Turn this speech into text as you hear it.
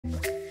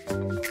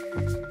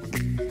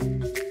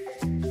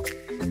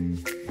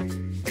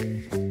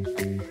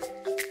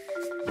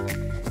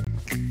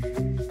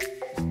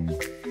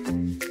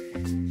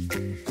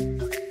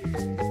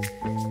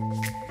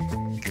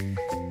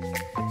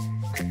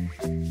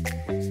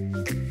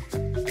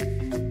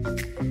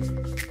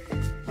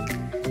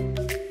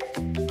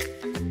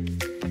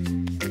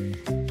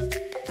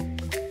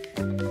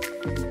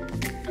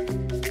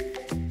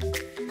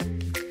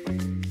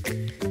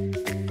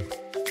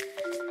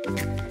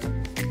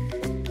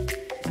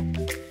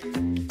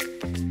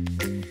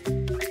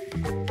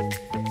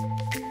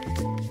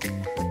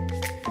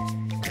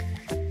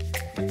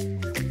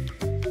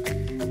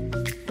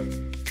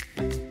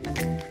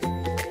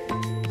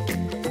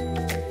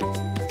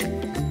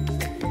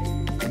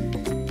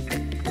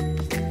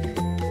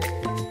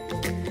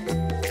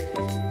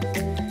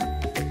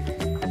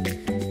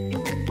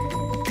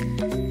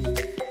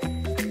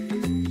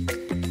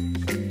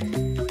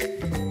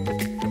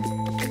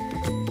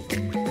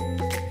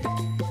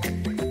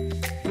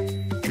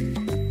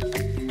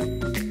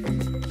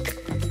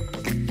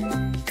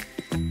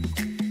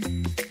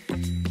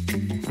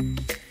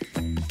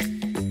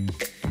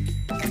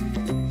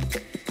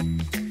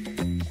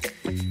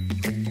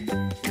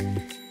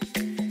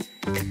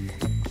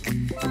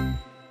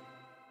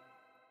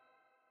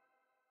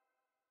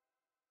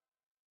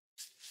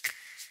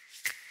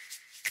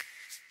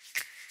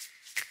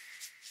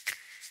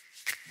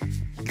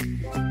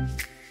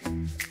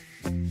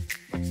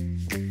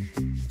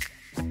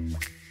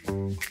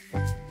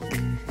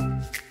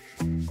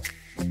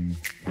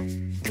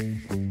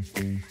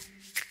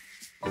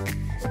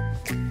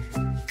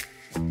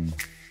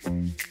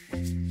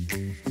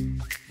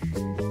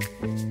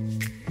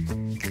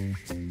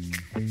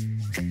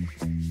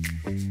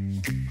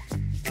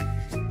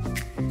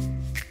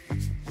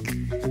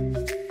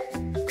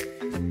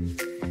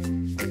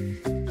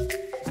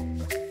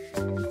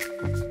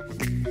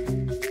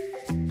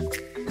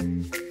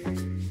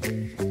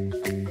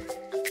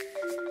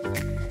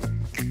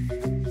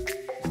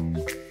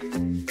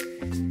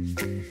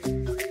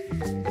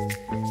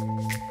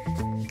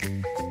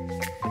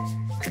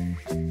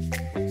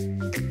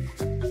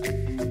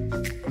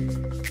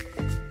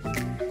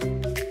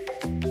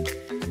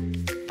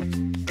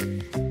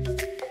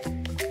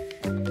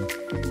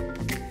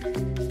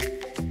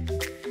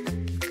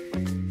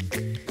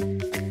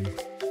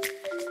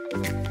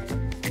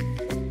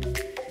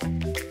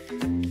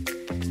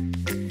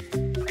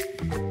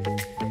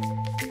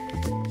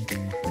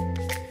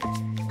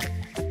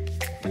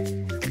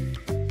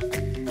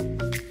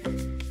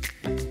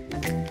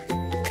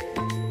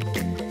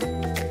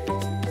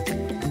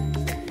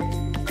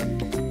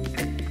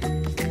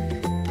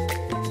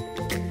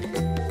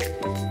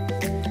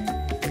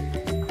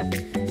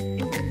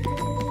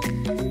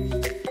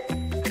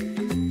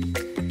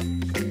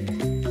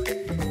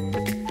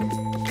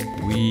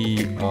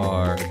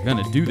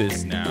Gonna do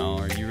this now.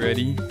 Are you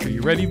ready? Are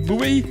you ready,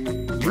 Louie?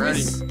 Ready.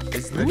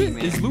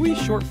 Is Louie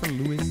short for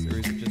Louis, or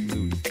is it just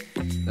Louie?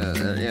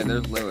 Yeah,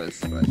 there's Louis,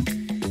 but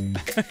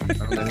I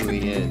don't know who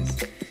he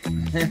is.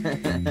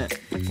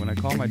 When I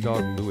call my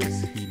dog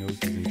Louis, he knows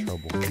he's in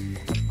trouble.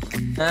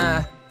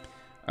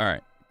 All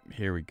right,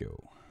 here we go.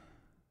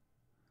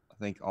 I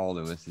think all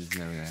Louises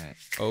know that.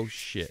 Oh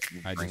shit!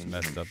 I just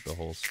messed up the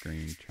whole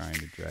screen trying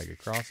to drag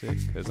across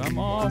it because I'm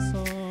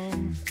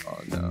awesome.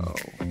 Oh no.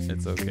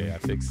 It's okay. I'm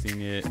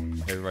fixing it.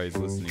 Everybody's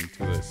listening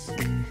to us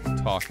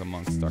talk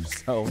amongst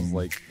ourselves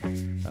like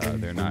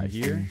they're not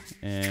here,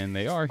 and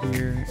they are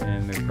here,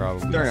 and they're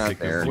probably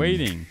sick of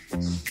waiting.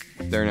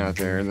 They're not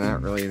there. They're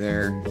not really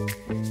there.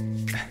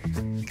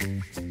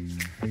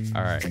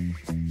 All right,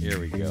 here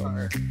we go. All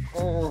right.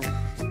 Oh.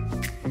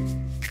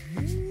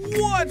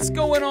 What's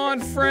going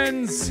on,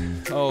 friends?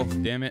 Oh,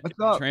 damn it. What's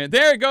up?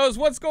 There it goes.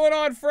 What's going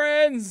on,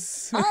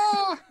 friends?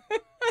 Ah!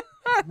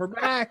 We're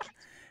back.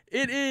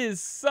 It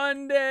is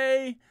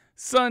Sunday.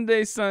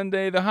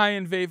 The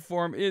High-End Vape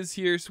Forum is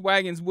here.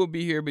 Swaggins will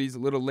be here, but he's a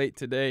little late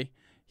today.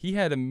 He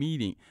had a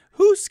meeting.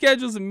 Who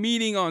schedules a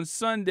meeting on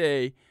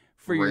Sunday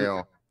for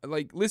your...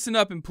 Like, listen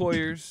up,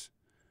 employers.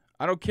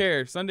 I don't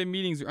care. Sunday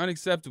meetings are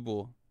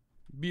unacceptable.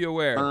 Be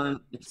aware.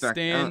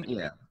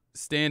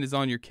 Stan is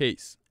on your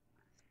case.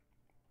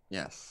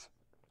 Yes.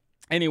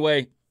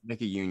 Anyway, make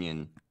a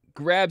union.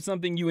 Grab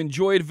something you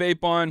enjoyed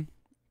vape on.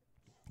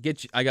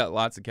 I got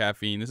lots of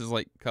caffeine. This is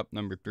like cup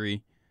number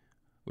 3,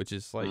 which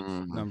is like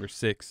number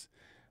 6.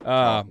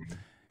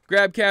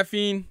 Grab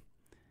caffeine.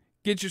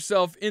 Get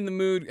yourself in the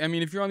mood. I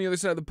mean, if you're on the other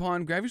side of the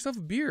pond, grab yourself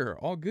a beer.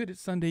 All good. It's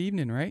Sunday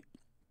evening, right?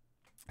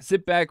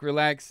 Sit back,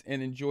 relax,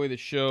 and enjoy the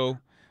show.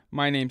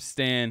 My name's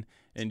Stan,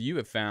 and you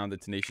have found the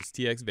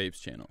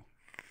TenaciousTXVapes channel.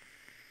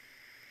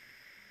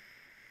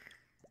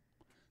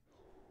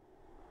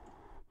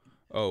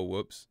 Oh,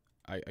 whoops.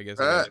 I guess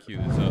I gotta cue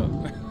this up.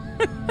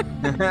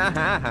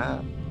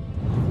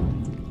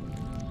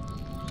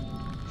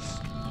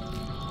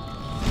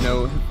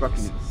 No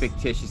fucking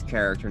fictitious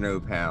character, no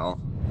pal.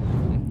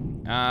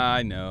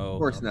 I know. Of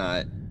course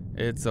not.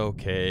 It's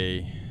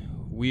okay.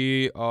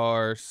 We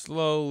are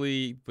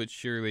slowly but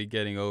surely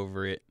getting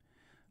over it.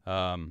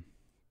 I'm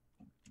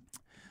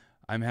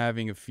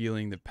having a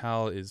feeling that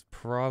Pal is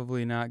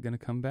probably not going to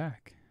come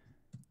back.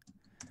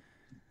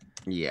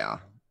 Yeah.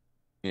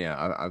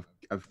 Yeah,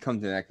 I've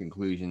come to that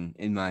conclusion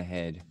in my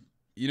head.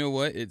 You know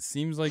what? It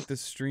seems like the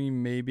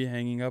stream may be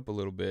hanging up a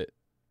little bit.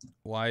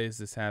 Why is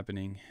this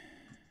happening?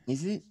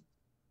 Is it?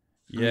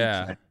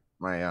 Yeah.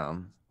 My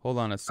Hold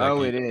on a second.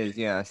 Oh, it is.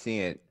 Yeah, I see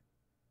it.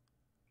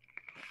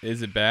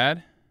 Is it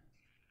bad?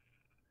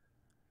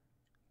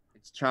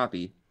 It's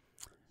choppy.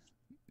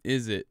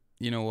 Is it?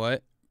 You know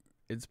what?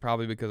 It's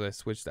probably because I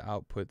switched the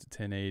output to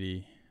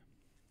 1080.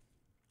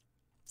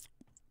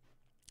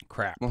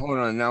 Crap. Well, hold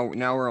on. Now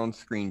we're on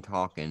screen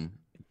talking.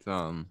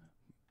 It's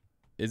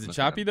Is it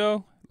choppy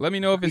though? Let me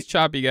know if it's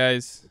choppy,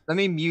 guys. Let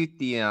me mute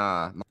the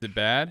Is it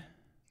bad?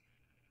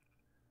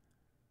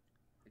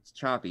 It's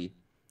choppy.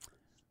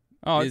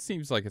 Oh, it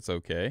seems like it's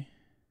okay.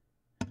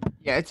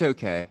 Yeah, it's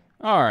okay.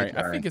 All right.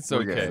 I think it's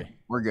okay.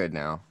 We're good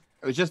now.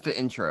 It was just the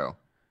intro.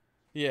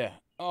 Yeah.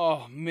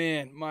 Oh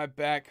man, my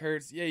back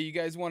hurts. Yeah, you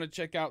guys want to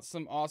check out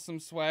some awesome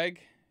swag?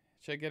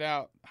 Check it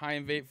out. High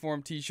and Vape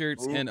Form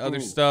t-shirts and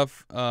other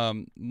stuff.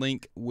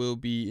 Link will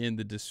be in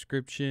the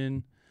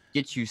description.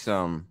 Get you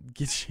some.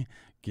 Get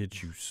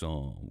you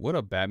some. What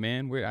up,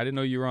 Batman? I didn't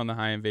know you were on the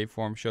High and Vape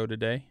Form show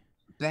today.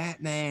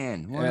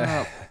 Batman, what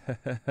up?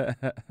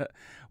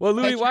 Well,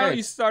 Louie, why don't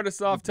you start us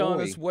off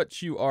telling us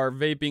what you are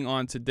vaping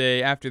on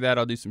today? After that,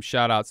 I'll do some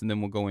shout outs and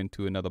then we'll go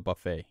into another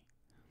buffet.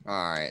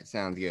 All right,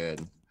 sounds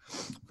good.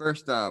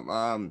 First up,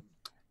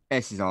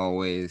 as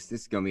always,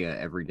 this is gonna be an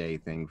everyday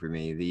thing for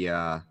me.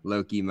 The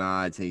Loki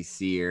mods, hey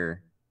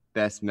Seer,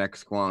 best mech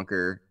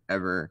squonker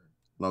ever.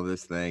 Love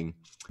this thing.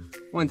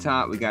 One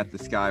top, we got the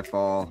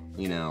Skyfall.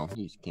 You know,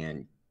 you just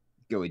can't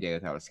go a day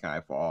without a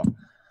Skyfall.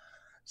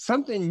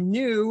 Something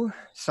new,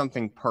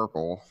 something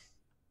purple.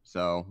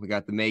 So we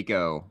got the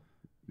Mako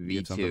V2.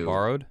 Get something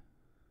borrowed?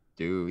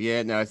 Dude,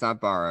 yeah, no, it's not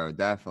borrowed.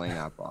 Definitely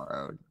not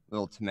borrowed.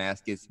 Little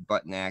Damascus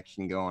button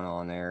action going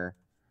on there.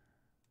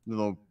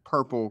 Little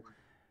purple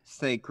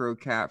Sacro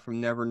Cat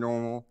from Never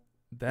Normal.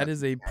 That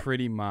is a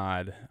pretty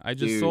mod. I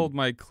just sold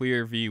my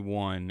clear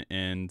V1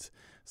 and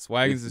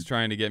Swags is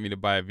trying to get me to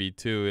buy a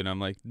V2 and I'm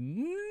like,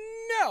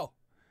 no,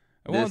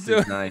 I won't do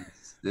it. Nice.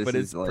 But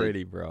it's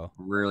pretty, bro.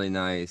 Really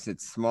nice.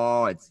 It's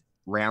small. It's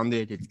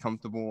rounded. It's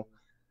comfortable.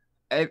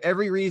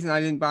 Every reason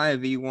I didn't buy a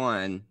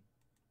V1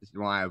 is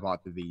why I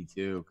bought the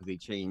V2, because they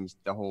changed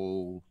the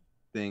whole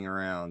thing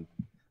around.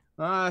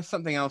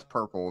 Something else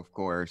purple, of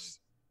course.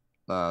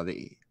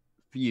 The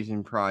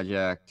Fusion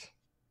Project.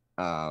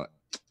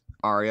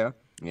 Aria.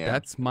 Yeah.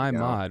 That's my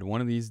mod. One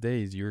of these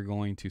days, you're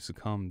going to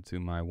succumb to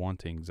my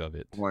wantings of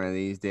it. One of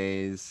these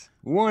days.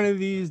 One of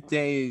these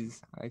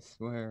days. I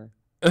swear.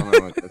 I don't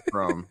know what that's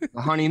from.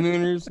 The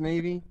Honeymooners,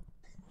 maybe?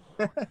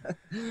 The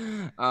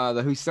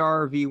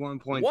Hussar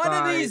V1.5. One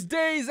of these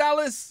days,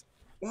 Alice.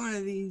 One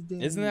of these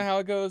days. Isn't that how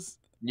it goes?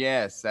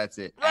 Yes, that's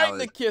it. Right Alice. in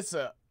the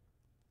kisser.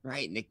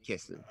 Right in the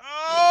kisser.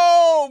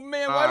 Oh,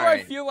 man. Why do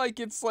I feel like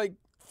it's like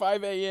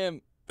 5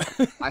 a.m.?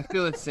 I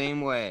feel the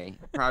same way.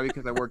 Probably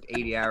because I worked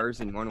 80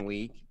 hours in 1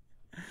 week.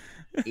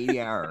 80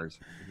 hours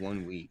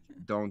 1 week.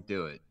 Don't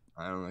do it.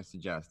 I don't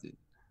suggest it.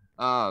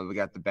 We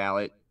got the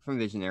ballot from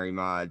Visionary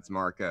Mods,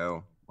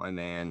 Marco, my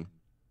man,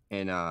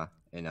 and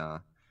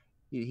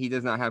he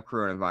does not have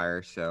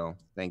coronavirus, so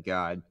thank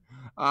God.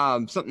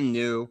 Something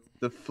new,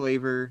 the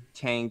flavor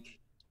tank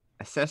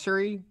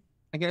accessory,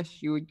 I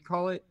guess you would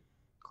call it,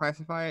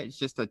 classify it. It's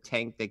just a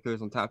tank that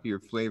goes on top of your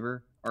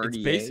flavor. RDA. It's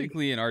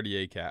basically an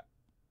RDA cap.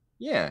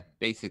 Yeah,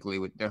 basically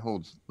that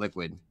holds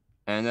liquid.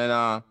 And then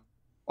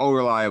all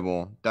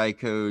reliable die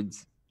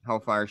codes,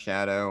 Hellfire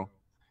Shadow,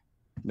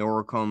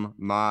 Noricum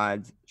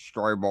mods,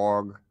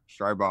 Strybog.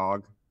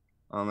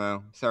 I don't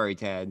know. Sorry,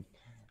 Tad.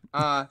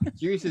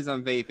 Juices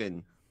on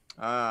vaping.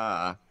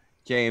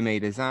 JMA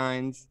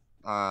Designs.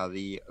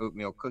 The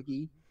oatmeal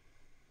cookie.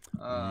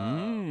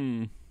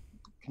 Cannoli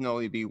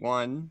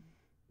B1.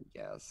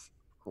 Yes,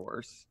 of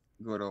course.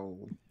 Good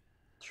old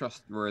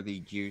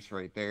trustworthy juice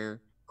right there.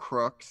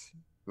 Crooks.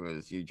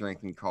 Because you're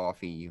drinking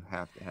coffee, you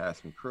have to have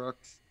some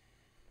Crooks.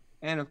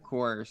 And of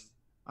course,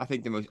 I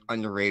think the most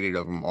underrated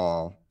of them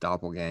all,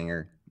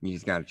 Doppelganger. You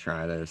just gotta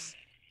try this.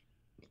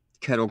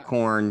 Kettle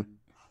corn.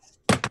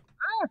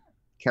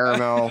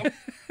 Caramel.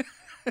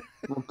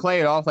 We'll play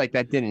it off like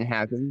that didn't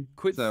happen.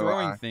 Quit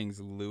throwing things,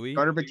 Louie.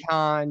 Butter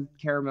pecan,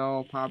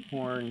 caramel,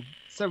 popcorn,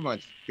 so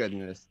much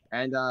goodness.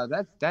 And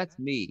that's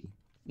me.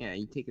 Yeah,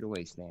 you take it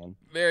away, Stan.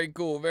 Very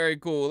cool, very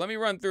cool. Let me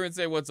run through and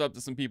say what's up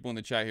to some people in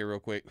the chat here real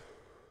quick.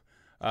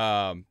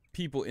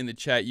 People in the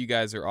chat, you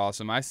guys are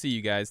awesome. I see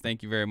you guys.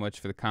 Thank you very much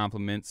for the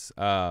compliments.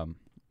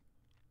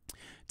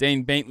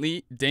 Dane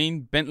Bentley,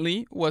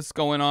 what's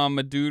going on,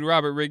 my dude?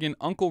 Robert Riggin,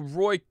 Uncle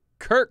Roy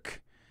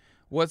Kirk,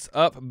 what's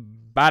up,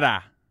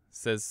 Bada?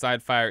 Says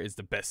Sidefire is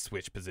the best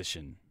switch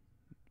position.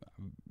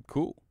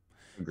 Cool.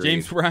 Agreed.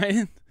 James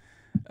Ryan.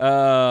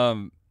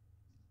 I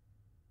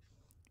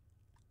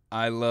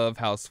love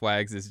how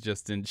Swags is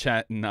just in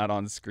chat and not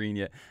on screen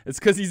yet. It's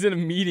because he's in a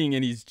meeting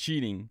and he's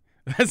cheating.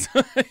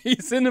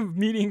 He's in a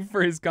meeting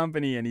for his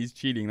company and he's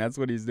cheating. That's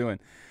what he's doing.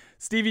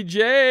 Stevie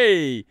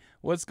J,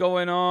 what's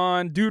going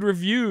on? Dude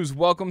Reviews,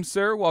 welcome,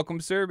 sir. Welcome,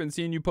 sir. Been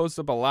seeing you post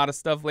up a lot of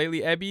stuff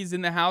lately. Ebby's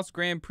in the house.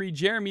 Grand Prix.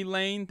 Jeremy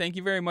Lane, thank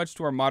you very much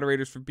to our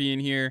moderators for being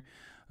here.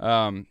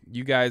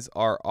 You guys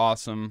are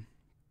awesome.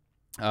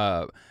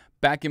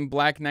 Back in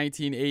Black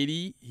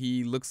 1980,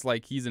 he looks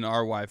like he's an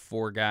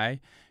RY4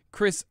 guy.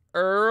 Chris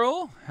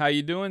Earl, how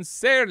you doing?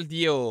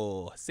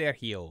 Sergio.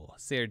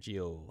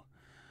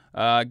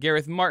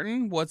 Gareth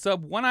Martin, what's up?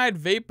 One-Eyed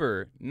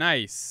Vapor,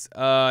 nice.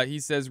 He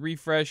says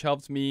refresh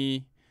helps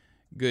me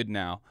good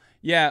now.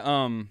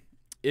 Yeah,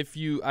 if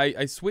you,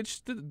 I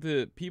switched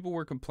the people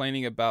were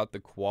complaining about the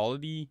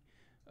quality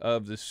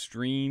of the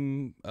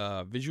stream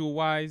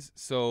visual-wise,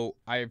 so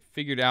I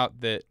figured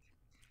out that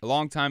a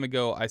long time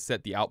ago I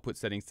set the output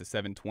settings to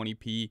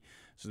 720p,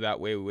 so that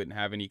way we wouldn't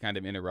have any kind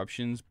of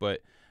interruptions,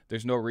 but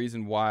there's no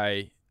reason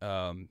why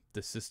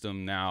the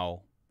system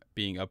now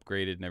being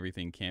upgraded and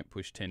everything can't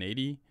push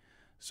 1080.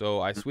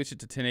 So I switched it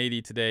to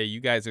 1080 today. You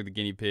guys are the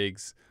guinea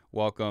pigs.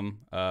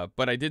 Welcome.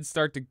 But I did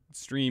start to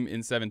stream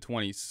in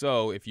 720.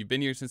 So if you've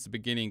been here since the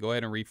beginning, go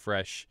ahead and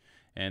refresh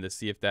and to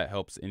see if that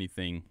helps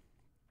anything.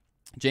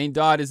 Jane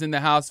Dodd is in the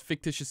house.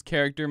 Fictitious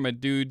character, my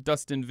dude.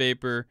 Dustin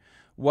Vapor,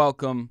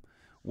 welcome.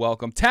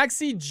 Welcome.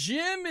 Taxi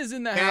Jim is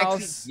in the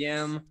house.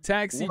 Jim.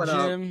 Taxi What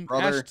Jim. up,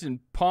 brother? Ashton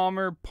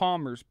Palmer.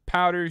 Palmer's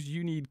Powders.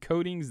 You need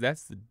coatings.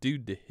 That's the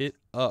dude to hit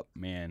up,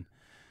 man.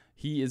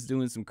 He is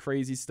doing some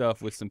crazy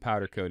stuff with some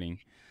powder coating.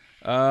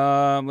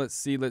 Let's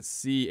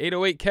see.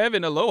 808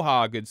 Kevin,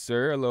 aloha, good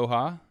sir.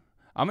 Aloha.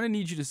 I'm going to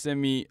need you to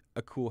send me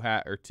a cool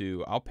hat or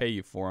two. I'll pay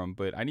you for them,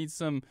 but I need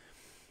some.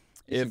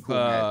 If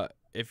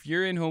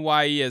you're in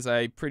Hawaii, as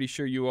I'm pretty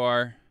sure you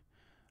are,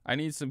 I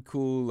need some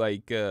cool,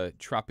 like,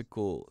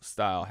 tropical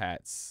style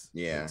hats.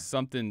 Yeah. Like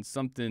something,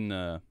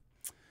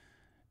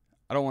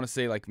 I don't want to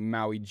say like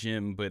Maui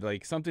Jim, but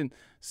like something.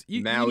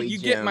 You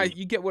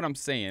get what I'm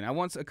saying. I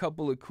want a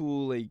couple of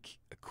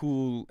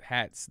cool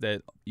hats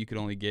that you could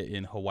only get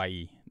in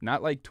Hawaii.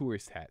 Not like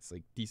tourist hats,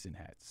 like decent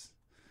hats.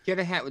 Get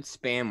a hat with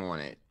spam on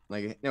it.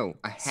 Like, no,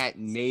 a hat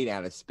made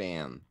out of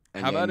spam.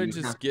 How about I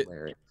just get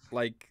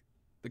like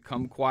the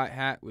kumquat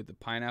hat with the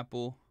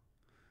pineapple?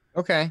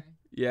 Okay.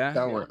 Yeah.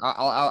 That'll work.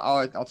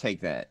 I'll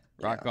take that.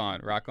 Rock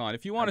on.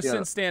 If you want to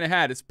send Stan a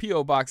hat, it's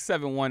P.O. Box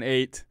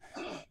 718,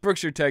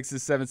 Brookshire,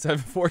 Texas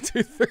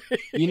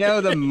 77423. You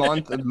know the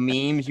month of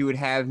memes you would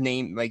have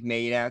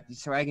made out?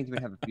 Swagins would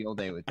have a field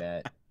day with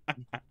that.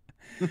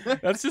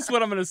 That's just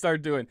what I'm going to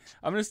start doing.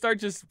 I'm going to start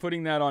just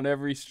putting that on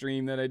every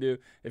stream that I do.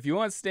 If you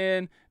want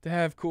Stan to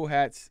have cool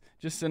hats,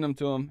 just send them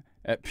to him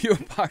at P.O.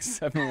 Box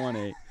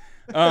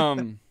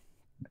 718.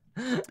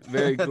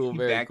 Very cool,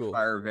 very cool.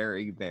 Backfire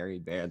very, very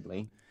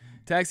badly.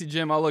 Taxi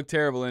Jim, I'll look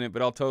terrible in it,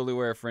 but I'll totally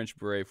wear a French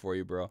beret for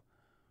you, bro.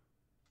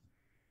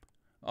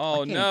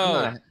 Oh,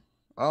 no.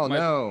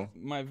 No.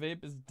 My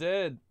vape is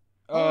dead.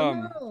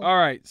 No. All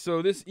right,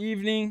 so this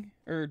evening,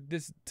 or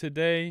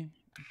today,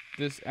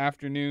 this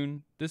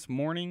afternoon, this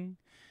morning,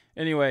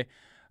 anyway,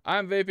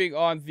 I'm vaping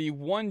on the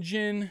One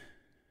Gin,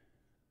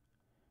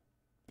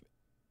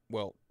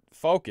 well,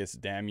 focus,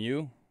 damn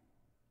you.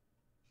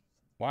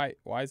 Why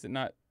is it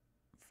not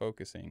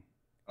focusing?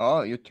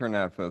 Oh, you're turning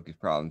out focus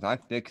problems. I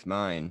fixed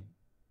mine.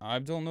 I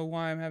don't know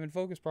why I'm having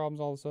focus problems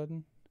all of a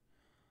sudden.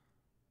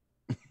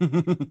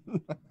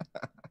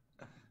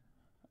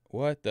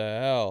 What the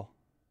hell?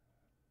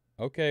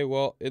 Okay,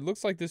 well, it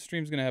looks like this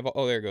stream's gonna have.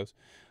 Oh, there it goes.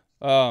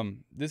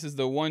 This is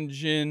the One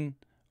Gin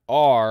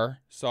R.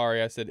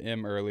 Sorry, I said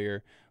M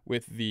earlier.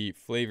 With the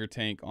flavor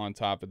tank on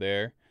top of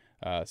there.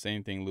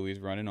 Same thing Louie's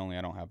running. Only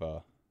I don't have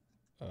a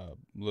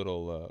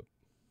little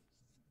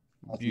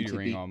beauty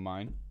ring on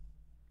mine.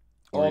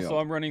 Also,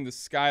 I'm running the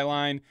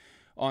Skyline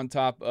on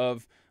top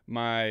of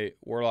my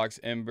Warlock's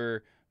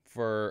Ember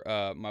for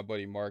my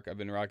buddy Mark. I've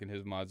been rocking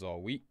his mods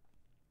all week.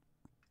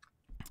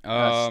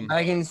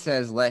 Megan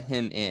says, let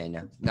him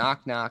in.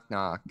 Knock, knock,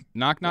 knock.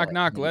 Knock, knock,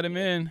 knock. Let him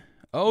in.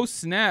 Oh,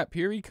 snap.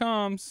 Here he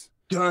comes.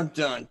 Dun,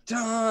 dun,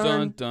 dun.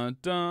 Dun, dun,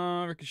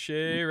 dun.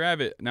 Ricochet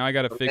Rabbit. Now I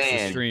got to fix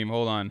the stream.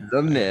 Hold on.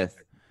 The myth.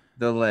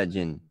 The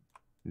legend.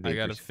 I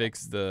got to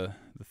fix the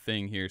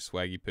thing here,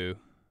 Swaggy Poo.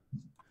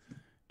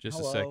 Just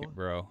a second,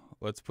 bro.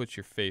 Let's put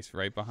your face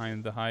right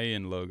behind the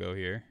high-end logo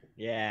here.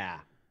 Yeah.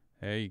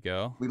 There you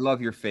go. We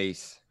love your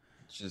face.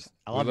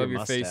 I love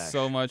your face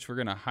so much. We're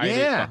gonna hide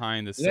it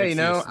behind the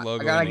sexiest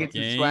logo. I gotta in the get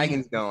game. some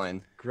swaggins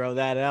going. Grow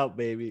that out,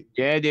 baby.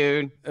 Yeah,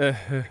 dude.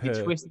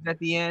 Get twisted at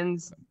the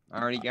ends.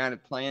 I already got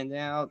it planned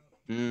out.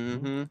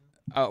 Mm-hmm.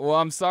 Well,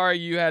 I'm sorry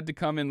you had to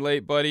come in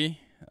late, buddy.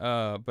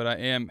 But I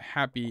am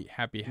happy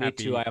Me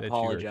too, I that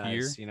apologize. you're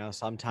here. You know,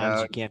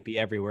 sometimes you can't be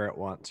everywhere at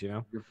once. You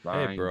know. You're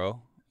fine. Hey,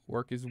 bro.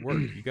 Work is work.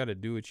 You got to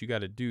do what you got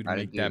to do to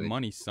make that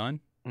money,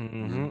 son.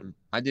 Mm-hmm.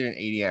 I did an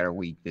 80-hour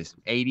week this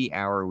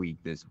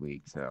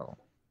week, so.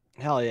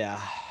 Hell yeah.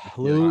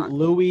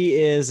 Louie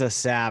is a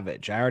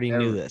savage. I already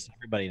knew this.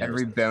 Everybody knows.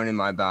 Every bone in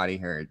my body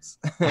hurts.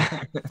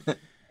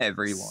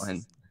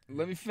 Everyone.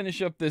 Let me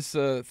finish up this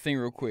thing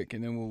real quick,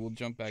 and then we'll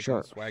jump back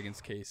on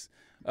Swaggin's case.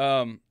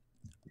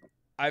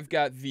 I I've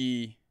got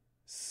the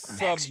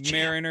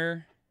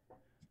Submariner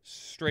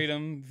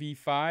Stratum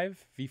V5.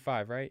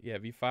 V5, right? Yeah,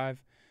 V5.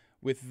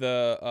 With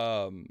the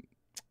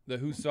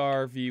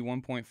Hussar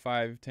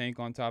V1.5 tank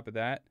on top of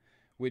that,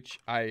 which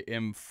I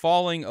am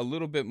falling a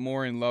little bit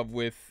more in love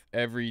with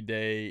every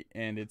day,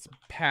 and it's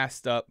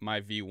passed up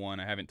my V1.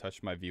 I haven't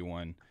touched my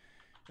V1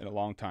 in a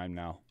long time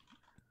now.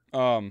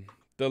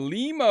 The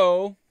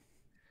Limo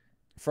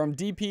from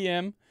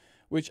DPM,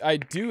 which I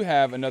do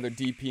have another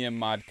DPM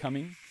mod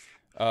coming.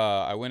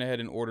 I went ahead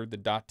and ordered the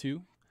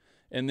Datu.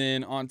 And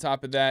then on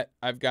top of that,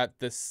 I've got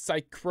the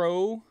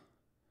Psychro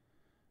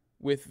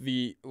with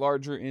the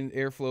larger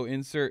airflow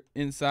insert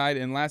inside.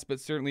 And last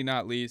but certainly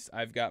not least,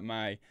 I've got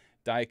my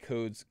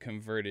Dicodes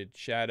converted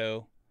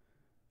Shadow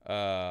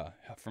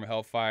from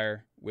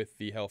Hellfire with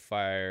the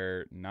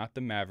Hellfire, not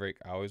the Maverick.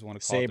 I always want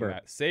to call Saber.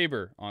 it the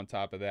Saber on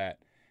top of that.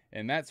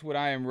 And that's what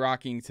I am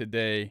rocking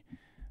today.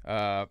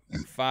 5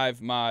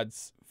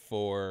 mods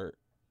for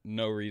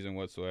no reason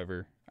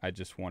whatsoever. I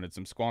just wanted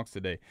some squonks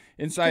today.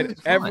 Inside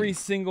every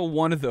single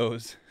one of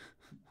those,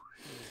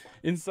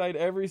 is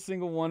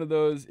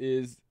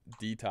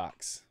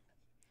Detox.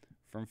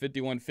 From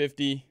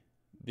 5150,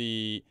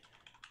 the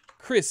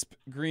crisp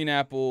green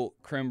apple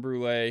creme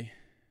brulee.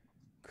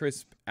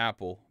 Crisp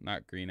apple,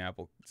 not green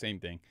apple, same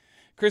thing.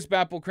 Crisp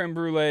apple creme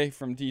brulee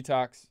from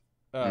Detox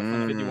from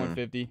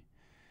 5150.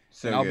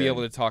 So and I'll good. be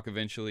able to talk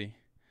eventually.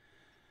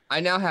 I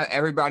now have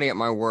everybody at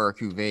my work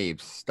who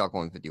vapes stuck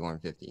on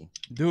 5150.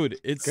 Dude,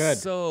 it's good.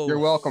 So You're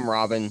welcome,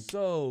 Robin.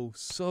 So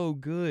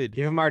good.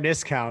 Give them our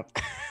discount.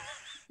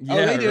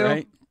 Yeah, they do.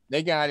 right?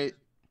 They got it.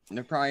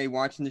 They're probably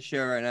watching the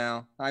show right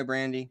now. Hi,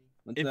 Brandy.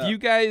 What's If up? you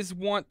guys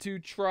want to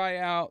try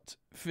out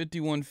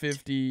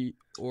 5150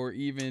 or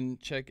even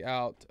check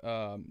out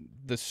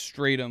the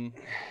Stratum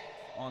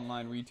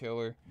online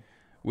retailer,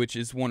 which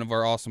is one of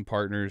our awesome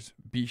partners,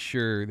 be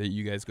sure that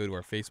you guys go to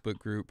our Facebook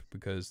group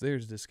because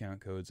there's discount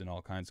codes and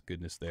all kinds of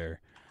goodness there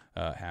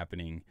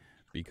happening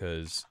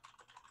because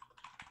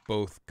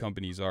both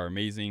companies are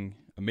amazing.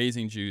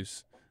 Amazing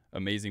juice,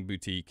 amazing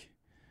boutique.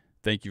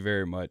 Thank you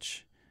very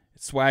much.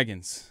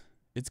 Swaggins,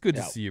 it's good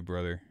to see you,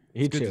 brother.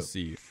 It's good to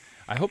see you.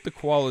 I hope the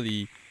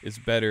quality is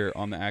better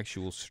on the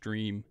actual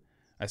stream.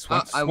 I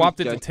swapped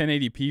it to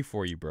 1080p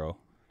for you, bro.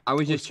 I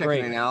was just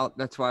checking it out.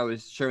 That's why I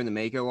was showing the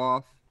Mako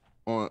off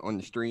on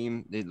the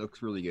stream. It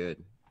looks really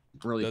good.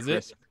 Really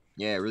crisp.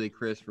 Yeah, really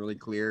crisp, really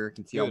clear. I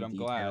can see all the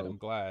details. I'm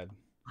glad.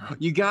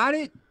 You got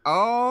it?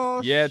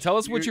 Oh, yeah. Tell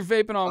us what you're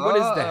vaping on. What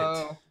is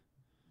that?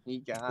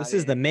 You got this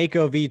is the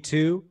Mako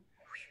V2.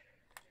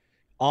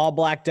 All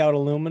blacked out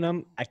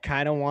aluminum. I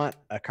kind of want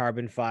a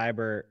carbon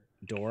fiber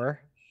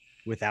door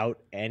without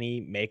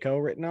any Mako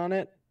written on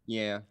it.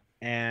 Yeah.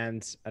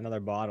 And another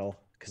bottle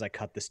because I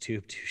cut this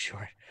tube too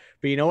short.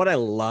 But you know what I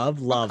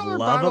love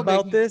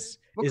about this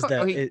is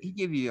that he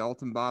gave you the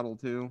ultimate bottle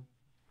too.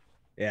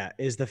 Yeah,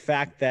 is the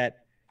fact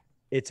that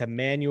it's a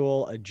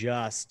manual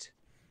adjust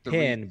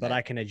pin, but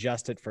I can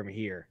adjust it from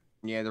here.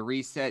 Yeah, the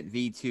Reset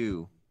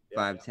V2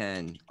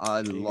 510.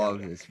 I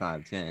love this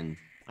 510.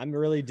 I'm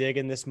really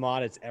digging this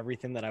mod. It's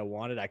everything that I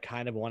wanted. I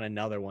kind of want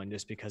another one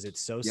just because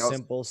it's so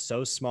simple,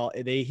 so small.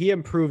 He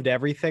improved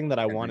everything that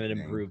I wanted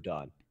improved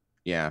on.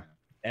 Yeah.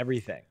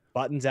 Everything.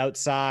 Buttons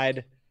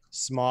outside,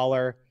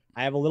 smaller.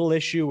 I have a little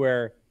issue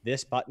where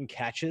this button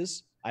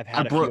catches. I've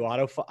had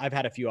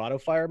a few auto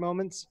fire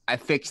moments. I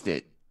fixed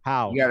it.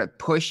 How? You got to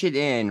push it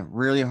in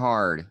really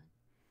hard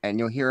and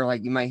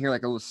you might hear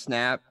like a little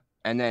snap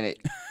and then it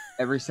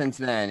ever since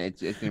then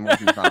it's been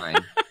working fine.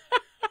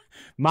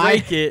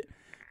 Break it.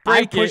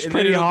 I push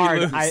pretty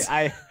hard.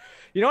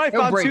 You know what I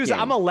found too is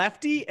I'm a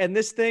lefty, and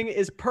this thing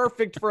is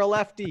perfect for a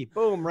lefty.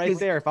 Boom, right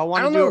there. If I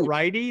want to do it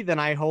righty, then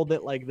I hold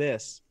it like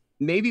this.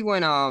 Maybe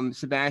when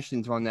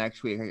Sebastian's on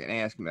next week, I can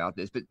ask him about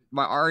this. But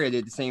my Aria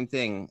did the same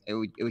thing. It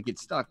would get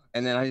stuck,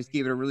 and then I just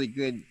gave it a really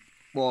good.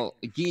 Well,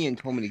 Gian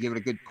told me to give it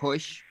a good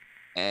push,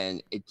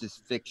 and it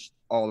just fixed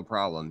all the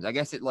problems. I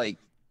guess it like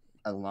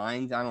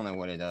aligns. I don't know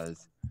what it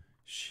does.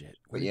 Shit.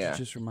 What did you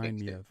just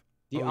remind me of?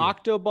 The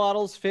Octo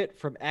bottles fit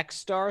from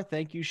X-Star.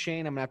 Thank you,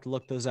 Shane. I'm gonna have to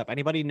look those up.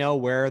 Anybody know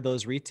where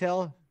those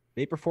retail?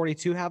 Vapor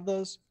 42 have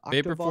those? Octo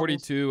Vapor bottles?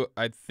 42,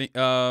 I think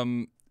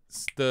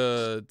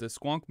the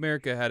Squonk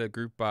America had a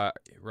group buy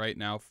right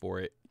now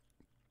for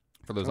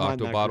those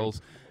Octo bottles.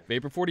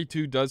 Vapor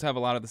 42 does have a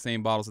lot of the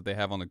same bottles that they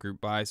have on the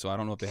group buy, so I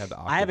don't know if they have the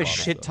Octo I have a bottles,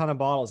 shit ton of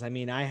bottles. I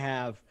mean, I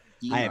have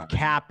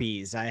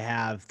cappies. I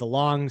have the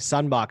long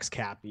Sunbox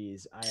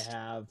cappies. I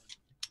have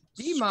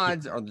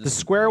D-mods are the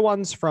square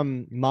ones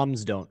from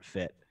Mums don't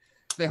fit.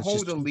 They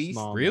hold the least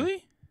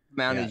really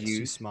amount of use.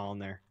 Too small in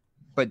there.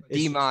 But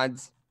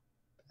D-mods.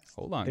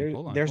 Hold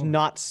on. There's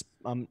not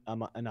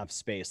enough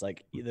space.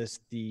 Like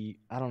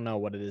I don't know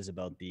what it is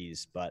about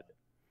these, but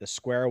the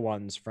square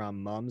ones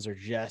from Mums are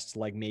just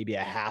like maybe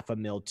a half a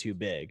mil too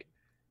big.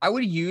 I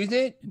would use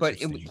it, but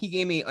he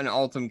gave me an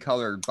Ultim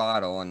colored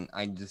bottle, and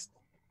I just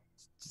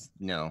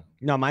no.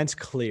 No, mine's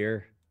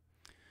clear.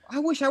 I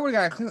wish I would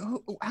have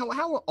got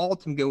how will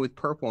Ultim go with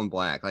purple and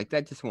black? Like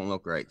that just won't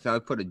look right. So I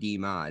put a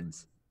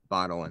D-mods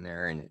bottle in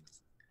there, and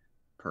it's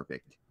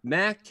perfect.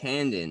 Mac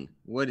Tandon,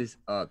 what is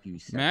up, you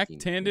sexy Mac man?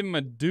 Tandon, my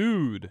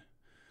dude.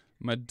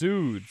 My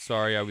dude.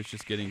 Sorry, I was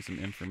just getting some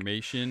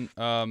information.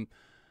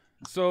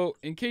 So,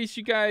 in case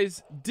you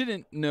guys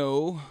didn't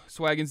know,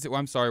 Swaggins,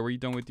 I'm sorry, were you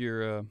done with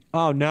your...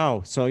 Oh,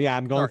 no. So, yeah,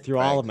 I'm going through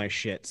all of my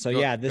shit. So,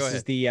 yeah, this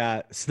is the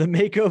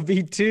Mako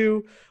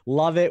V2.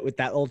 Love it with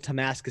that little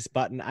Damascus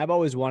button. I've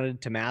always wanted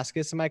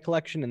Damascus in my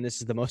collection, and this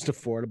is the most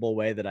affordable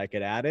way that I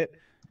could add it.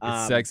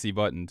 It's sexy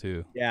button,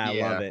 too. Yeah, I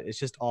love it. It's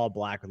just all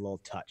black with a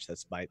little touch.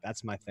 That's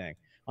my thing.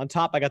 On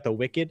top, I got the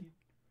Wicked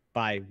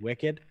by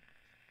Wicked,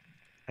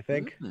 I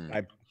think,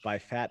 by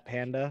Fat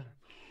Panda.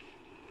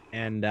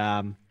 And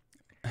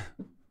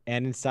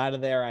inside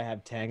of there, I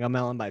have Tango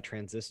Melon by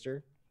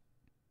Transistor,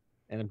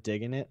 and I'm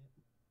digging it.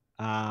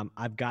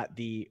 I've got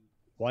the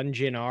One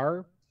Gin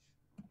R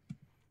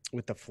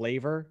with the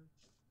flavor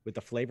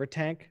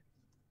tank,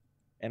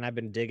 and I've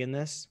been digging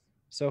this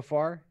so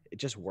far. It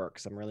just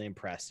works. I'm really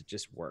impressed. It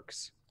just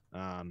works.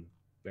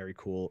 Very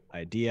cool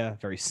idea.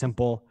 Very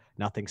simple.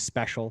 Nothing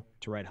special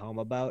to write home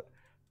about.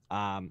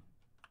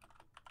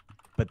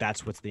 But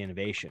that's what's the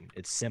innovation.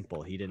 It's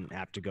simple. He didn't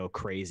have to go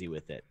crazy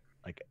with it.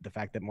 Like, the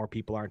fact that more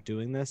people aren't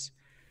doing this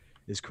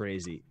is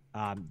crazy.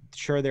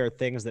 Sure, there are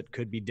things that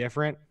could be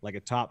different, like a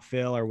top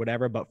fill or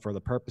whatever, but for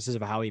the purposes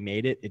of how he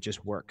made it, it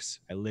just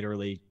works. I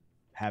literally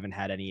haven't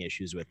had any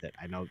issues with it.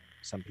 I know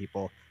some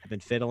people have been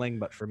fiddling,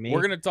 but for me...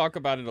 We're going to talk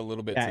about it a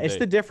little bit today. It's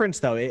the difference,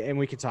 though, and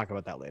we can talk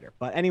about that later.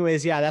 But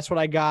anyways, yeah, that's what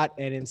I got.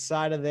 And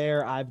inside of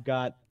there, I've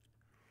got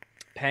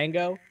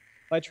Pango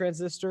by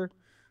Transistor.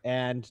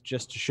 And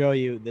just to show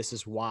you, this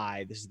is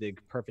the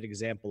perfect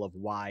example of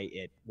why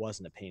it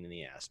wasn't a pain in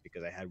the ass,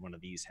 because I had one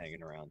of these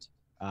hanging around.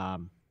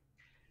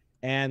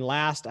 And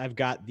last, I've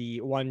got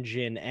the One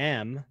Gin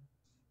M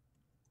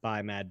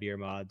by Mad Beer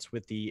Mods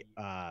with the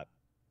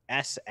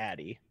S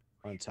Addy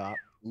on top.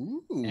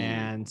 Ooh.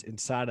 And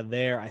inside of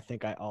there, I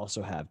think I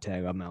also have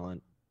Tango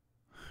Melon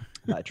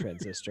by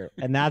Transistor.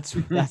 And that's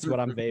what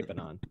I'm vaping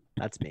on.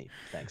 That's me.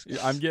 Thanks, guys.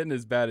 I'm getting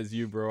as bad as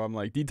you, bro. I'm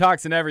like,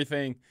 detoxing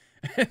everything.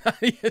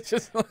 It's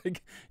just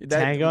like that,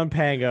 Tango and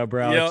Pango,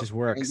 bro. Yep. It just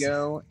works.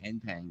 Tango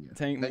and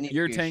Pango.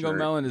 Your Tango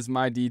Melon is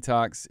my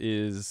detox,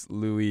 is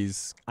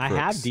Louie's I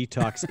have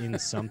detox in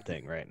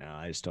something right now.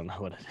 I just don't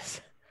know what it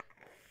is.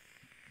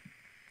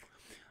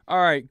 All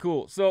right,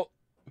 cool. So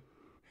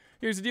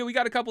here's the deal. We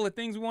got a couple of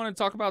things we want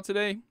to talk about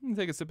today. Let me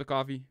take a sip of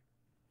coffee.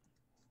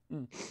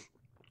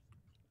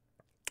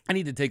 I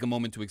need to take a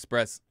moment to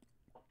express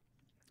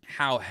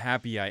how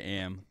happy I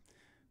am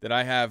that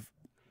I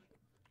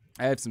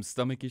had some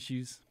stomach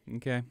issues,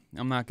 okay?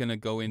 I'm not going to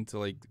go into,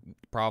 like,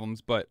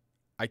 problems, but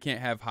I can't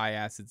have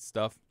high-acid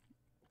stuff.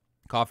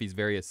 Coffee's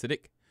very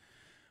acidic,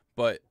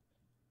 but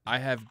I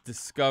have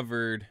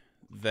discovered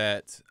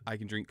that I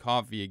can drink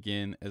coffee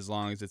again as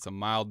long as it's a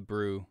mild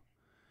brew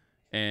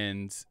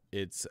and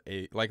it's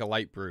like a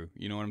light brew.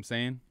 You know what I'm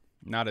saying?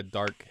 Not a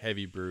dark,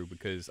 heavy brew,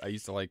 because I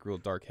used to like real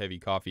dark, heavy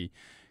coffee.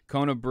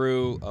 Kona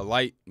brew, a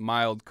light,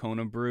 mild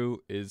Kona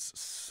brew is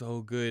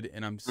so good,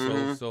 and I'm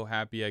so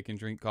happy I can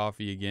drink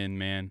coffee again,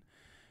 man.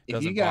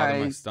 Doesn't bother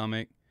my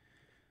stomach.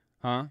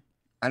 Huh?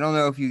 I don't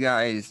know if you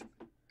guys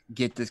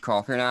get this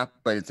coffee or not,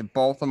 but it's a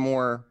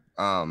Baltimore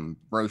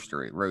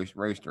roastery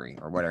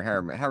or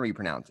whatever, however you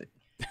pronounce it,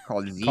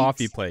 called Zeke's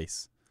Coffee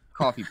Place.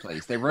 Coffee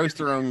Place. They roast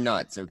their own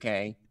nuts,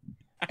 okay?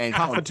 And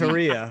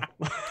cafeteria.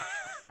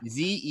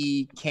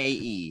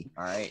 Zeke,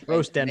 all right?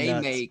 Roast them nuts.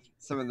 They make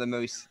some of the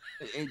most...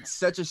 It's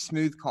such a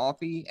smooth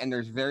coffee, and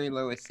there's very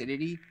low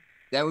acidity.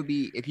 That would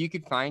be, if you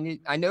could find it.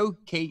 I know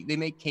they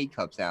make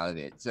K-cups out of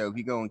it. So if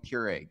you go on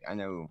Keurig, I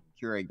know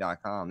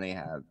Keurig.com, they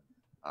have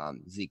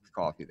Zeke's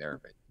coffee there.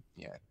 But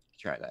yeah,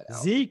 try that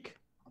out. Zeke.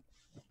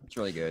 It's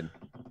really good.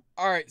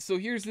 All right, so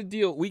here's the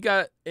deal. We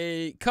got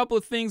a couple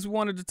of things we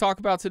wanted to talk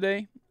about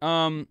today.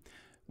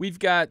 We've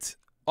got...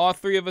 All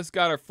three of us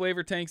got our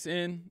flavor tanks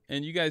in,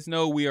 and you guys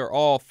know we are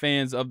all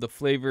fans of the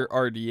flavor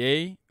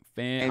RDA.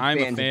 I'm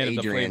a fan of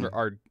the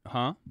flavor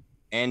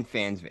And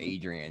fans of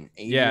Adrian.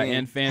 Yeah,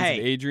 and fans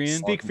of Adrian.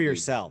 Speak for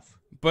yourself.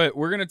 But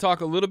we're gonna talk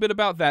a little bit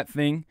about that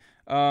thing.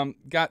 We're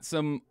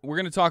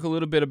gonna talk a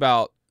little bit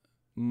about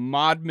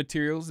mod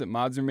materials that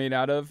mods are made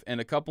out of,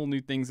 and a couple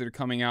new things that are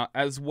coming out,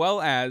 as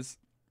well as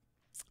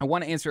I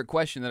want to answer a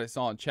question that I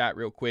saw in chat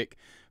real quick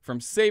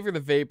from Savor the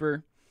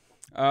Vapor.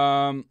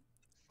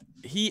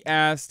 He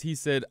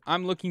said,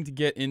 I'm looking to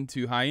get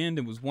into high-end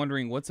and was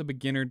wondering what's a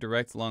beginner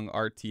direct lung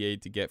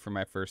RTA to get for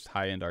my first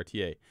high-end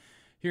RTA.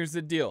 Here's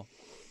the deal.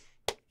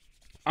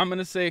 I'm going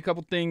to say a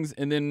couple things,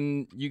 and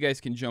then you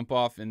guys can jump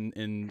off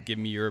and give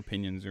me your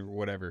opinions or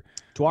whatever.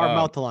 To our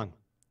mouth to lung.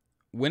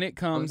 When it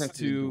comes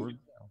to...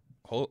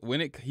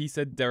 he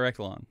said direct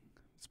lung,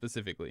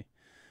 specifically.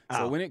 Oh.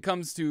 So when it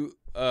comes to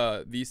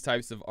these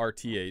types of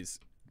RTAs...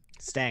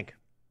 Stank.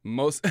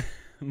 Most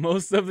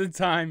of the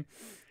time...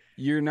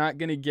 You're not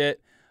gonna get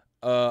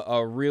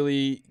a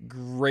really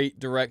great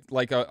direct,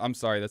 I'm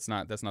sorry, that's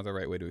not the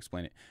right way to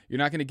explain it. You're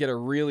not gonna get a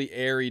really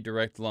airy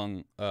direct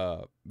lung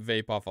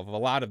vape off of a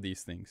lot of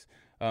these things.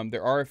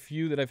 There are a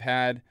few that I've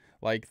had,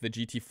 like the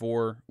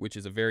GT4, which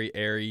is a very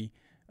airy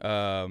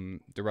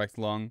direct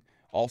lung,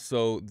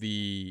 Also,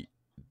 the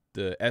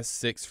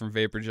S6 from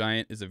Vapor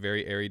Giant is a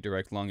very airy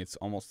direct lung. It's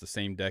almost the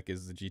same deck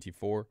as the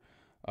GT4.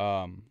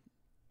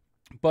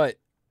 But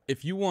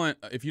if you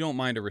don't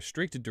mind a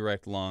restricted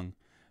direct lung,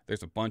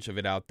 there's a bunch of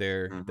it out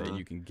there that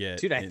you can get.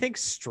 Dude, I think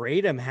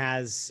Stratum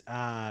has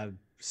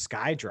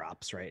sky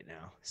drops right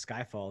now.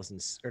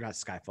 Skyfalls or not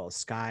Skyfalls,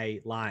 sky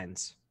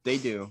lines. They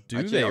do.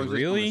 Do they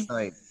really?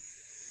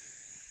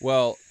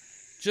 Well,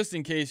 just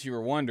in case you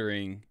were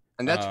wondering,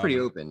 and that's pretty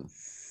open.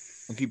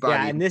 If you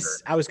buy and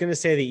this, I was gonna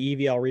say the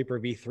EVL Reaper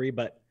V3,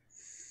 but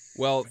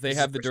well, they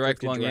have the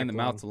direct lung and the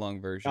mouth to lung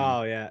version.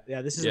 Oh yeah.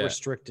 This is a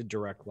restricted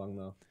direct lung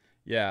though.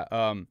 Yeah.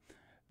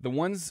 The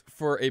ones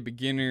for a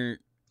beginner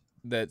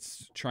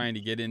that's trying to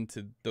get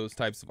into those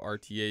types of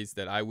RTAs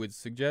that I would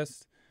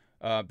suggest,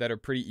 that are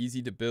pretty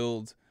easy to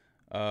build,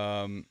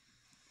 would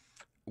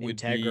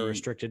Integra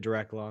restricted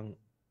direct lung.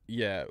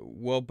 Yeah,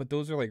 well, but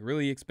those are like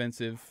really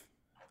expensive.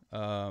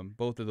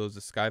 Both of those,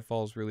 the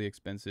Skyfall is really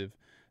expensive.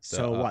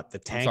 So what? The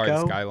Tanko? I'm sorry,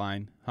 the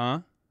Skyline, huh?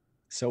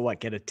 So what?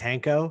 Get a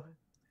Tanko?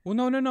 Well,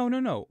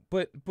 no.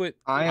 But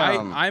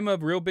I'm a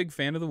real big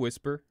fan of the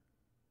Whisper.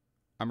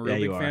 I'm a real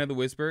big fan of the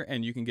Whisper,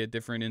 and you can get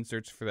different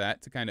inserts for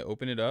that to kind of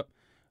open it up.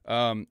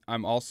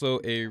 I'm also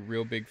a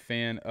real big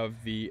fan of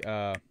the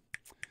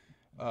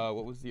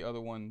what was the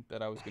other one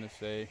that I was gonna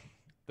say?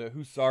 The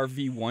Hussar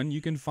V1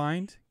 you can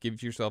find.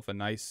 Give yourself a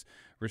nice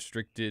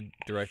restricted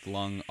direct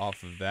lung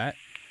off of that.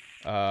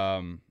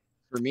 For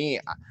me,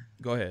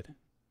 go ahead.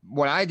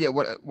 What I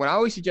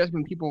always suggest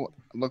when people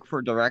look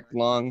for direct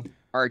lung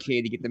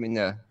RTA to get them in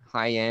the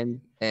high end,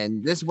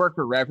 and this worked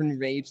for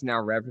Reverend Vapes. Now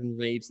Reverend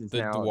Vapes is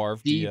now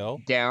Dwarf deep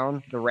DL.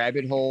 Down the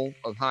rabbit hole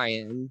of high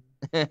end.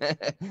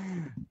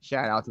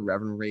 Shout out to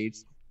Reverend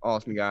Vapes,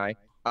 awesome guy.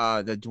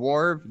 The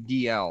Dwarf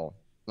DL,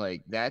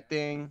 like that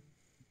thing,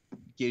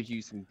 gives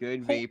you some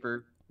good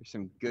vapor,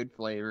 some good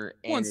flavor.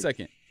 And 1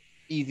 second.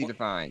 Easy to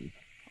find.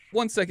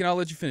 1 second, I'll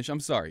let you finish.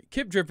 I'm sorry.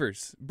 Kip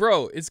Drippers,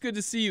 bro, it's good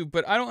to see you,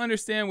 but I don't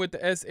understand what the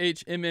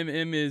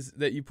SHMMM is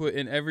that you put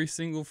in every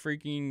single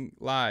freaking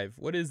live.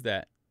 What is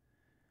that?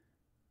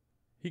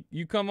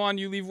 You come on,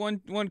 you leave one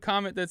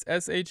comment that's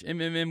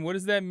SHMMM. What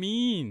does that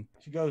mean?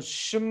 She goes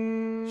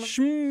shum.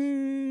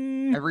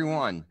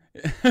 Everyone.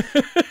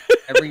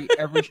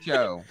 every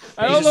show.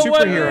 I don't know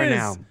what it is.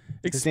 Now.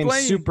 His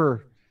name's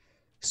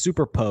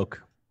Super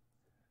Poke.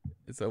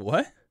 It's a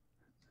what?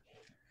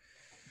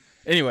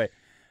 Anyway,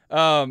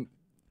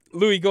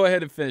 Louie, go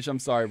ahead and finish. I'm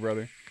sorry,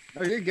 brother.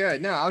 Oh, you're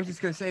good. No, I was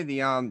just gonna say the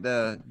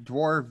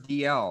Dwarf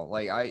DL.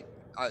 Like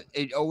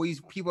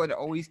people had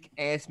always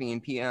asked me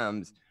in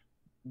PMs,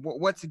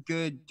 what's a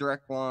good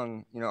direct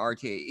lung,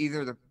 RTA?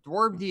 Either the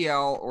Dwarf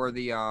DL or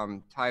the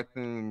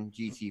Typhoon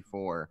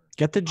GT4.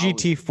 Get the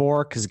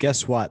GT4 because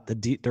guess what? The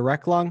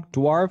direct lung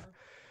Dwarf.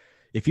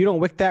 If you don't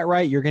wick that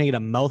right, you're gonna get a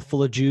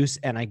mouthful of juice,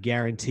 and I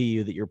guarantee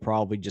you that you're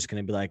probably just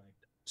gonna be like,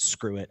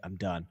 "Screw it, I'm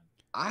done."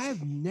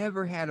 I've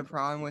never had a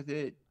problem with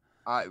it.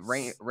 Not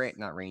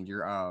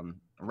Ranger.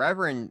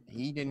 Reverend,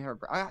 he didn't have.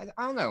 I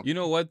don't know. You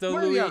know what though,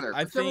 Louie?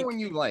 I think one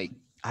you like.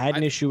 I had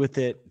an issue with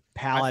it.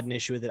 Pal had an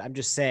issue with it. I'm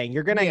just saying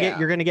you're gonna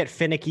get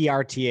finicky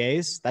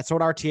RTAs. That's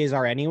what RTAs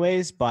are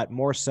anyways, but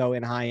more so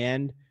in high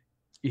end.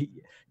 You're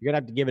gonna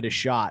have to give it a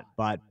shot.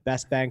 But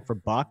best bang for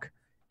buck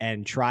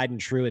and tried and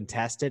true and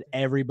tested.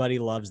 Everybody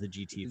loves the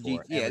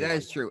GT4. Yeah, that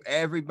is true.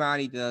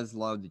 Everybody does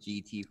love the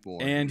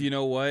GT4. And you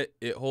know what?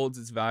 It holds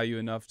its value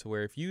enough to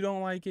where if you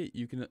don't like it,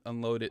 you can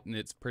unload it, and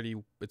it's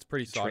pretty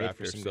sought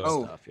after.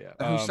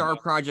 Hussar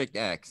Project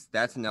X.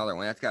 That's another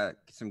one. That's got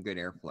some good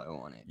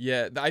airflow on it.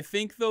 Yeah, I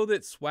think though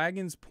that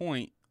Swaggin's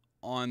point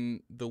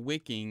on the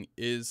wicking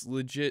is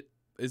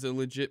a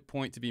legit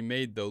point to be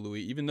made though,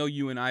 Louie. Even though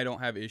you and I don't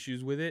have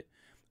issues with it,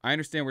 I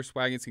understand where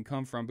Swaggins can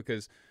come from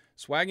because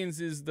Swaggins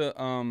is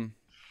the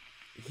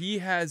he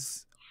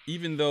has,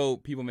 even though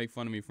people make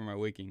fun of me for my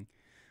wicking,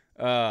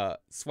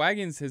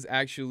 Swaggins has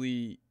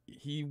actually,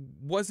 he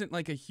wasn't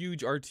like a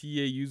huge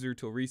RTA user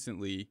till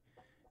recently,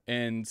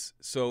 and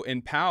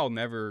Pal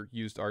never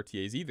used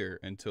RTAs either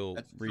until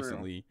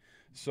recently.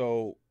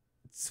 So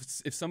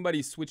if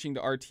somebody's switching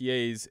to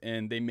RTAs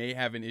and they may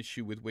have an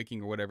issue with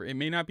wicking or whatever, it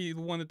may not be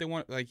the one that they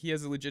want. Like, he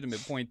has a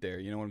legitimate point there.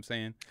 You know what I'm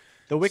saying?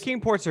 The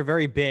wicking ports are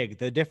very big.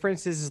 The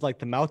difference is like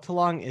the mouth to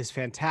lung is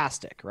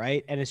fantastic,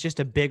 right? And it's just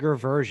a bigger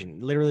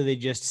version. Literally, they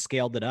just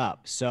scaled it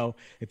up. So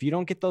if you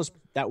don't get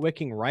that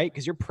wicking right,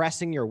 because you're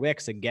pressing your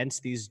wicks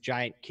against these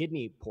giant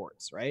kidney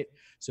ports, right?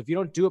 So if you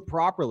don't do it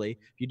properly,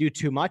 if you do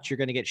too much, you're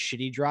going to get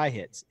shitty dry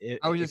hits. If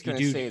you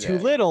do too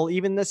little,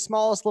 even the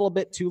smallest little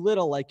bit too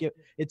little, like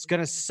it's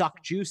going to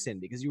suck juice in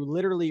because you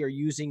literally are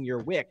using your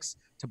wicks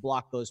to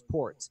block those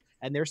ports.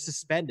 And they're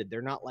suspended.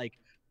 They're not like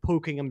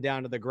poking them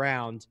down to the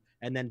ground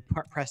and then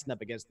pressing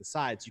up against the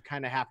sides. You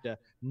kind of have to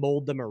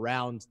mold them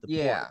around the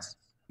ports.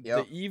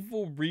 Yep. The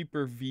Evil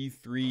Reaper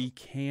V3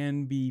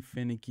 can be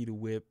finicky to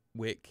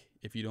wick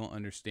if you don't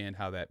understand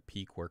how that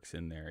peak works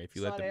in there. If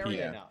you It's let not the peak,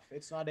 area enough.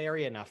 It's not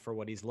area enough for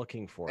what he's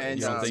looking for. And,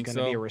 It's you don't think going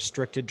to be so? a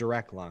restricted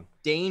direct lung.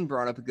 Dane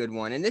brought up a good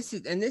one, and this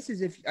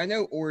is if I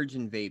know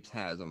Origin Vapes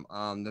has them.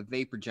 The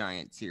Vapor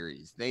Giant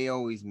series, they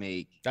always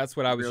make. that's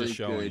what I was really just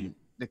showing. Good.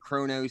 The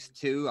Chronos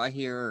too. I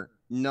hear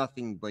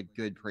nothing but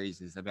good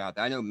praises about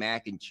that. I know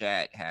Mac in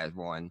chat has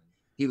one.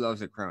 He loves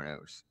the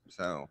Chronos.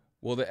 So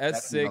Well, the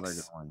that's another good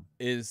S6 one.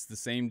 is the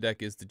same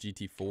deck as the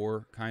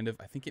GT4, kind of.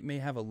 I think it may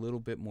have a little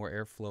bit more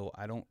airflow.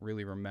 I don't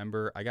really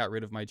remember. I got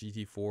rid of my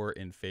GT4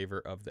 in favor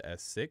of the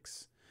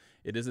S6.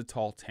 It is a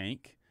tall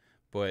tank,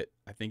 but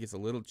I think it's a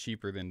little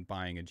cheaper than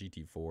buying a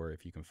GT4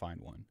 if you can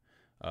find one.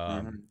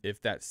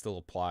 If that still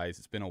applies.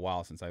 It's been a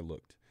while since I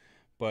looked.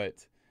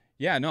 But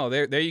yeah, no,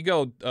 there you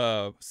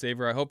go,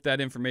 Saver. I hope that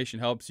information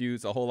helps you.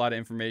 It's a whole lot of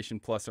information,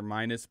 plus or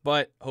minus,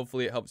 but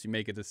hopefully it helps you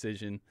make a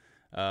decision.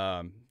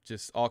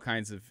 Just all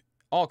kinds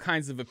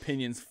of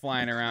opinions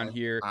flying around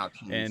here,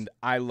 Options. and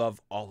I love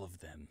all of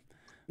them.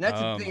 And that's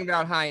the thing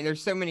about high.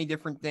 There's so many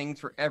different things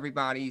for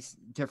everybody's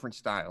different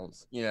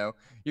styles. You know,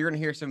 you're gonna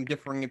hear some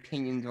differing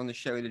opinions on the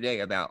show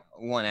today about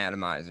one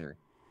atomizer.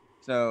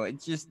 So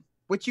it's just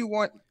what you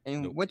want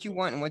and what you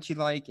want and what you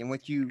like and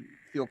what you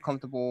feel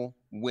comfortable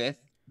with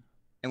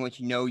and what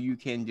you know you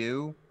can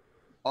do.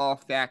 All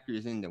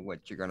factors into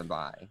what you're gonna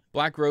buy.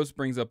 Black Rose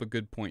brings up a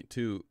good point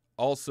too.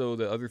 Also,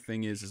 the other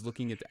thing is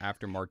looking at the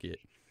aftermarket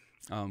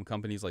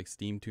companies like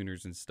Steam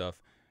Tuners and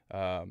stuff.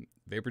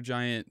 Vapor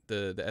Giant,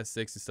 the S6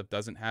 and stuff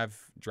doesn't have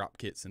drop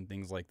kits and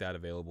things like that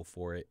available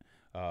for it.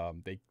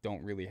 They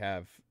don't really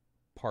have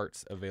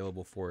parts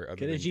available for it.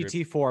 Get a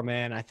GT4,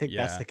 man. I think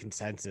that's the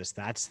consensus.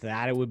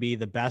 It would be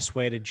the best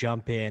way to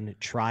jump in,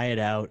 try it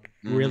out,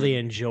 really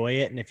enjoy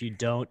it, and if you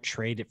don't,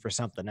 trade it for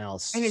something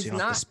else, and so you don't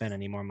have to spend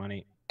any more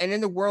money. And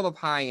in the world of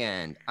high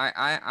end,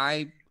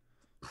 I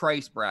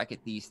price bracket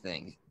these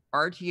things.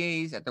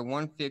 RTAs at the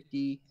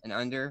 150 and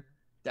under,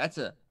 that's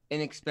a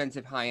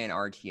inexpensive high-end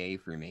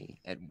RTA for me.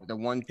 At the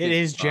 150, it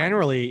is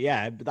generally,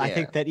 yeah. But I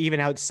think that even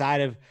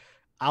outside of,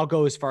 I'll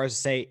go as far as to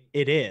say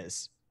it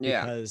is,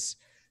 because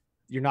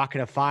you're not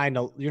going to find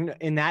you're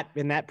in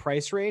that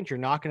price range. You're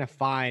not going to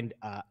find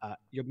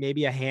you're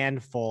maybe a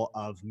handful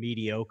of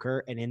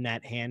mediocre, and in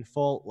that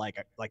handful,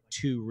 like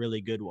two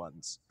really good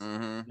ones.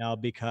 No,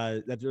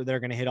 because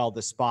they're going to hit all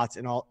the spots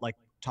and all, like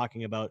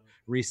talking about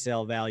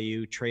resale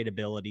value,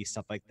 tradability,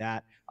 stuff like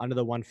that. Under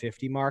the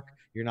 150 mark,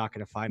 you're not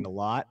going to find a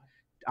lot.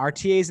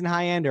 RTAs and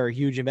high end are a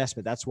huge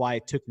investment. That's why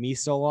it took me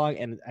so long,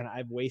 and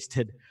I've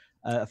wasted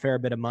a fair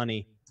bit of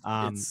money.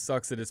 It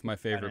sucks that it's my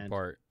favorite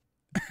part.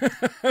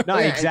 No,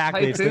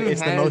 exactly. It's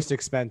the most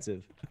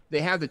expensive.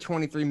 They have the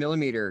 23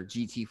 millimeter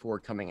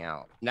GT4 coming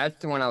out. And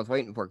that's the one I was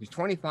waiting for, because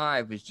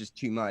 25 is just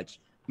too much.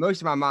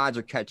 Most of my mods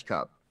are catch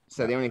cup,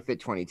 so they only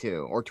fit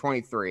 22 or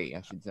 23,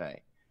 I should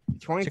say.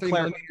 23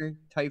 millimeter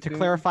Typhoon. To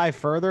clarify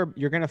further,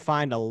 you're going to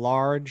find a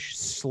large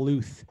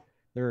sleuth.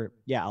 A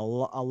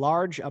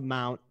large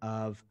amount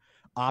of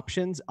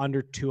options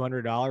under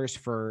 $200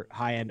 for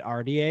high-end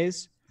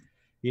RDAs.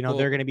 You know, Cool.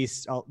 they're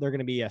going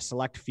to be a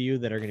select few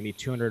that are going to be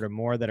 200 or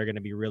more that are going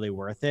to be really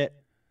worth it,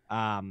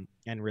 and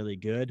really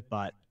good.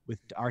 But with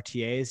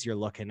RTAs, you're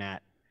looking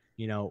at,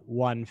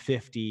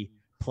 150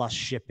 plus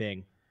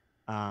shipping,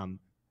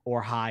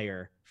 or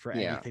higher for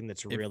anything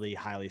that's really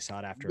highly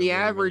sought after. The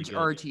average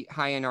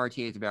high-end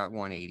RTA is about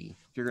 180.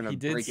 If you're going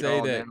to break it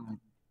all down.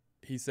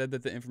 He said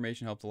that the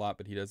information helped a lot,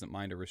 but he doesn't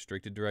mind a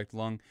restricted direct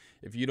lung.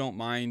 If you don't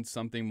mind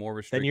something more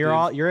restricted,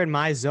 then you're in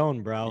my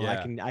zone, bro.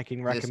 Yeah. I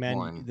can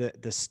recommend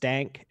the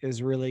Stank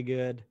is really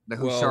good. The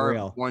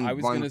Hussar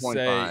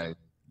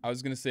I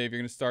was gonna say if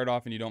you're gonna start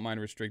off and you don't mind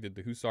restricted,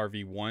 the Hussar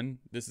V1.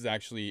 This is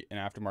actually an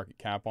aftermarket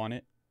cap on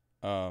it.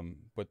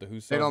 But the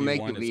Hussar they don't V1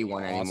 make the is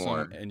V1 awesome,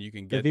 anymore, and you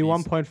can get the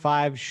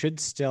V1.5 should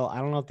still. I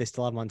don't know if they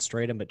still have them on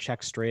Stratum, but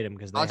check Stratum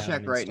because I'll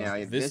check right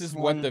now. This is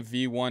what the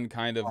V1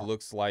 kind of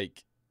looks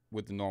like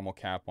with the normal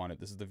cap on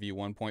it. This is the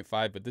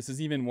V1.5, but this is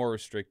even more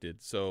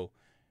restricted, so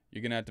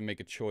you're gonna have to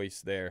make a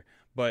choice there.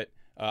 But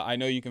I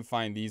know you can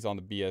find these on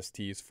the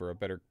BSTs for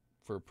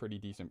a pretty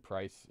decent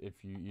price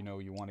if you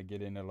want to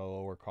get in at a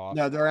lower cost.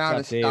 No, they're out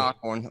of stock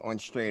on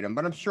Stratum,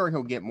 but I'm sure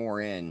he'll get more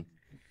in.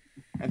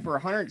 And for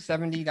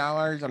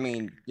 $170, I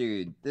mean,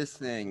 dude, this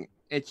thing,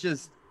 it's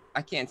just,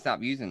 I can't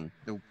stop using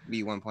the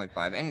V1.5,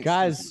 and it's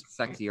guys,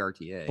 sexy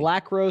RTA.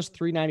 Black Rose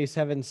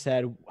 397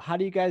 said, "How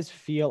do you guys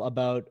feel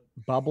about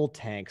bubble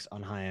tanks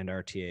on high-end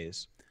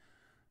RTAs?"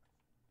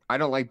 I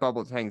don't like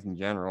bubble tanks in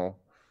general.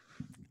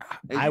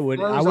 I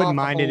wouldn't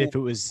mind it if it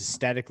was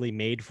aesthetically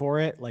made for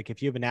it. Like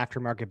if you have an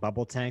aftermarket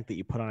bubble tank that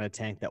you put on a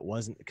tank that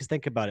wasn't, because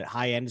think about it,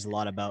 high end is a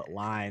lot about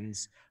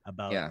lines,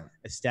 about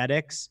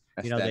aesthetics.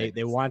 You know,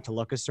 they want it to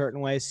look a certain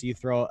way. So you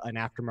throw an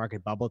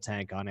aftermarket bubble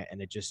tank on it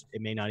and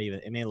it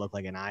may look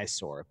like an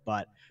eyesore,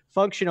 but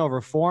function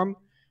over form.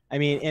 I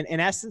mean, in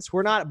essence,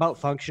 we're not about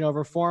function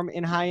over form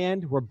in high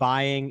end. We're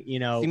buying,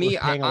 we're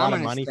paying a lot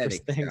of money for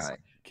things. Guy.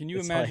 Can you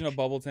imagine a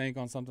bubble tank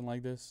on something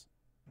like this?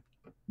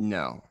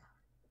 No.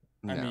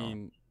 I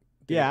mean,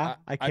 dude,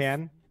 I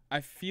can. I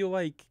feel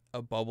like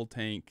a bubble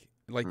tank,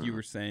 like you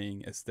were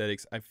saying,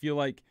 aesthetics. I feel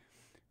like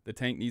The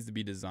tank needs to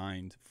be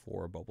designed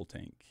for a bubble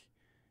tank.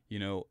 You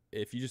know,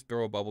 if you just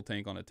throw a bubble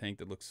tank on a tank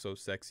that looks so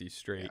sexy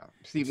straight,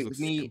 See, it with looks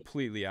me,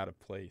 completely out of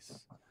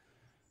place.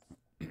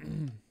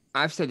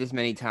 I've said this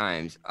many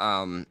times.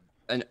 An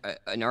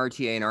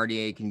RTA and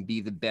RDA can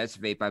be the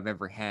best vape I've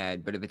ever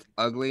had, but if it's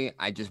ugly,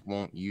 I just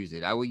won't use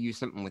it. I will use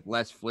something with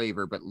less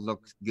flavor but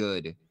looks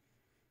good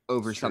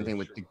over something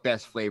with the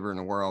best flavor in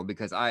the world,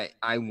 because I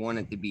want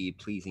it to be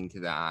pleasing to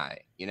the eye.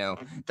 You know,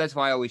 that's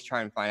why I always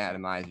try and find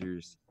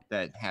atomizers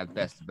that have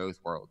best of both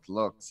worlds,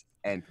 looks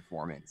and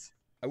performance.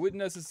 I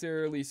wouldn't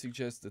necessarily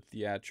suggest the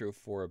Theatro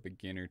for a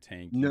beginner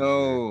tank.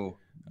 No,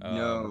 either.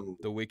 no.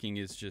 The wicking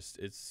is just,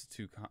 it's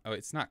too,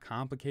 it's not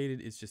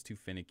complicated. It's just too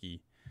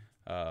finicky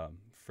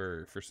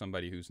for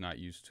somebody who's not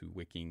used to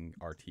wicking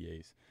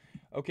RTAs.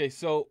 Okay,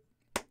 so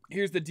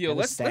here's the deal.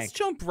 Let's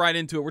jump right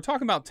into it. We're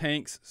talking about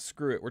tanks.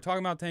 Screw it. We're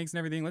talking about tanks and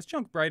everything. Let's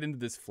jump right into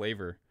this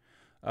flavor.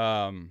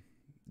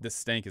 This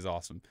stank is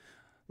awesome.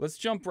 Let's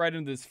jump right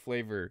into this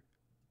flavor.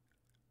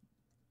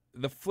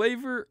 The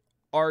flavor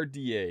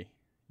RDA.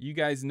 You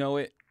guys know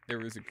it. There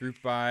was a group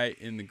buy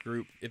in the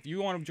group. If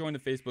you want to join the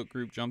Facebook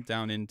group, jump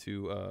down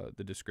into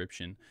the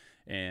description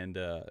and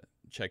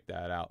check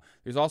that out.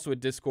 There's also a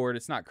Discord.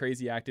 It's not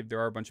crazy active.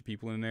 There are a bunch of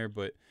people in there,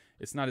 but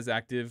it's not as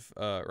active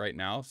right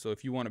now. So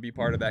if you want to be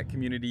part of that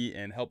community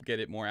and help get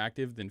it more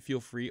active, then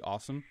feel free.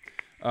 Awesome.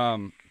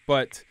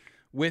 But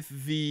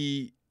with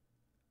the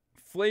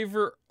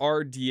flavor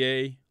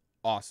RDA,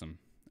 awesome.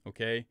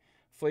 Okay.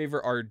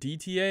 Flavor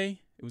RDTA,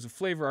 it was a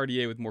flavor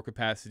RDA with more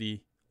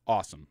capacity.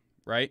 Awesome.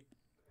 Right?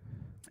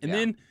 And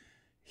then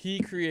he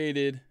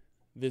created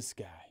this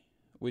guy,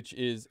 which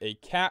is a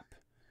cap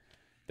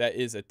that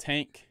is a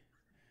tank,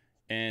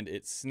 and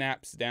it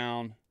snaps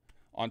down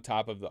on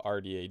top of the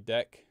RDA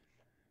deck,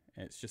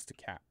 and it's just a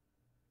cap,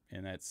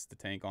 and that's the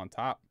tank on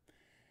top.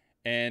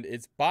 And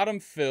it's bottom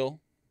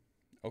fill,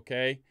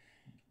 okay?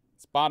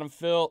 It's bottom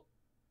fill.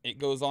 It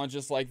goes on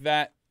just like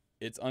that.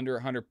 It's under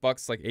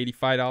 $100, like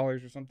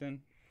 $85 or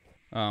something,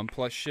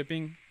 plus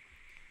shipping.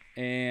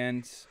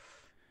 And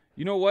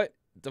you know what?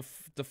 The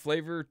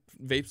flavor,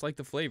 vapes like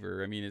the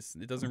flavor. I mean,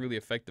 it doesn't really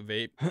affect the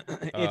vape.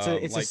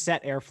 It's a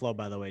set airflow,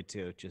 by the way,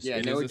 too. Just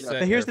Yeah,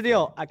 but here's the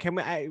deal.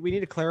 We need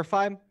to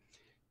clarify.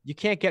 You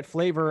can't get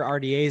flavor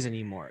RDAs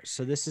anymore.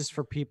 So this is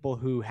for people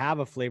who have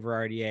a flavor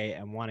RDA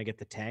and want to get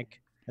the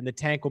tank, and the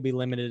tank will be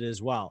limited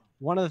as well.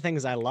 One of the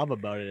things I love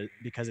about it,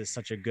 because it's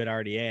such a good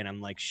RDA, and I'm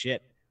like,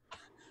 shit.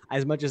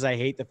 As much as I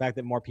hate the fact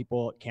that more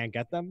people can't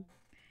get them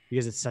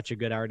because it's such a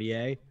good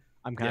RDA,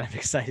 I'm kind of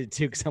excited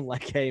too, because I'm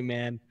like, hey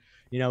man,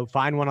 you know,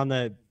 find one on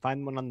the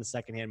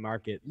secondhand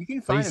market. You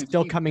can find. But he's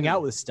still coming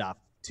out with stuff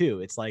too.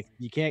 It's like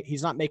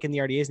he's not making the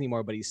RDAs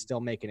anymore, but he's still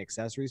making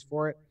accessories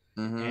for it,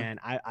 and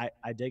I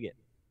dig it.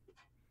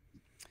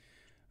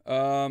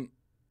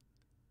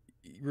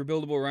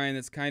 Rebuildable Ryan,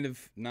 that's kind of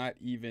not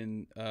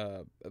even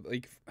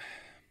like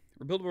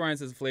Rebuildable Ryan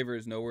says the flavor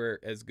is nowhere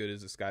as good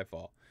as a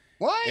Skyfall.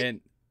 What?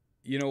 And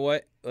you know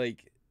what?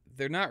 Like,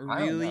 they're not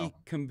really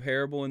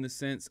comparable in the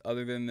sense,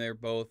 other than they're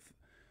both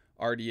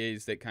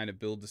RDAs that kind of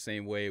build the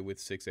same way with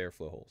 6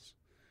 airflow holes.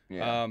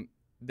 Yeah.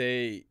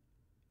 The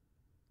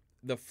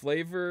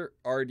flavor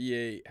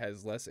RDA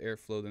has less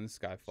airflow than the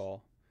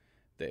Skyfall.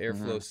 The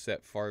airflow is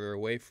set farther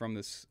away from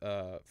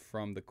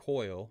the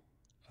coil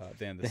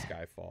than the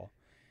Skyfall.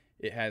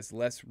 It has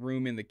less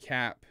room in the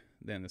cap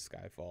than the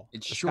Skyfall. The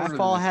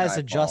Skyfall has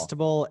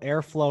adjustable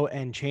airflow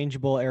and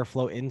changeable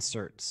airflow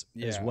inserts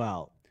as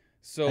well.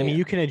 So I mean,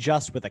 you can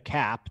adjust with a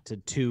cap to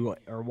 2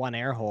 or 1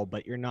 air hole,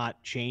 but you're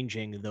not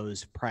changing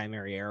those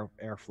primary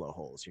airflow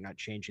holes. You're not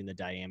changing the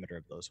diameter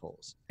of those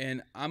holes.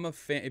 And I'm a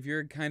fan. If you're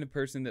a kind of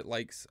person that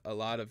likes a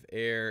lot of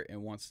air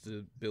and wants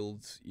to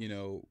build, you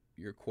know,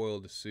 your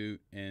coil to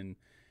suit, and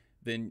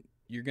then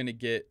you're gonna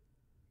get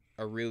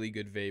a really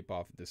good vape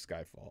off of the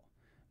Skyfall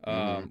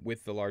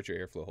with the larger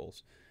airflow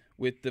holes.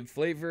 With the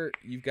flavor,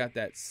 you've got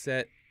that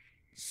set,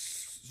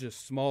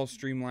 just small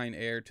streamline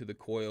air to the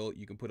coil.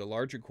 You can put a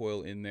larger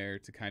coil in there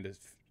to kind of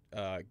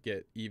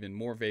get even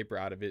more vapor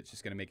out of it. It's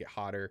just going to make it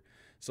hotter.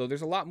 So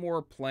there's a lot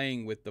more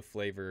playing with the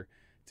flavor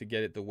to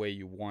get it the way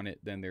you want it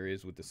than there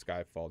is with the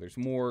Skyfall. There's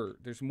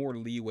more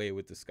leeway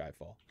with the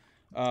Skyfall.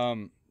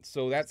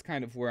 So that's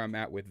kind of where I'm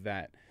at with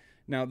that.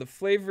 Now the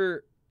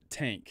flavor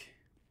tank,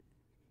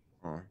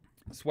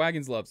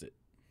 Swaggins loves it,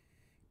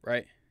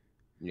 right?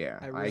 Yeah,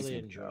 I really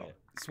enjoy it.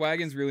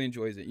 Swaggins really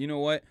enjoys it. You know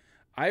what?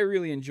 I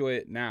really enjoy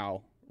it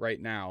right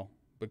now,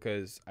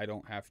 because I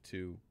don't have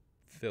to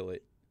fill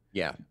it.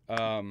 Yeah.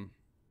 I'm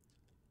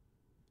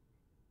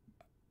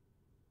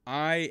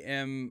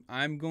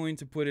going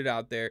to put it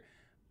out there.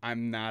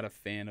 I'm not a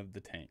fan of the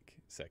tank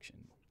section.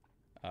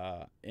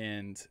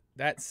 And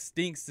that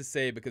stinks to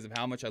say, because of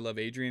how much I love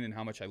Adrian and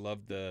how much I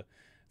love the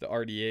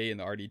RDA and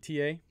the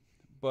RDTA.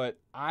 But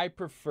I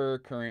prefer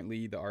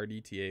currently the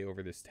RDTA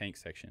over this tank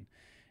section.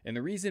 And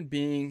the reason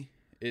being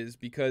is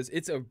because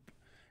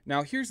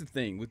now here's the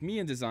thing with me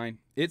in design,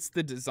 the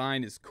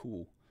design is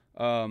cool.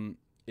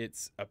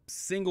 It's a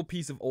single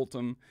piece of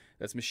Ultim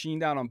that's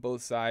machined out on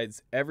both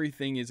sides.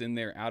 Everything is in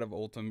there out of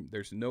Ultim.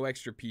 There's no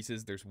extra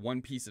pieces. There's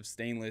one piece of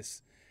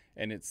stainless,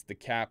 and it's the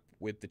cap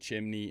with the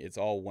chimney. It's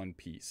all one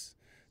piece.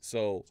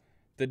 So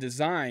the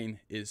design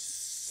is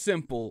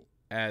simple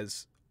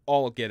as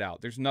all get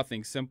out. There's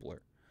nothing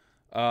simpler.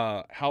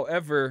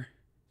 However,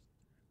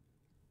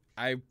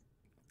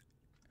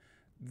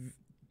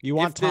 you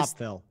want top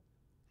fill.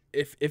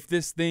 If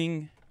this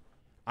thing,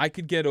 I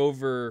could get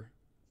over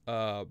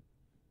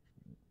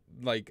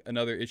like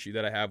another issue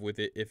that I have with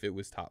it if it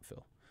was top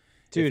fill.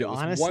 Dude,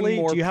 honestly,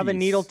 do you have a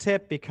needle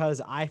tip?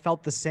 Because I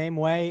felt the same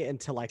way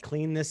until I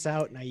cleaned this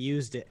out and I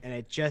used it, and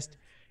it just,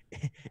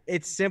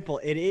 it's simple.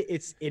 It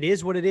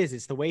is what it is.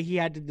 It's the way he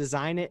had to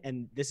design it,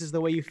 and this is the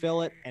way you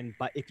fill it.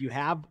 But if you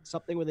have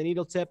something with a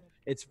needle tip,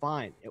 it's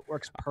fine. It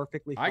works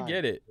perfectly fine. I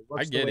get it.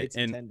 I get it.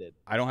 And intended.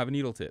 I don't have a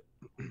needle tip.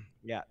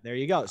 Yeah, there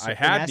you go. So I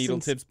had needle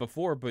tips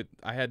before, but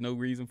I had no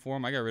reason for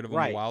them. I got rid of them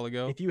a while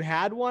ago. If you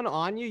had one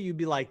on you, you'd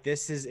be like,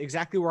 this is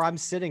exactly where I'm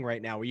sitting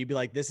right now, where you'd be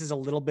like, this is a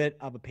little bit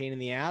of a pain in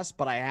the ass,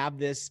 but I have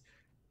this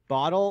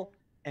bottle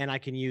and I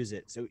can use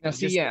it. So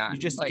you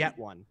just like, get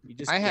one. You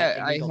just I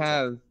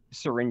have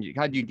syringes.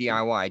 I do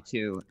DIY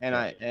too.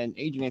 And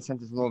Adrian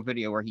sent us a little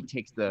video where he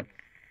takes the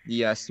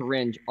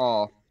syringe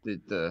off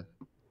the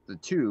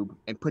tube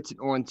and puts it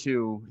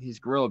onto his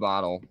Gorilla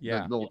bottle,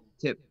 the little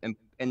tip, and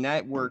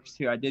that works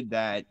too. I did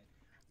that.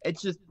 It's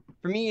just,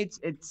 for me,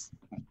 it's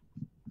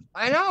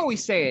I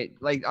always say it,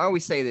 like I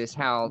always say this,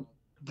 how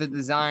the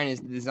design is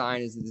the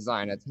design is the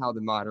design. That's how the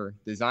modder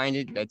designed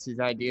it. That's his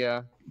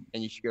idea,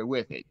 and you should go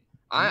with it.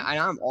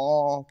 I'm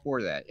all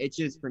for that. It's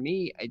just, for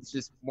me, it's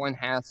just one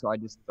hassle I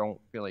just don't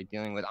feel like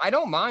dealing with. I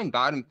don't mind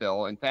bottom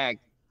fill. In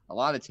fact, a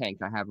lot of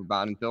tanks I have a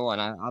bottom fill,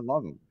 and I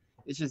love them.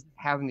 It's just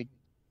having to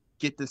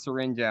get the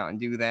syringe out and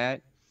do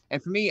that.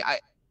 And for me,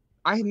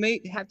 I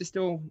may have to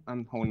still,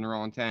 I'm holding the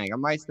wrong tank. I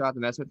might still have to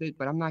mess with it,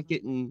 but I'm not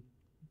getting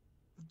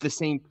the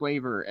same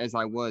flavor as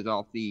I was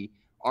off the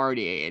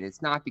RDA. And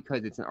it's not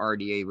because it's an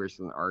RDA versus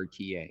an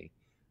RTA.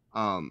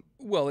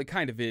 Well, it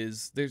kind of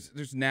is.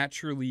 There's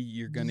naturally,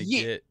 you're going to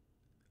get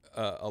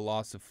a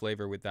loss of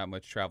flavor with that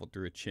much travel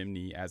through a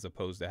chimney as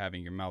opposed to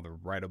having your mouth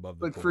right above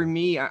the But for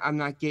me, I'm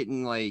not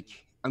getting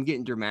I'm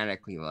getting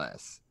dramatically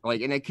less.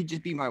 And it could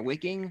just be my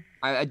wicking.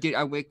 I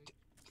wicked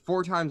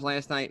 4 times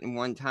last night and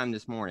 1 time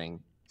this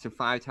morning. So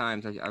 5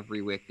 times I've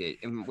re-wicked it.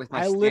 And with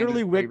my I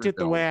literally wicked it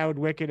the way I would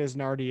wick it as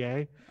an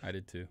RDA. I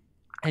did too.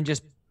 And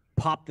just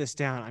pop this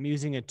down. I'm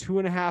using a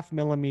 2.5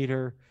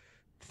 millimeter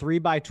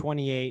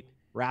 3x28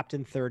 wrapped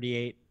in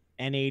 38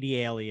 N80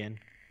 Alien.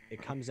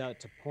 It comes out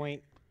to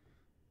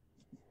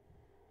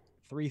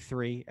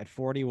 0.33 at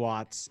 40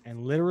 watts.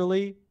 And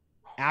literally,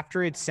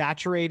 after it's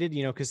saturated,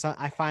 because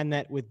I find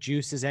that with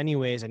juices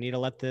anyways, I need to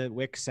let the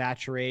wick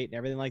saturate and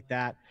everything like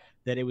that,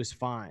 that it was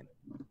fine,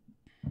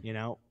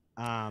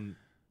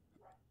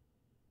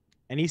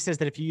 and he says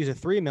that if you use a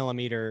 3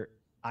 millimeter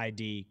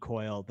ID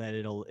coil, that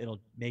it'll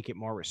make it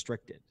more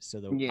restricted. So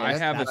I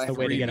have that's a the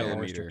way to 3 get a more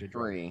millimeter.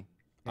 restricted.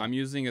 I'm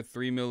using a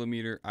 3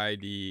 millimeter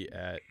ID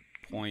at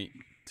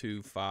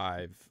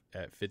 0.25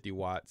 at 50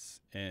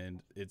 watts,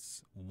 and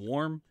it's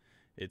warm.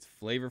 It's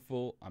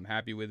flavorful. I'm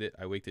happy with it.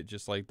 I wicked it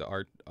just like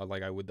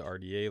like I would the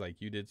RDA,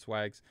 like you did,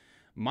 Swags.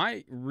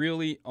 My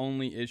really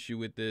only issue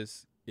with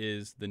this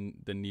is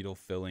the needle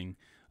filling.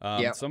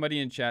 Somebody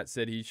in chat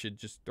said he should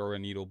just throw a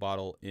needle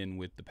bottle in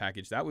with the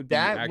package. That would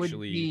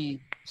be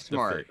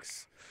smart. The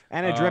fix.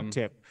 And a drip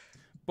tip.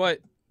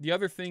 But the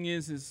other thing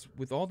is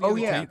with all the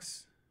other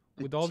tanks,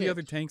 with all the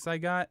other tanks I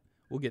got,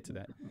 we'll get to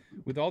that.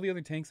 With all the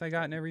other tanks I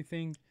got and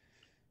everything,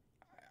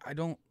 I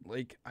don't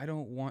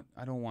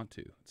want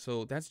to.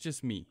 So that's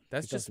just me.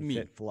 That's just me.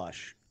 Fit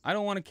flush. I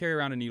don't want to carry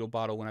around a needle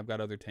bottle when I've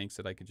got other tanks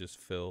that I could just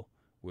fill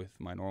with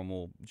my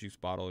normal juice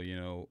bottle,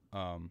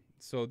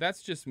 So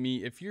that's just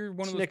me. If you're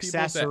one of those people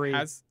that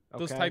has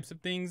those types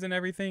of things and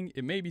everything,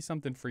 it may be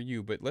something for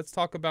you. But let's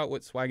talk about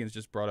what Swaggins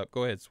just brought up.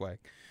 Go ahead, Swag.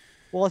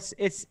 Well,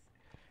 it's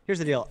here's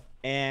the deal,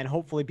 and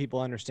hopefully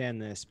people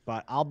understand this,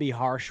 but I'll be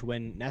harsh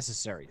when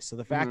necessary. So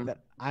the fact that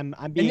I'm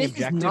being objective. And this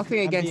is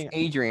nothing against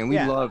Adrian. We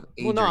love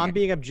Adrian. Well, no, I'm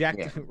being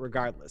objective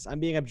regardless. I'm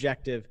being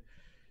objective.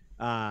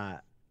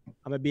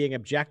 I'm being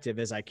objective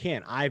as I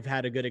can. I've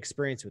had a good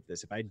experience with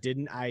this. If I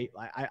didn't, I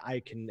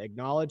can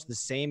acknowledge the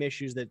same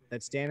issues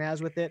that Stan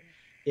has with it.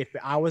 If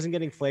I wasn't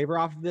getting flavor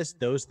off of this,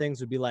 those things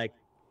would be like,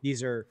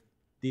 these are,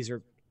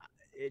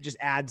 it just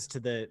adds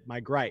to my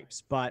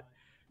gripes. But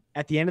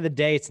at the end of the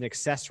day, it's an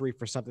accessory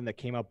for something that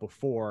came out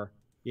before,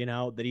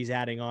 that he's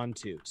adding on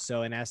to.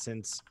 So in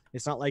essence,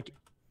 it's not like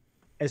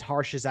as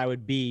harsh as I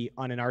would be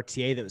on an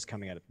RTA that was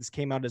coming out. If this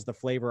came out as the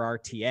flavor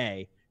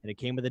RTA, and it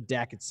came with a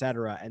deck,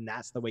 etc., and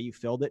that's the way you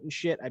filled it and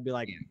shit, I'd be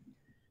like,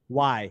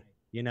 why,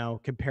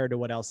 compared to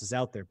what else is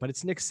out there? But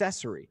it's an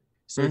accessory.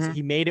 So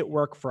he made it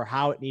work for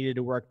how it needed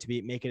to work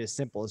to make it as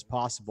simple as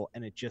possible,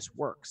 and it just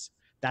works.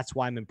 That's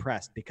why I'm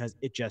impressed, because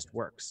it just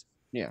works.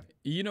 Yeah.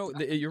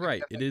 You're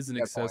right. It is an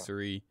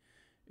accessory.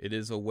 It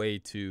is a way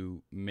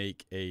to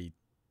make a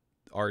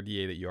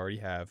RDA that you already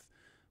have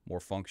more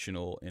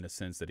functional in a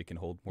sense that it can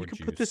hold more You can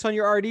juice. put this on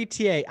your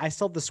RDTA. I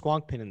still have the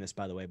squonk pin in this,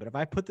 by the way. But if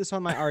I put this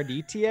on my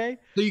RDTA,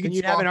 So you then can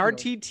you'd have an swap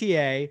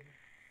RTTA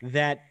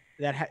that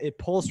it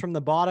pulls from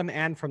the bottom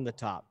and from the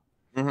top.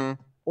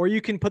 Or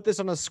you can put this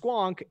on a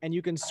squonk, and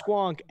you can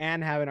squonk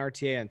and have an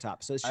RTA on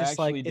top. So it's just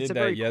like it's a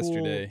very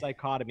cool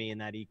dichotomy in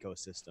that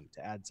ecosystem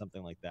to add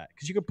something like that.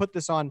 Because you could put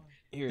this on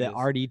the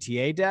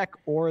RDTA deck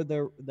or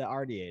the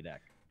RDA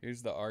deck.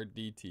 Here's the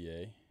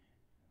RDTA.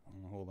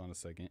 Hold on a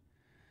second.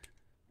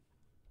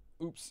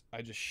 Oops,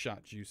 I just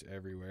shot juice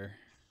everywhere.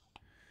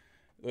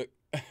 Look,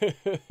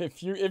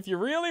 if you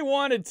really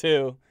wanted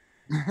to,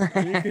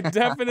 you could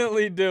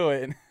definitely do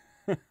it.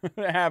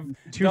 Have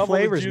two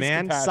flavors,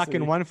 man. Capacity.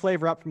 Sucking one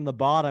flavor up from the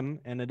bottom,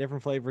 and a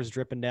different flavor is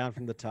dripping down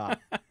from the top.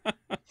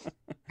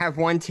 Have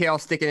one tail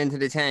sticking into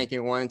the tank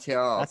and one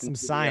tail. That's some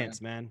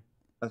science, man.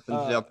 That's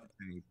some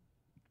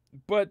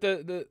but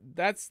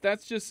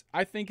that's just,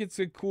 I think it's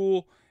a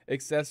cool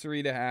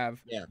accessory to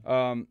have.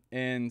 Yeah.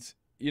 And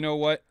you know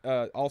what?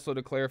 Also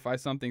to clarify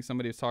something,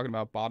 somebody was talking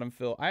about bottom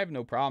fill. I have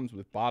no problems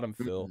with bottom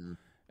fill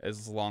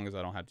as long as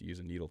I don't have to use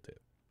a needle tip.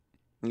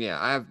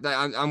 Yeah,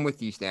 I'm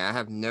with you, Stan. I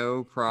have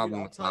no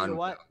problem with bottom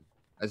fill,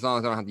 as long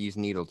as I don't have to use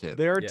needle tip.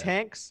 There are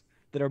tanks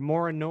that are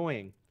more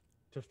annoying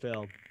to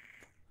fill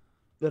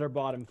that are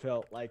bottom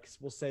fill. Like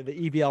we'll say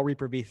the EVL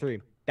Reaper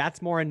V3.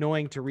 That's more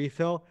annoying to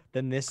refill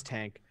than this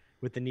tank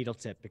with the needle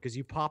tip, because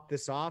you pop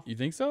this off. You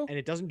think so? And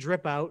it doesn't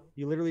drip out.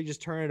 You literally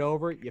just turn it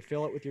over. You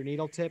fill it with your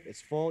needle tip.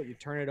 It's full. You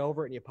turn it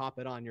over and you pop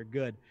it on. You're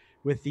good.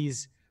 With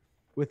these,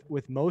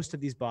 with most of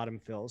these bottom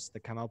fills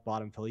that come out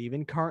bottom fill,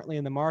 even currently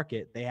in the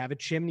market, they have a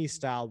chimney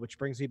style, which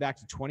brings me back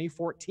to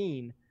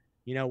 2014.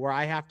 You know, where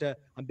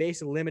I'm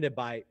basically limited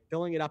by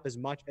filling it up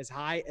as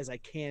high as I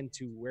can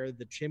to where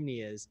the chimney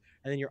is,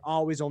 and then you're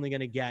always only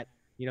going to get,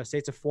 you know, say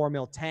it's a 4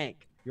 mil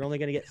tank. You're only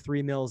going to get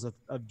 3 mils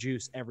of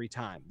juice every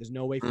time. There's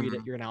no way for you to,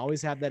 you're going to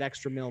always have that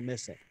extra mil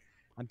missing.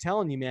 I'm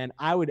telling you, man,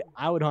 I would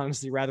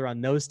honestly rather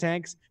on those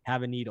tanks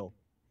have a needle.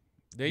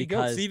 There you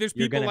go. See, there's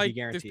people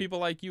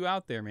like you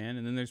out there, man.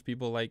 And then there's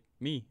people like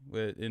me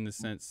in the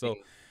sense. So,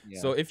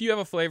 so if you have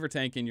a flavor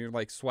tank and you're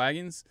like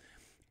swaggins,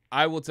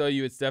 I will tell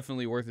you, it's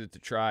definitely worth it to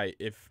try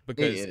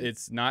because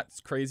it's not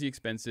crazy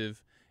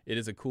expensive. It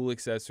is a cool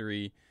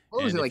accessory.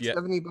 What was it, like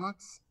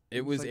 $70?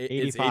 It was like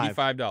it's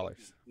 $85.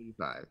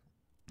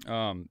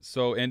 $85.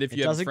 So, and if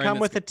you it doesn't come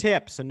with a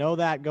tip, so know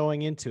that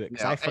going into it,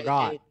 because I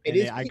forgot.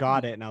 I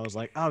got it and I was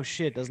like, oh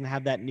shit, it doesn't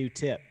have that new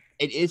tip.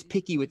 It is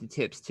picky with the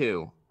tips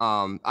too.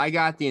 I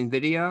got the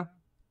NVIDIA,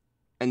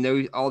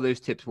 and all those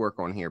tips work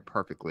on here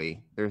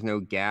perfectly. There's no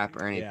gap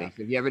or anything. Yeah.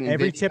 So if you have an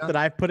Every NVIDIA, tip that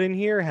I've put in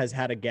here has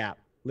had a gap.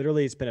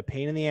 Literally, it's been a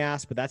pain in the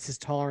ass, but that's his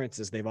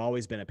tolerances. They've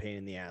always been a pain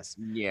in the ass.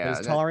 Yeah. But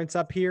his tolerance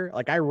up here,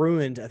 like I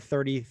ruined a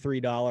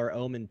 $33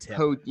 Omen tip.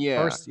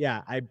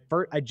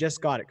 I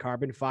just got it.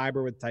 Carbon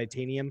fiber with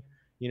titanium,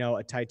 you know,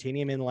 a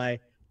titanium inlay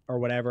or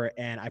whatever.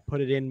 And I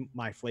put it in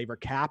my flavor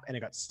cap and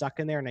it got stuck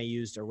in there. And I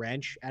used a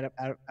wrench. I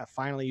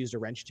finally used a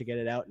wrench to get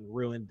it out and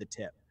ruined the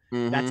tip.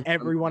 That's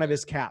every one of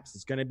his caps.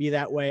 It's going to be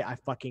that way. I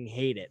fucking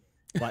hate it.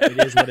 But it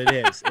is what it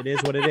is. It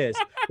is what it is.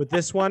 With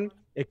this one,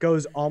 it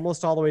goes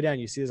almost all the way down.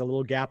 You see there's a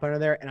little gap under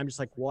there, and I'm just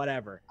like,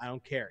 whatever. I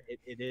don't care.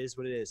 It is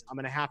what it is. I'm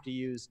gonna have to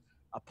use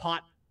a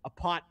pot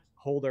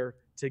holder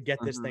to get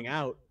this thing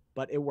out,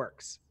 but it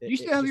works. You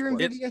still have your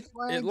NVIDIA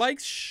flags? It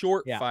likes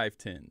short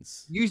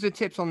 510s. Use the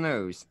tips on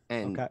those,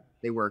 and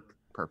they work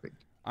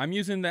perfect. I'm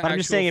using that. But I'm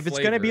just saying, if it's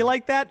gonna be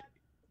like that,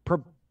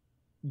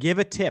 give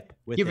a tip.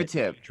 Give a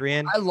tip,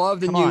 Adrian. I love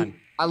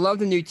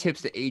the new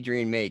tips that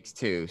Adrian makes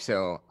too.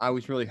 So I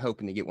was really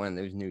hoping to get one of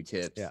those new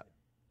tips.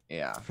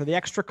 Yeah. For the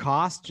extra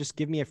cost, just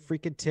give me a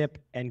freaking tip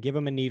and give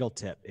him a needle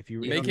tip if you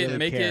make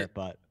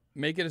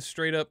it a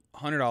straight up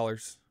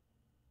 $100.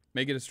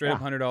 Make it a straight up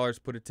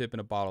 $100. Put a tip in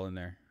a bottle in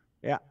there.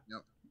 Yeah.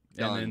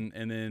 Yep.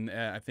 And then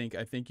I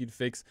think you'd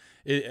fix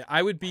it.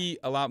 I would be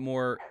a lot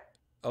more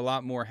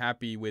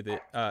happy with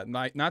it.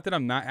 Not that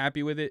I'm not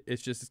happy with it.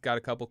 It's just it's got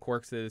a couple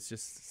quirks that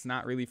it's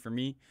not really for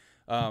me.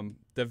 The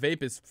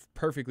vape is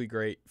perfectly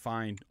great,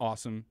 fine,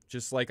 awesome,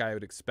 just like I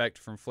would expect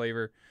from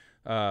flavor.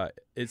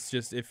 It's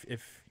just if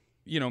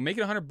you know, make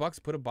it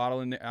 $100, put a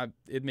bottle in there.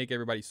 It'd make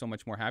everybody so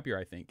much more happier.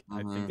 I think.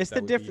 It's the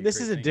different. This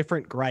is a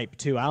different gripe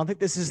too. I don't think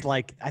this is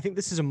like. I think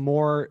this is a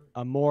more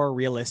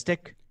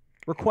realistic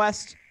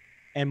request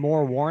and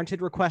more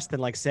warranted request than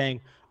like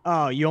saying,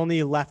 oh, you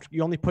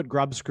only put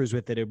grub screws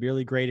with it. It'd be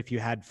really great if you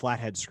had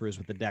flathead screws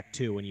with the deck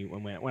too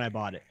when I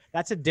bought it.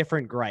 That's a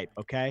different gripe,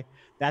 okay?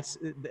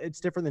 It's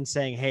different than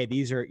saying, hey,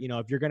 these are, you know,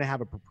 if you're going to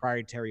have a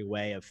proprietary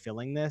way of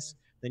filling this,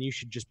 then you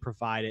should just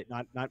provide it,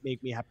 not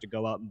make me have to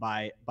go out and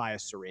buy a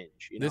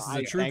syringe. You know, this is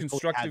a true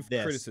constructive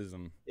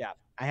criticism. Yeah,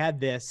 I had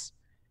this,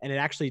 and it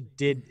actually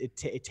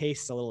it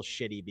tastes a little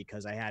shitty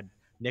because I had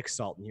Nick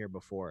salt in here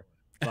before.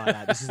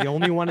 But this is the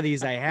only one of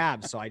these I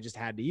have, so I just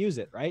had to use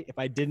it, right? If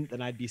I didn't,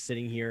 then I'd be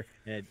sitting here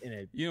in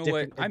a you know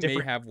what? I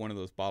may have one of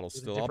those bottles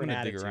still. I'm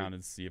gonna dig around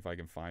and see if I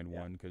can find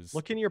one. Because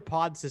look in your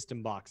pod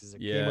system boxes.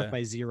 It came with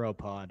my Zero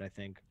pod, I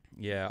think.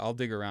 Yeah, I'll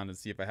dig around and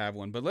see if I have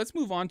one. But let's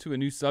move on to a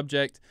new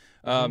subject.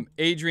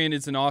 Adrian,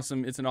 it's an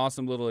awesome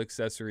little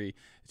accessory.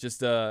 It's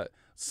just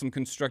some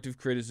constructive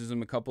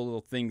criticism, a couple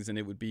little things, and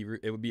it would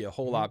be a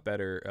whole lot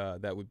better.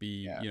 That would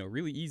be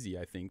really easy,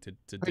 I think, to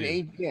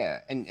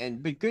do.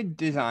 But good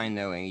design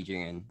though,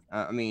 Adrian.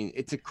 I mean,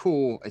 it's a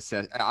cool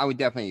I would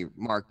definitely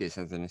mark this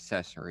as an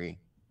accessory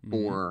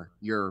for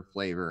your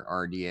flavor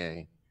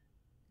RDA.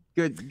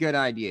 Good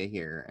idea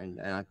here, and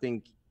I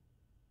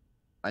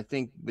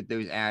think with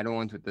those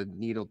add-ons with the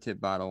needle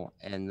tip bottle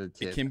and the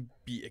tip, it can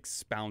be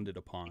expounded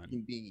upon. It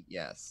can be,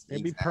 yes.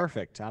 It'd be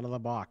perfect out of the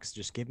box.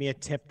 Just give me a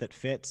tip that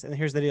fits. And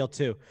here's the deal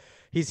too.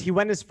 He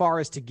went as far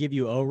as to give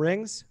you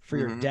O-rings for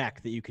your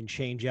deck that you can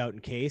change out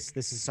in case.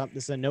 This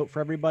is a note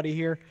for everybody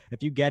here.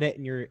 If you get it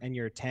and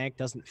your tank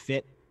doesn't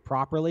fit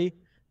properly,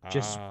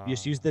 just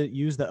use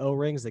the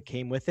O-rings that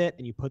came with it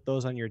and you put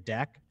those on your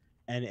deck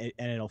and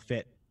it'll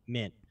fit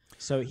mint.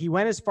 So he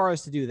went as far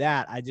as to do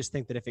that. I just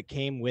think that if it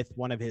came with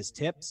one of his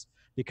tips,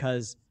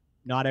 because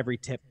not every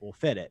tip will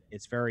fit it.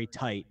 It's very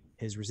tight.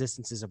 His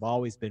resistances have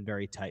always been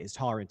very tight. His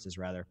tolerances,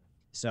 rather.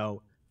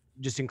 So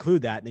just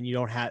include that. Then you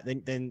don't have.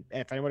 Then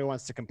if anybody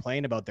wants to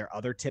complain about their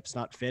other tips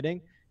not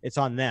fitting, it's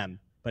on them.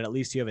 But at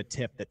least you have a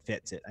tip that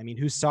fits it. I mean,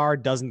 Hussar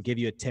doesn't give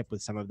you a tip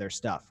with some of their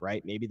stuff,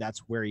 right? Maybe that's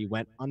where he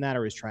went on that,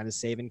 or he's trying to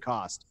save in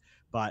cost.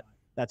 But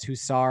that's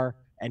Hussar,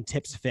 and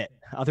tips fit.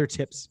 Other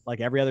tips, like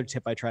every other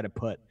tip I try to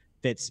put,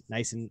 fits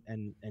nice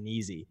and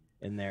easy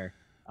in there.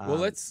 Well,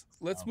 let's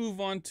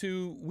move on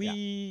to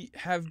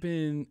have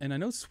been, and I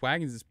know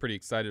Swaggins is pretty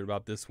excited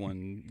about this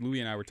one. Louie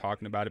and I were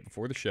talking about it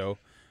before the show.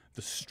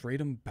 The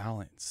Stratum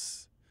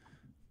Balance.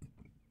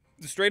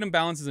 The Stratum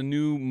Balance is a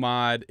new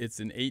mod. It's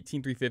an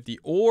 18350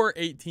 or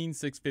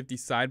 18650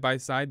 side by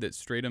side that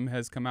Stratum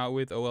has come out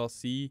with,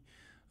 OLC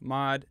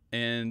mod,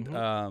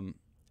 and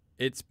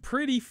it's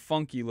pretty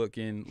funky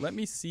looking. Let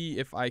me see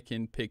if I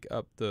can pick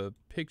up the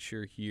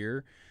picture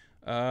here.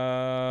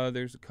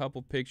 There's a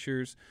couple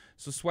pictures.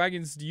 So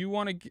Swaggins, do you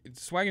want to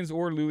Swaggins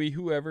or Louie,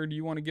 whoever, do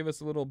you want to give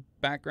us a little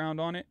background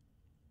on it?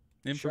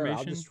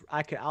 Information. Sure,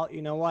 I'll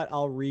you know what?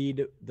 I'll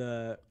read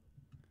the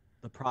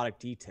product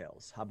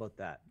details. How about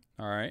that?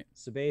 All right.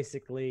 So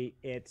basically,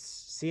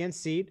 it's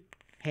CNC'd,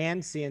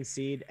 hand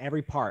CNC'd,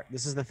 every part.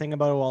 This is the thing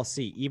about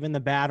OLC. Even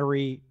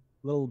the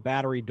little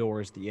battery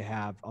doors that you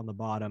have on the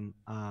bottom.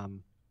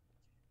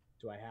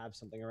 Do I have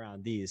something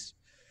around these?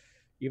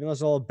 Even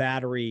those little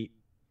battery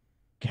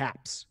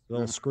caps,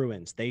 little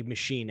screw-ins, they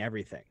machine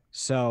everything.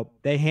 So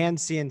they hand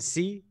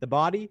CNC the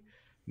body,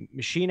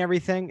 machine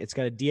everything. It's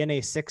got a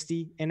DNA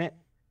 60 in it.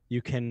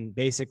 You can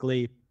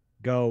basically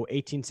go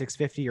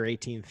 18650 or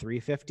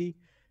 18350.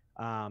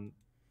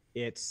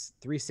 It's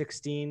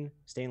 316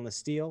 stainless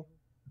steel.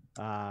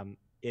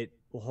 It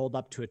will hold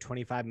up to a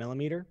 25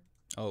 millimeter.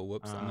 Oh,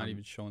 whoops. I'm not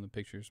even showing the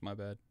pictures. My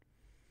bad.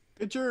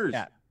 Pictures.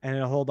 Yeah. And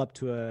it'll hold up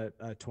to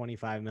a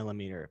 25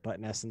 millimeter. But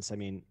in essence, I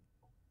mean,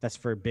 that's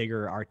for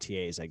bigger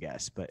RTAs, I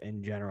guess. But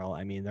in general,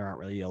 I mean, there aren't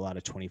really a lot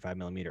of 25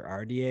 millimeter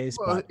RDAs.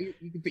 Well, but you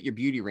can put your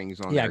beauty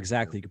rings on. Yeah, there.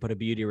 exactly. You can put a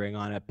beauty ring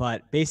on it.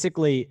 But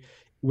basically,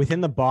 within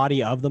the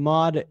body of the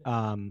mod,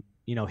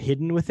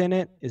 hidden within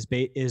it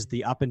is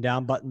the up and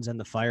down buttons and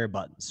the fire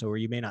buttons. So where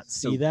you may not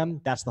see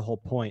them, that's the whole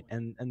point.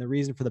 And the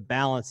reason for the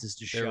balance is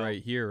to show they're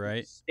right here,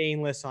 right?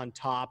 Stainless on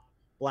top,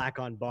 black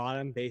on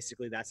bottom.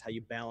 Basically, that's how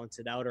you balance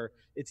it out. Or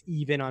it's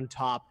even on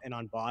top and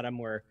on bottom,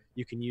 where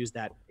you can use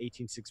that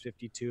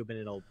 18650 tube and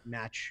it'll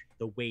match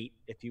the weight,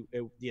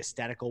 the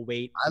aesthetical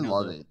weight. I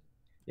love it.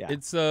 Yeah,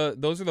 it's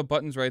those are the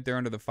buttons right there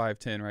under the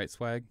 510, right,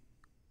 Swag?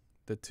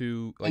 The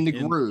two in the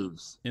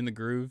grooves. In the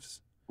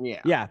grooves.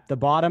 Yeah. The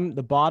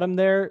bottom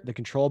there, the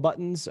control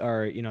buttons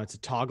are, it's a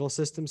toggle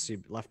system, so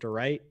you left or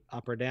right,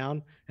 up or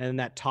down, and then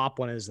that top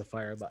one is the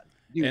fire button.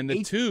 Dude, and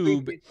the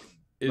tube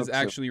is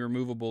actually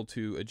removable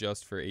to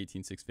adjust for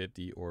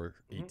 18650 or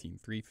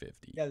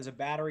 18350. Yeah, there's a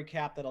battery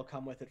cap that'll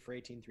come with it for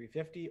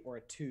 18350, or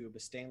a tube, a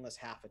stainless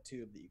half a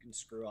tube that you can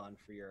screw on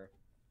for your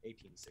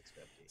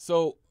 18650.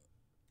 So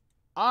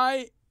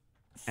I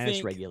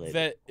think regulated.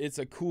 that it's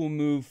a cool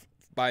move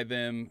by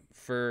them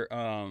for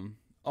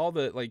all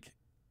the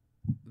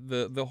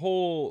the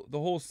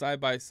whole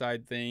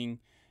side-by-side thing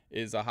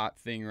is a hot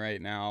thing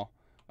right now.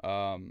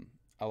 A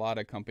lot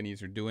of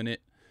companies are doing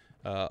it.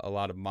 A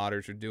lot of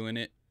modders are doing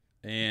it.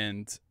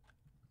 And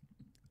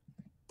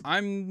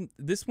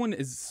this one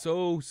is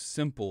so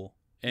simple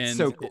and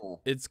so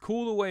cool. It's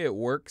cool the way it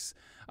works.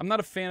 I'm not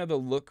a fan of the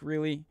look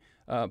really,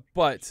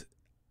 but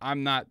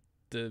I'm not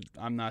the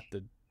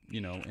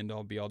end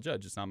all be all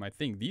judge. It's not my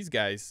thing. These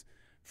guys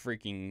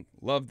freaking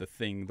love the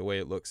thing, the way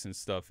it looks and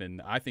stuff,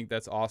 and I think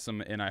that's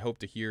awesome. And I hope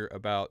to hear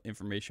about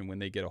information when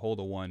they get a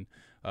hold of one,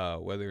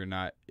 whether or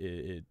not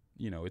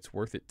it's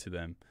worth it to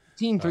them.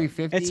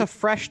 18350. It's a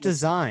fresh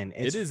design.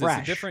 It's fresh.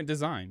 It's a different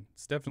design.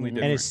 It's definitely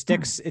different.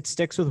 And it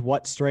sticks with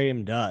what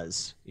Stratum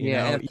does. You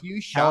know, and if you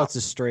how it's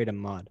a Stratum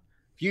mod.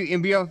 If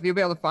You'll be able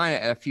to find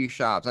it at a few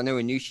shops. I know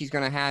Anushi's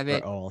gonna have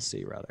it. Or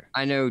OLC rather.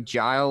 I know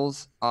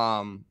Giles,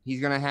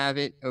 he's gonna have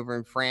it over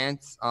in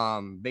France.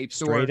 VapeStew.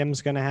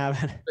 Stratum's gonna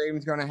have it.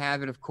 Stratum's gonna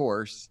have it, of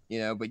course.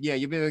 But yeah,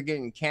 you'll be able to get it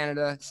in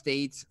Canada,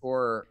 States,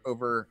 or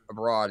over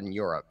abroad in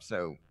Europe.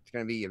 So it's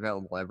gonna be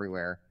available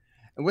everywhere.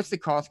 And what's the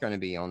cost gonna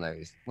be on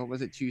those? What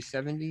was it?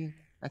 $270,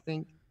 I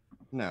think.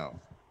 No.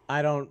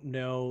 I don't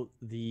know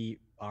the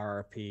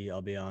RRP.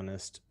 I'll be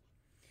honest.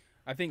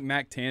 I think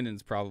Mac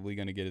Tandon's probably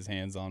going to get his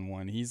hands on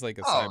one. He's like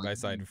a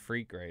side-by-side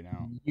freak right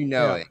now.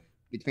 It.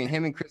 Between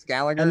him and Chris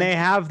Gallagher. And they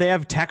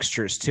have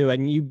textures too.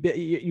 And you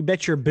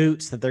bet your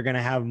boots that they're going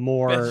to have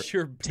more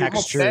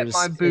textures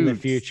in the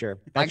future.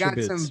 I got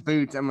some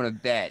boots I'm going to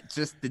bet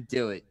just to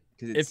do it.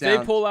 If they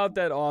pull out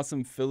that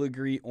awesome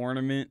filigree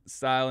ornament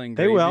style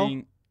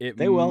engraving,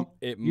 they will.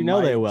 It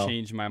might they will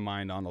change my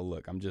mind on the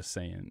look. I'm just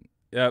saying.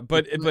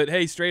 But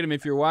hey, Stratum,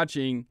 if you're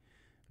watching,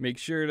 make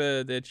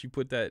sure that you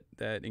put that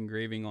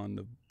engraving on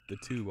the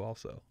tube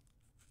also.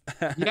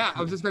 Yeah,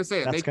 I was just gonna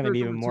say that's gonna be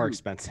even more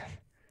expensive.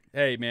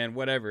 Hey man,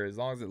 whatever. As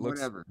long as it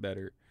looks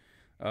better,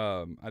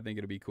 I think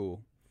it'll be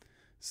cool.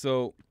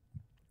 So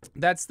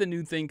that's the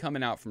new thing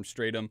coming out from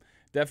Stratum.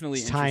 Definitely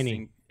it's interesting.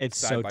 Tiny. It's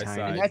so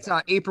tiny. And that's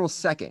April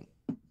 2nd.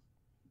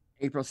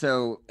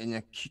 So in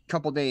a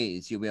couple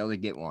days you'll be able to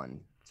get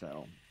one.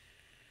 So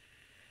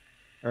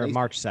or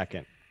March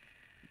 2nd.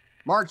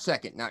 March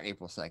 2nd, not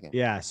April 2nd.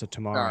 Yeah, so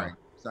tomorrow.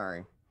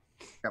 Sorry.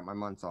 Got my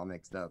months all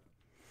mixed up.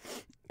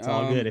 It's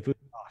all good.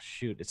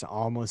 It's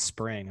almost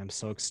spring. I'm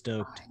so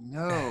stoked. I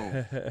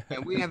know.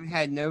 And we haven't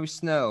had no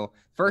snow.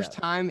 First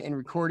time in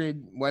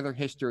recorded weather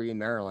history in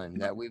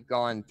Maryland that we've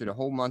gone through the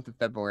whole month of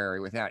February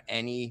without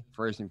any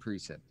frozen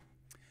precip.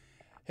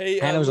 Hey,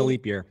 and it was a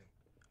leap year.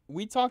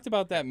 We talked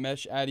about that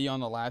mesh Addy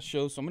on the last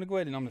show, so I'm gonna go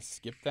ahead and I'm gonna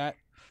skip that.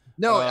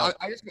 No,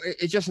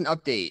 it's just an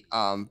update.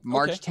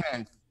 March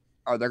 10th.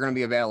 They're going to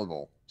be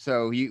available.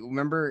 So you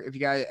remember, if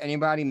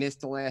anybody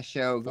missed the last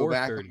show, go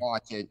back and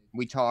watch it.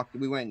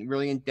 We went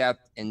really in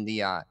depth in the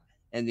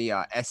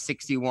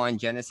S61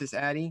 Genesis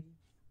Addy.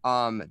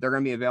 They're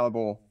going to be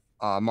available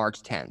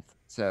March 10th.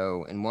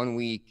 So in 1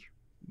 week,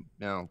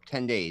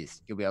 10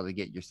 days, you'll be able to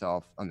get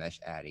yourself a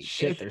mesh Addy.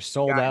 Shit, they're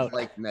sold out.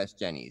 Like mesh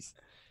Jennies.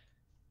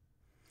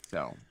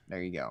 So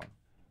there you go.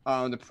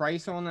 The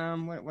price on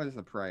them, what is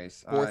the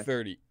price?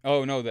 $430.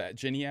 Oh no, that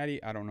Jenny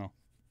Addy, I don't know.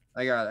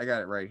 I got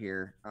it right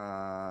here.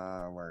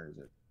 Where is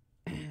it?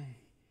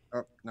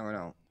 Oh, no, I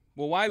don't.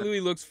 Well, while Louie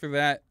looks for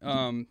that,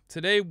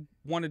 today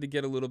wanted to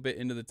get a little bit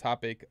into the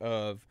topic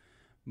of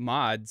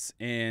mods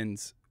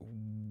and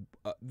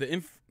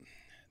the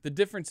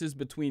differences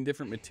between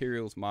different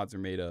materials mods are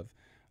made of.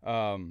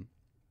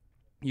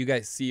 You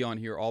guys see on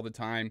here all the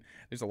time.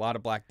 There's a lot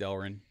of Black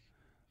Delrin.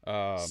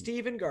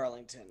 Stephen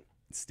Garlington.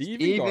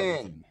 Stephen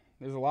Garlington.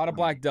 There's a lot of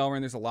Black Delrin.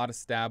 There's a lot of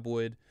stab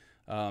wood.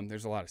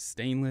 There's a lot of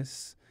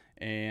stainless.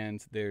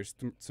 And there's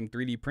some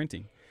 3D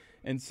printing.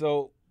 And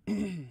so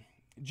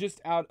just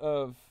out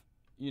of,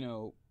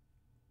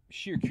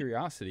 sheer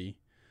curiosity,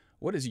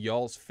 what is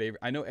y'all's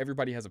favorite? I know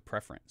everybody has a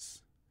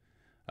preference.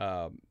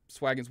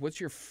 Swaggins, what's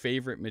your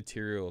favorite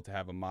material to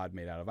have a mod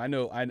made out of? I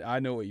know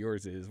what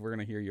yours is. We're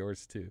going to hear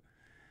yours too.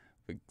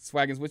 But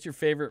Swaggins, what's your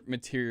favorite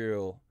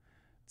material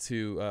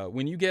to,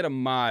 when you get a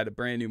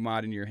brand new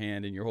mod in your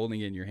hand and you're holding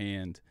it in your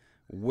hand,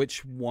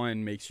 which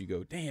one makes you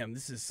go, damn,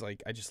 this is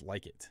like, I just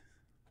like it?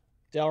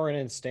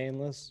 Delrin and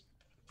stainless.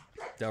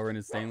 Delrin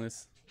and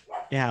stainless.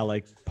 Yeah,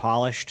 like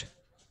polished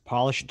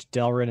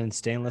Delrin and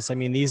stainless. I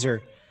mean, these are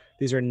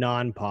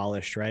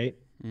non-polished, right?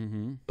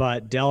 Mm-hmm.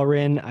 But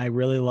Delrin I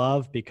really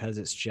love because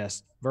it's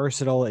just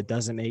versatile. It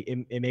doesn't make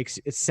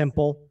it's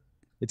simple,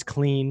 it's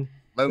clean.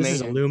 This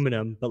is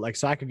aluminum, but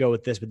so I could go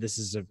with this, but this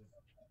is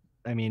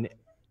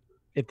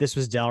if this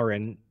was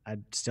Delrin,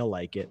 I'd still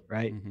like it,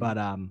 right? Mm-hmm.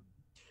 But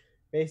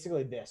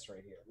basically this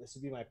right here, this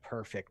would be my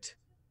perfect.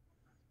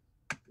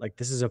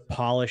 This is a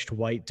polished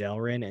white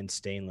Delrin and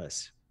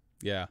stainless.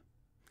 Yeah.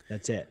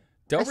 That's it.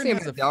 Delrin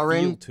has a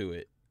feel to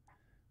it.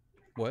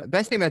 What? The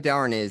best thing about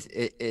Delrin is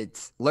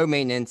it's low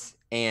maintenance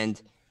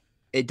and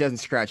it doesn't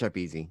scratch up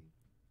easy.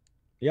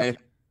 Yeah.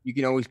 You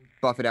can always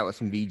buff it out with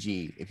some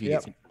VG if you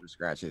get some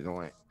scratches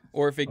on it.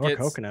 Or if it gets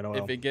coconut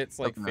oil. If it gets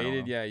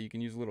faded, yeah, you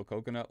can use a little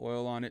coconut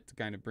oil on it to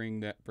kind of bring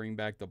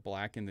back the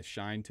black and the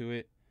shine to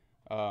it.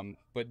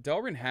 But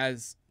Delrin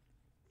has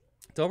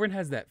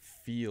that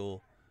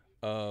feel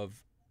of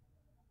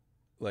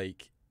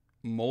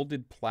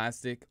molded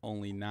plastic,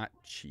 only not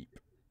cheap.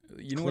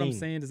 You know what I'm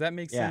saying? Does that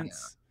make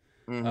sense?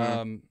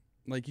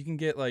 Mm-hmm. You can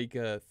get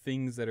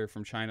things that are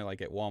from China,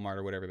 like at Walmart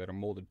or whatever, that are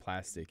molded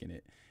plastic, and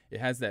it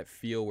has that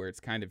feel where it's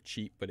kind of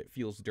cheap, but it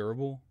feels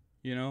durable.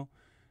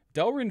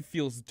 Delrin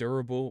feels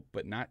durable,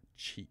 but not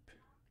cheap.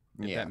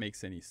 If that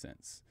makes any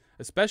sense,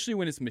 especially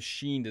when it's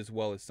machined as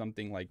well as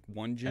something like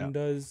One Gin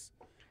does.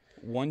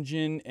 One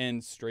Gin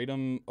and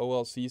Stratum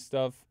OLC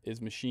stuff is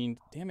machined.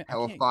 Damn it!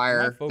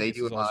 Hellfire, they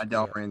do a lot of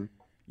Delrin.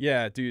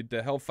 Yeah, dude,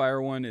 the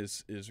Hellfire one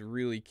is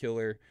really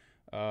killer.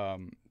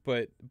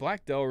 But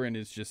Black Delrin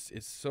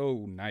is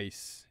so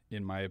nice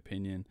in my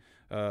opinion.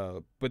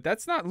 But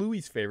that's not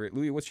Louie's favorite.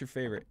 Louie, what's your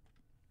favorite?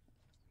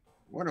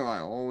 What do I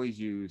always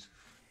use?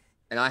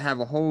 And I have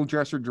a whole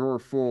dresser drawer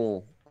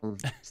full of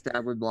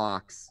Stabwood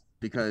blocks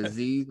because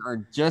these are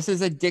just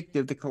as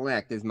addictive to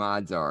collect as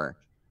mods are.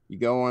 You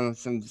go on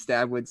some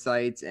Stabwood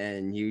sites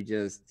and you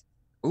just,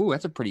 ooh,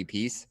 that's a pretty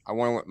piece. I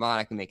wonder what mod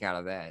I can make out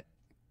of that.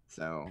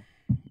 So,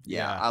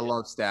 yeah. I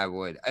love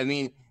Stabwood. I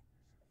mean,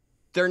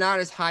 they're not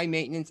as high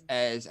maintenance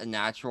as a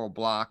natural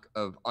block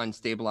of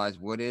unstabilized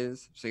wood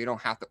is, so you don't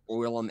have to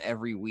oil them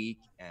every week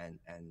and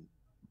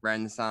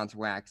Renaissance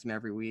wax them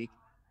every week.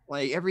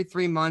 Like every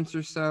 3 months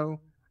or so,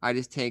 I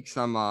just take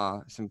some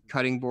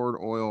cutting board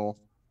oil,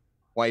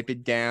 wipe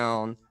it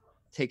down,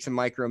 take some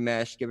micro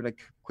mesh, give it a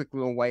quick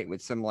little wipe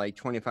with some like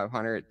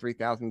 2500,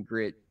 3000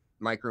 grit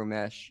micro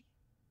mesh,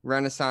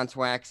 Renaissance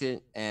wax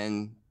it,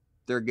 and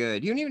they're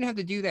good. You don't even have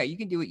to do that. You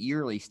can do it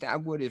yearly.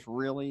 Stabwood is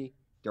really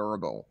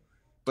durable.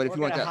 But if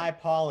you want that high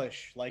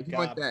polish, like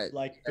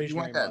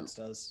Visionary Mods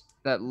does,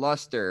 that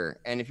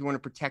luster, and if you want to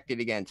protect it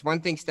against, one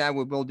thing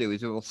Stabwood will do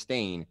is it will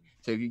stain.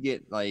 So if you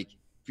get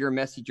if you're a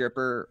messy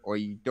dripper or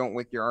you don't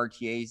wick your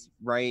RTAs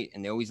right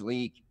and they always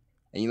leak,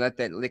 and you let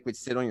that liquid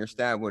sit on your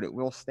Stabwood, it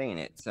will stain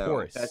it.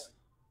 So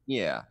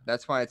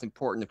that's why it's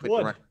important to put the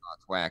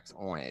Renaissance wax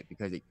on it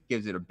because it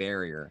gives it a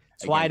barrier.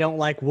 That's why I don't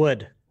like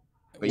wood.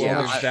 But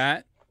there's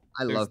that.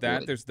 I love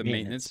that. There's the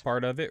maintenance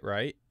part of it,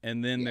 right?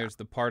 And then there's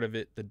the part of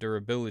it, the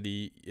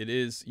durability. It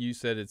is, you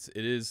said it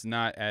is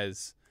not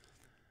as,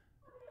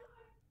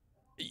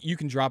 you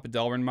can drop a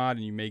Delrin mod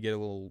and you may get a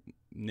little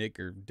nick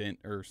or dent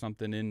or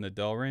something in the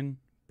Delrin,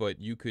 but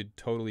you could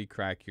totally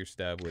crack your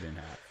Stabwood in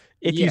half.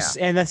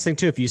 And that's the thing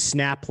too, if you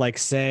snap, like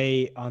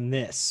say on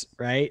this,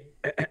 right?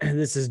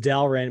 This is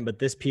Delrin, but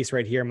this piece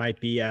right here might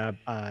be an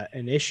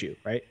issue,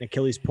 right?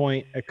 Achilles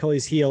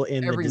heel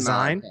in the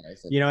design.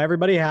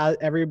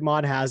 Every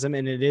mod has them,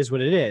 and it is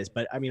what it is.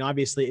 But I mean,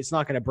 obviously, it's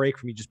not going to break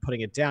from you just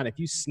putting it down. If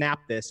you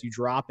snap this, you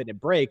drop it,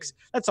 it breaks.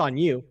 That's on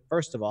you,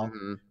 first of all.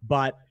 Mm-hmm.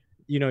 But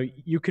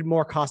you could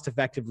more cost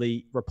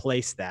effectively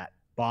replace that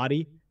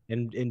body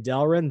in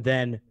Delrin,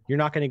 then you're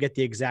not going to get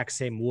the exact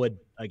same wood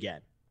again.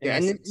 Yeah,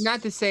 and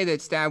not to say that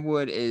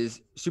Stabwood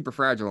is super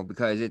fragile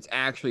because it's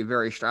actually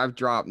very strong. I've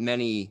dropped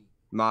many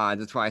mods.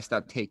 That's why I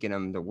stopped taking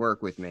them to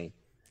work with me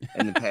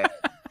in the past.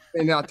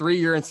 In about 3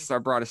 years since I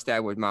brought a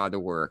Stabwood mod to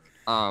work.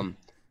 But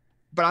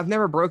I've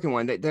never broken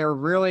one. They're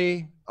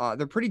really,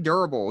 they're pretty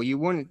durable. You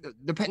wouldn't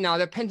depend. Now it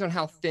depends on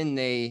how thin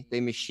they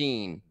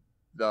machine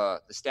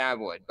the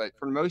Stabwood. But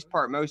for the most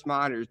part, most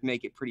modders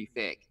make it pretty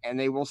thick, and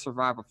they will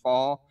survive a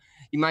fall.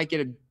 You might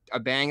get a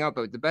bang up,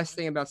 but the best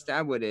thing about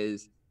Stabwood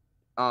is,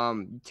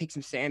 take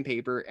some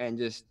sandpaper and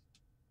just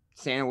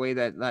sand away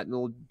that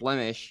little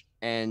blemish,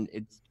 and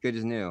it's good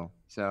as new.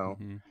 So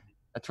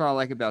that's what I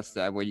like about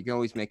Stabwood. You can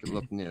always make it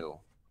look new,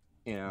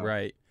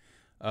 Right.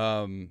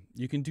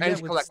 You can do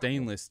that with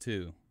stainless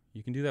too.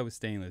 You can do that with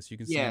stainless. You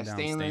can sand down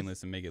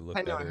stainless and make it look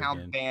better. Depending on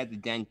how bad the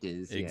dent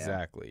is.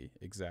 Exactly.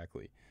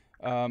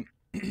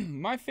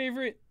 My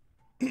favorite,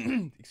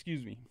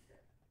 excuse me.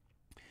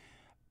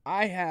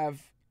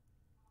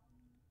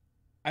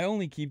 I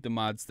only keep the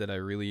mods that I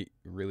really,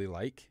 really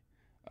like.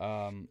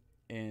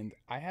 And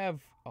I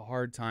have a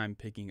hard time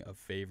picking a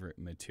favorite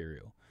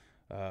material.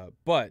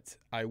 But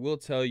I will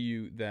tell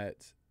you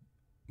that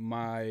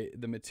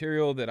the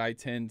material that I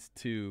tend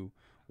to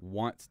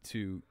want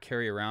to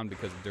carry around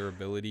because of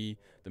durability,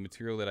 the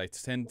material that I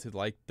tend to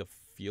like the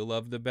feel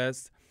of the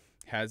best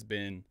has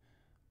been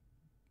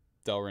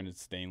Delrin and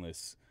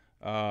stainless.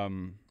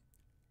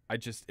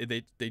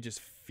 They just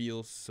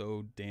feel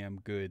so damn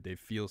good. They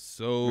feel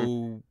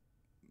so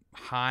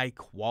high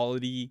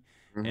quality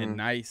and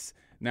nice.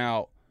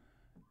 Now,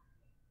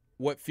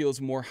 what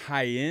feels more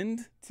high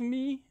end to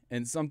me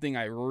and something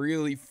I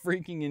really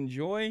freaking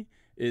enjoy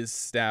is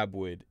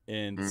Stabwood.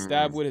 And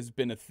Stabwood has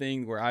been a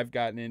thing where I've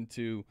gotten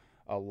into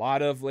a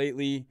lot of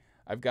lately.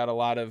 I've got a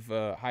lot of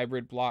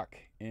hybrid block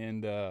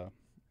and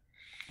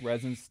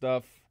resin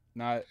stuff.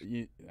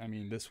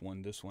 This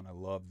one, I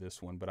love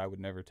this one, but I would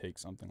never take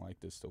something like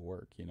this to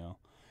work,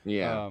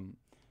 Yeah.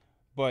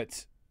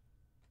 But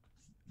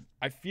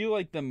I feel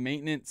like the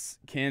maintenance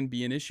can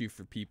be an issue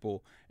for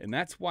people, and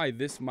that's why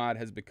this mod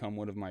has become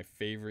one of my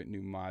favorite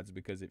new mods,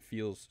 because it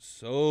feels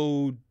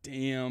so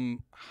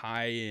damn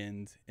high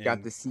end and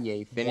got the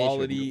CA finish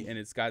quality, and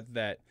it's got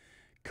that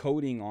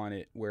coating on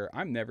it where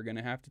I'm never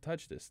gonna have to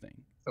touch this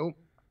thing. Oh.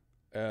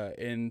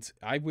 And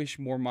I wish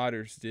more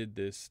modders did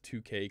this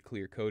 2K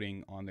clear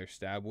coating on their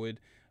Stabwood.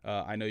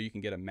 I know you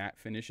can get a matte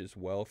finish as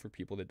well for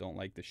people that don't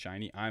like the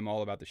shiny. I'm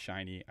all about the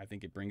shiny. I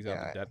think it brings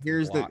out the depth.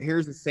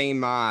 Here's the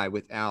same mod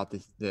without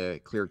the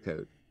clear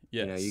coat.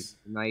 Yes.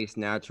 Nice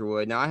natural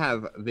wood. Now I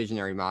have a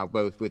Visionary mod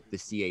both with the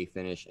CA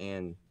finish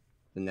and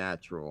the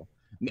natural.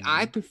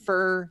 I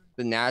prefer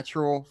the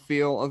natural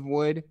feel of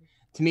wood.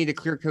 To me, the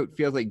clear coat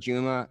feels like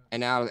Juma,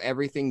 and out of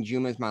everything,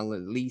 Juma is my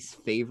least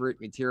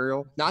favorite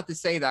material. Not to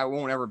say that I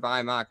won't ever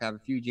buy mod. I have a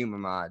few Juma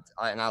mods,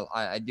 and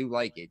I do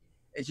like it.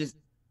 It's just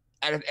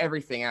out of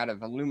everything, out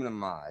of aluminum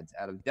mods,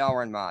 out of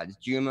Delrin mods,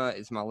 Juma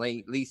is my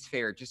least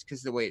favorite just because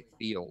of the way it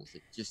feels.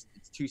 It's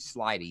too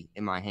slidey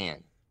in my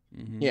hand.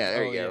 Yeah,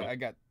 there you go.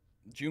 Yeah,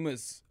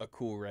 Juma's a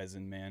cool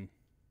resin, man.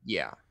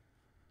 Yeah.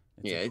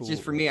 It's cool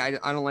just for me, I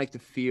don't like the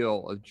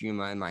feel of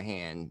Juma in my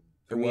hand.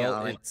 For me,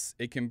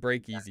 it can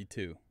break easy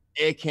too.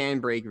 It can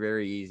break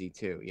very easy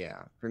too.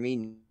 Yeah. For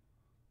me,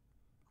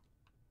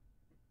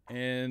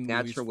 and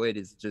natural wood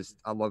is just,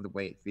 I love the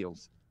way it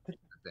feels.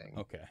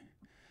 Okay.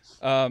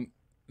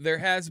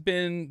 There's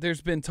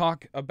been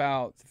talk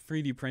about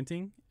 3D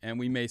printing, and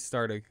we may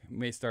start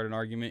an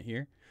argument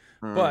here.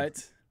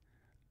 But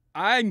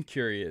I'm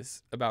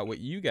curious about what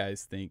you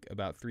guys think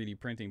about 3D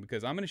printing,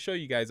 because I'm going to show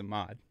you guys a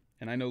mod.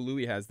 And I know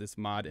Louie has this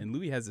mod, and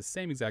Louie has the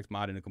same exact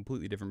mod in a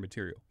completely different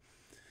material.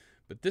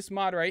 But this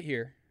mod right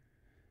here,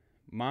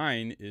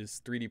 mine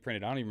is 3D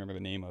printed. I don't even remember the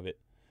name of it.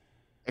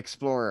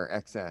 Explorer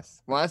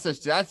XS. Well,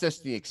 that's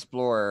just the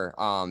Explorer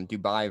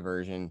Dubai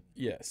version.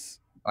 Yes.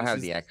 I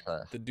have the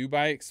XS. The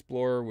Dubai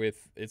Explorer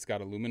it's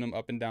got aluminum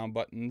up and down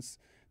buttons.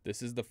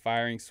 This is the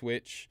firing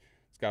switch.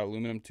 It's got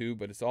aluminum too,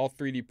 but it's all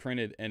 3D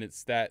printed, and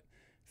it's that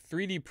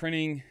 3D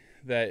printing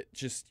that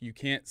just you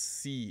can't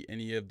see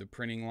any of the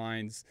printing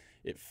lines.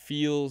 It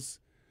feels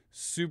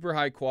super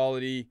high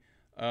quality.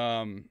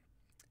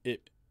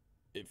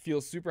 It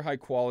feels super high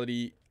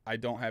quality. I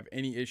don't have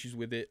any issues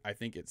with it. I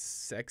think it's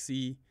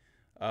sexy.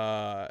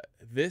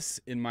 This,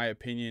 in my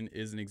opinion,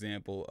 is an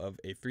example of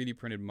a 3D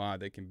printed mod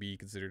that can be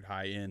considered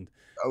high end.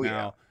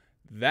 Now,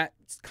 that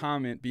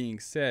comment being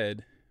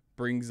said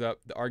brings up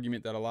the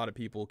argument that a lot of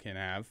people can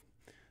have.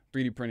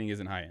 3D printing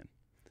isn't high end,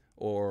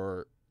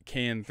 or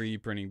can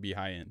 3D printing be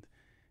high end?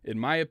 In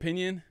my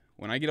opinion,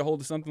 when I get a hold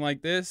of something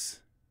like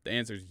this, the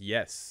answer is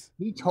yes.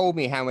 He told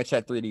me how much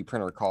that 3D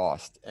printer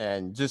cost,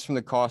 and just from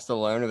the cost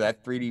alone of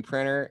that 3D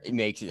printer, it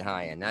makes it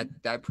high end.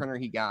 That printer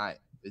he got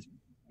is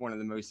one of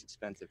the most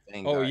expensive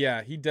things. Oh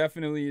yeah, he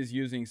definitely is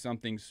using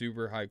something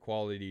super high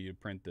quality to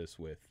print this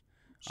with.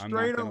 I'm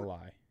not gonna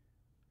lie.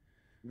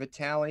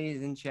 Vitaly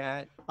is in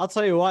chat. I'll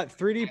tell you what,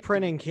 3D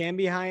printing can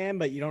be high end,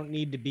 but you don't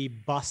need to be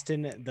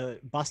busting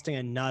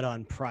a nut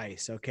on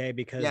price, okay?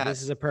 Because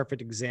this is a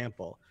perfect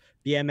example.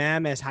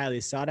 BMM, as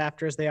highly sought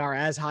after as they are,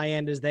 as high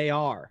end as they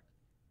are,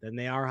 then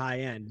they are high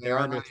end. They're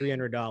under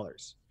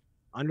 $300.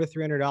 Under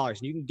 $300,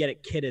 and you can get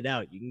it kitted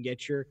out.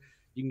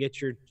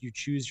 You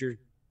choose your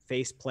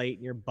faceplate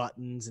and your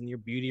buttons and your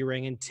beauty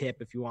ring and tip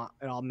if you want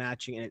it all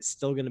matching, and it's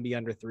still going to be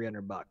under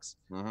 $300.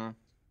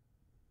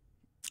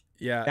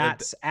 Yeah,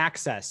 that's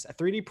access.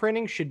 3D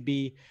printing should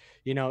be,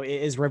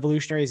 as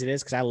revolutionary as it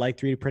is, because I like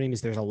 3D printing,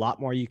 is there's a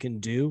lot more you can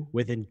do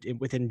with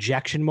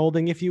injection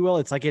molding, if you will.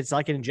 It's like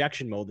an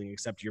injection molding,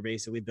 except you're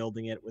basically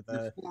building it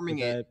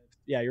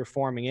you're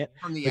forming it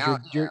from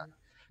the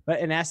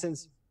but in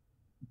essence,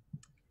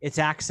 it's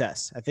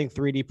access. I think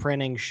 3D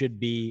printing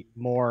should be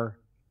more.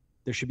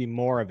 There should be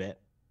more of it,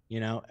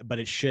 but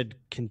it should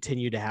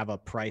continue to have a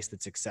price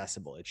that's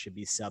accessible. It should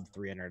be sub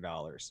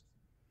 $300.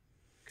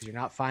 Because you're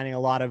not finding a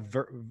lot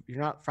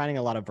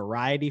of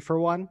variety for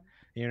one,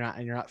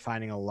 and you're not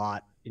finding a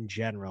lot in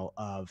general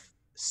of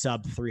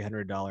sub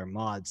 $300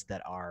 mods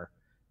that are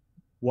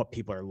what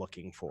people are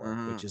looking for,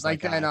 which is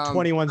like that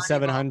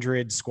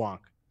 21700 Squonk.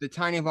 The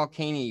tiny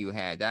volcano you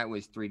had, that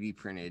was 3D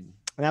printed,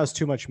 and that was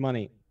too much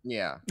money.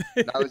 Yeah,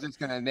 I was just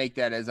gonna make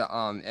that as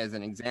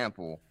an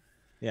example.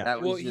 Yeah,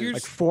 that was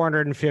like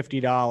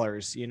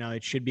 $450.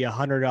 It should be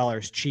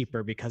 $100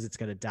 cheaper because it's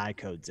got a die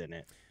codes in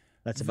it.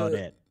 That's about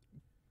it.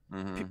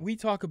 We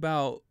talk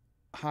about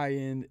high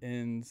end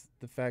and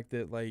the fact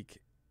that like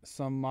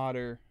some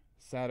modder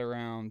sat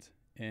around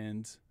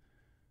and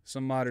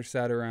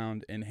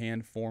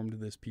hand formed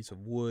this piece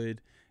of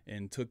wood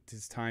and took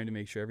his time to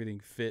make sure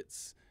everything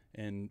fits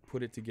and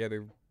put it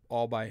together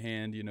all by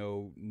hand,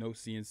 no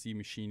CNC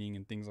machining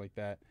and things like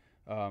that.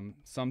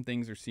 Some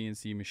things are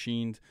CNC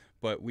machined,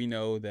 but we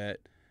know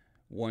that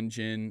One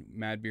Gen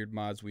Madbeard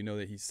Mods, we know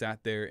that he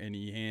sat there and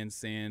he hand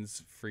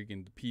sands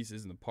freaking the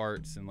pieces and the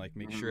parts and like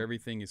make sure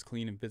everything is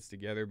clean and fits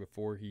together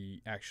before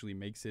he actually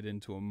makes it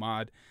into a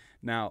mod.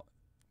 Now,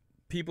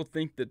 people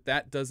think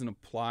that doesn't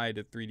apply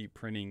to 3D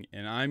printing,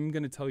 and I'm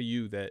going to tell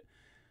you that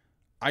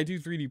I do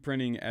 3D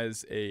printing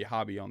as a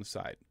hobby on the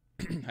side.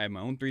 I have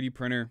my own 3D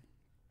printer.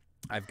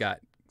 I've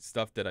got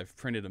stuff that I've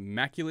printed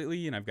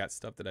immaculately, and I've got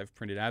stuff that I've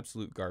printed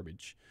absolute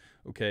garbage.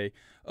 Okay,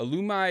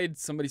 Illumide,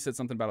 somebody said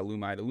something about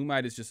Illumide.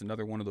 Illumide is just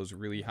another one of those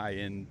really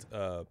high-end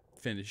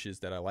finishes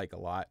that I like a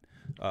lot.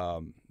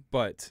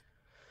 But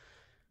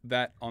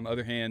that, on the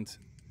other hand,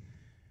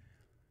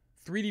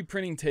 3D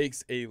printing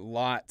takes a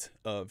lot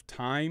of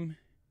time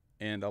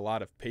and a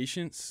lot of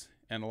patience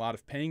and a lot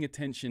of paying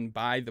attention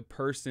by the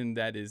person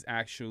that is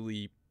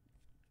actually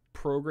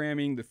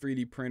programming the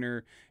 3D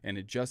printer and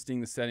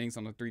adjusting the settings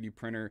on the 3D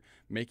printer,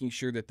 making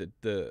sure that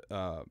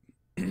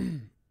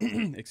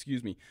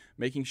excuse me,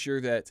 making sure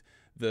that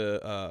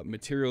the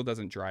material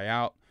doesn't dry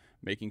out,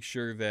 making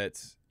sure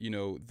that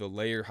the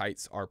layer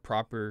heights are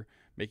proper,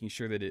 making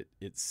sure that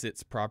it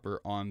sits proper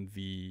on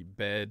the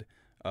bed.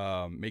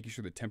 making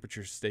sure the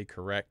temperatures stay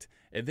correct,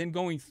 and then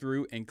going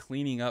through and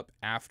cleaning up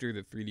after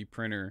the 3D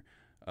printer,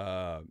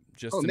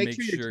 just to make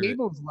make sure your that,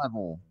 table's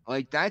level.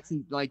 Like that's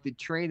like the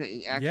tray that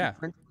it actually yeah,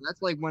 prints.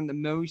 That's like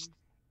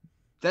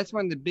that's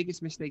one of the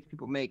biggest mistakes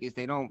people make is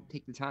they don't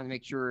take the time to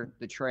make sure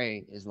the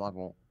tray is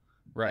level.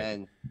 right.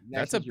 And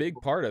That's a big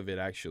part of it,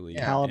 actually.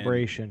 Yeah.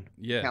 Calibration. And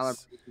yes.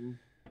 calibration.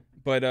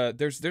 But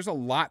there's a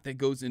lot that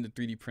goes into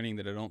 3D printing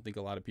that I don't think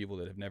a lot of people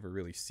that have never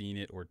really seen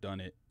it or done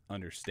it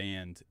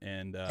understand.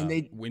 And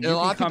when you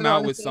can come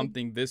out with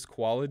something this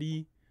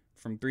quality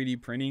from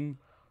 3D printing,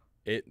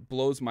 it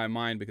blows my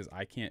mind because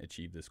I can't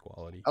achieve this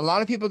quality. A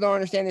lot of people don't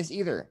understand this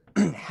either.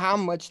 How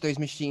much those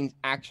machines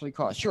actually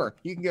cost. Sure,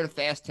 you can go to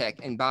Fast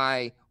Tech and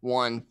buy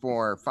one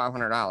for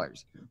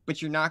 $500,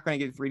 but you're not going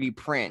to get a 3D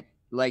print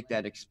like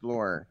that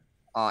Explorer.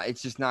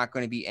 It's just not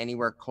going to be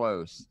anywhere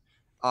close.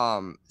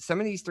 Some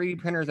of these 3D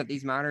printers that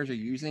these modders are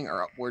using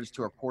are upwards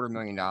to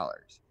 $250,000.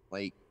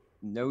 Like,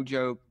 no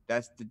joke.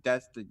 That's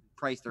the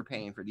price they're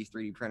paying for these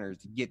 3D printers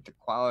to get the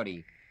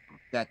quality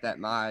that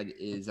mod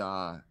is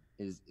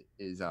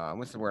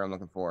what's the word I'm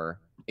looking for?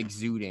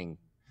 Exuding.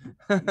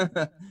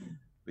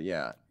 But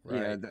yeah,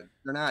 right.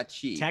 They're not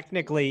cheap.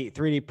 Technically,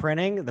 3D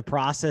printing, the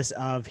process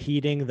of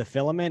heating the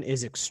filament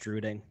is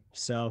extruding.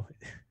 So,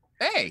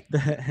 hey,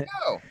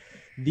 go.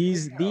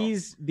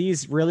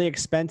 These really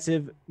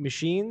expensive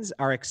machines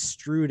are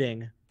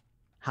extruding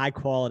high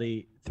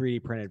quality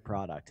 3D printed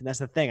product. And that's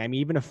the thing. I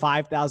mean, even a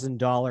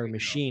 $5,000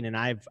 machine, and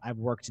I've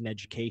worked in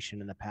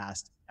education in the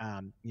past,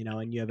 and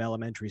you have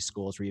elementary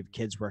schools where you have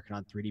kids working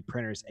on 3D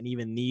printers, and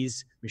even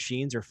these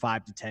machines are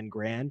 $5,000 to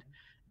 $10,000.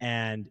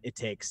 And it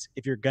takes,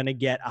 if you're going to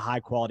get a high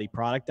quality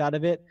product out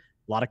of it,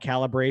 a lot of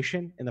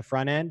calibration in the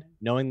front end,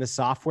 knowing the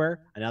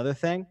software, another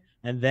thing,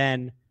 and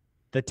then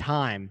the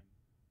time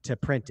to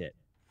print it.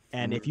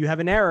 And if you have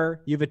an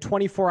error, you have a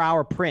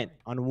 24-hour print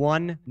on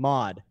one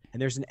mod,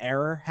 and there's an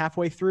error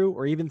halfway through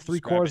or even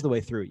three-quarters of the way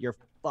through, you're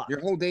fucked.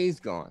 Your whole day's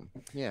gone.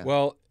 Yeah.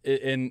 Well,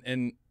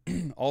 and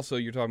also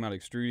you're talking about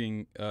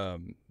extruding,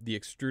 the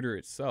extruder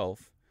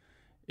itself,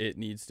 it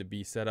needs to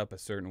be set up a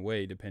certain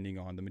way depending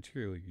on the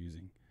material you're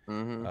using.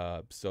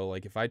 So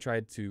like if I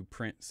tried to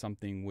print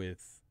something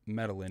with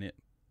metal in it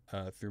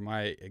through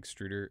my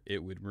extruder,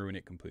 it would ruin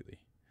it completely.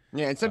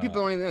 Yeah, and some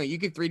people don't even know you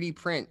could 3D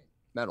print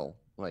metal.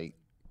 Like,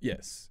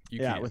 yes, you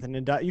can. With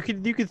you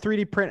could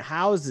 3D print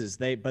houses.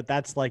 But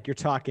that's like you're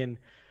talking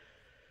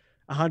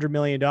 $100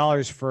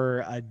 million for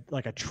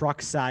a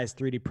truck sized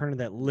 3D printer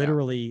that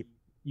literally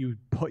you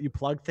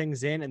plug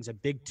things in, and it's a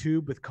big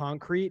tube with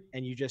concrete,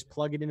 and you just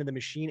plug it into the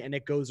machine, and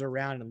it goes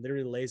around and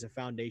literally lays a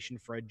foundation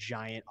for a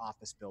giant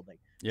office building.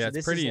 Yeah, so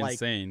it's pretty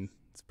insane.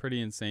 It's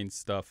pretty insane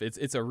stuff.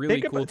 It's a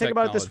really cool technology. Think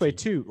about it this way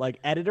too. Like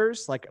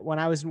editors, like when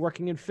I was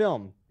working in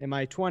film in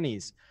my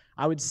 20s,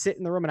 I would sit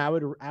in the room and I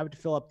would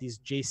fill up these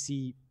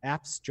JC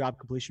apps, job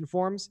completion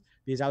forms,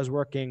 because I was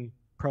working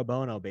pro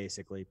bono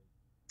basically,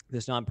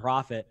 this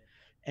nonprofit,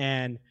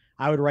 and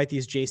I would write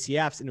these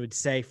JCFs, and it would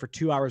say for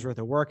 2 hours worth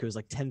of work, it was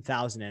like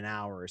 $10,000 an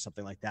hour or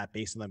something like that,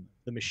 based on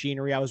the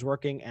machinery I was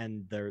working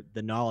and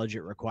the knowledge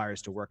it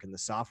requires to work in the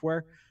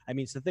software. I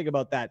mean, so think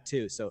about that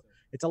too. So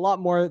it's a lot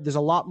more. There's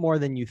a lot more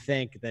than you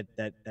think that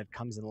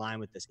comes in line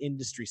with this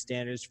industry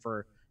standards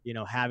for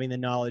having the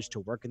knowledge to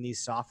work in these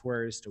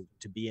softwares,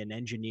 to be an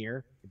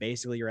engineer.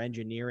 Basically, you're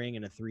engineering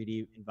in a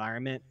 3D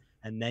environment,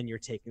 and then you're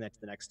taking that to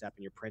the next step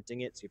and you're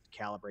printing it. So you have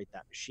to calibrate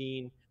that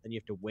machine. Then you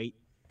have to wait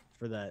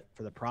for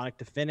the product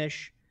to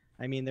finish.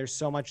 I mean, there's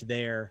so much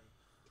there.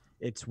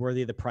 It's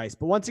worthy of the price.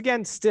 But once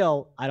again,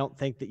 still, I don't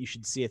think that you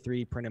should see a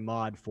 3D printed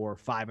mod for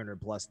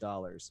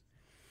 $500+.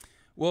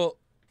 Well,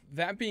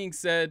 that being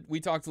said, we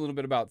talked a little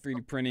bit about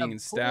 3D printing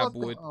and stab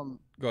wood.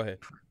 Go ahead.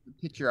 The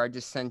picture I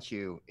just sent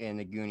you in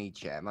the Goonie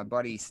chat. My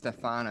buddy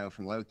Stefano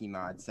from Loki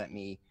Mod sent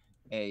me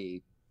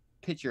a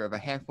picture of a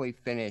halfway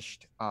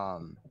finished a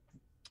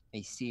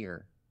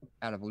sear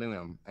out of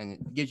aluminum, and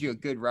it gives you a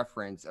good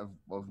reference of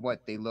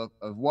what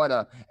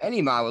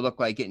any mod would look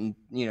like getting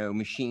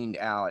machined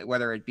out,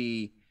 whether it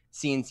be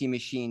CNC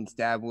machined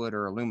stab wood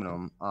or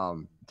aluminum.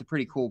 It's a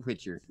pretty cool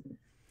picture.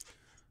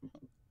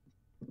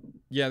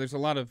 Yeah, there's a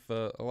lot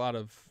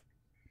of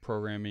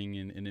programming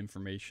and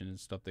information and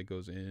stuff that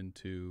goes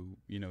into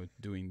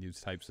doing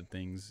these types of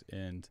things,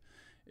 and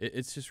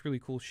it's just really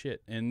cool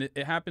shit. And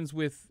it happens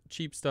with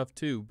cheap stuff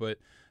too, but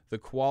the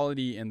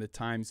quality and the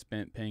time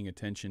spent paying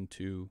attention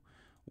to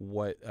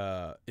what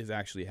is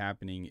actually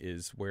happening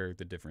is where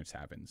the difference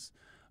happens.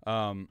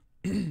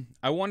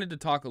 I wanted to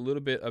talk a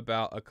little bit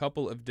about a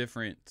couple of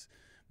different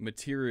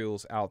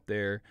materials out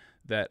there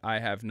that I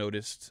have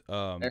noticed.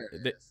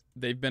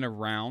 They've been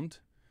around,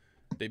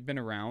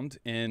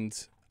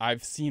 and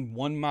I've seen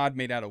one mod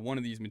made out of one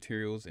of these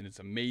materials, and it's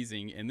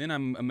amazing. And then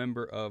I'm a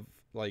member of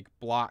like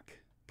block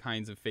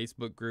kinds of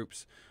Facebook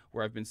groups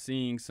where I've been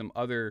seeing some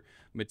other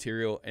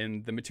material,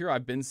 and the material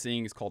I've been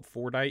seeing is called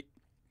Fordite.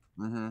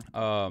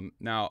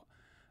 Now,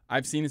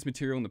 I've seen this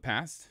material in the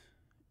past,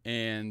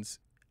 and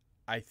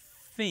I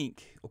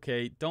think,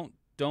 don't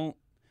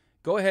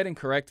go ahead and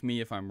correct me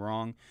if I'm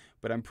wrong,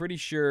 but I'm pretty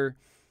sure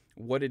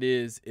what it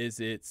is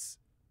it's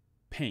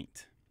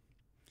paint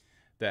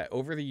that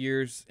over the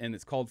years, and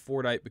it's called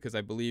Fordite because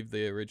I believe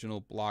the original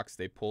blocks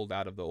they pulled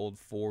out of the old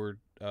Ford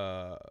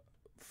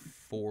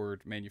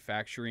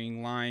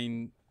manufacturing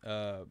line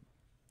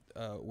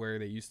where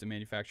they used to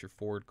manufacture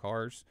Ford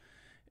cars.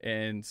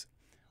 And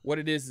what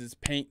it is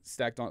paint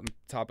stacked on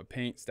top of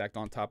paint, stacked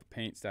on top of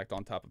paint, stacked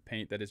on top of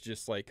paint that is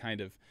just like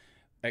kind of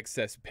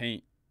excess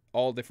paint,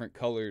 all different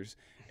colors,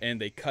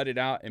 and they cut it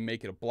out and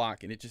make it a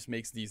block, and it just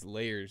makes these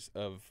layers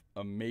of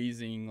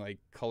amazing, like,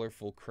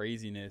 colorful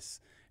craziness,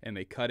 and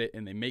they cut it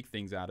and they make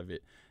things out of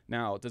it.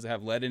 Now, does it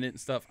have lead in it and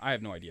stuff? I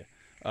have no idea.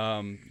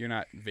 You're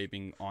not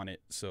vaping on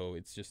it, so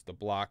it's just the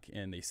block,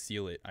 and they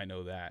seal it. I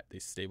know that. They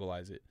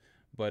stabilize it.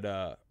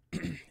 But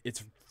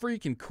it's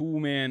freaking cool,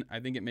 man. I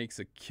think it makes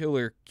a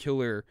killer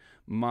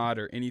mod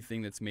or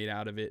anything that's made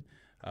out of it.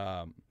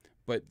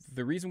 But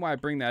the reason why I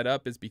bring that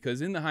up is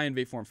because in the High End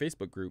Vape Forum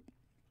Facebook group,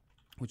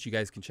 which you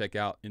guys can check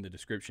out in the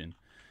description,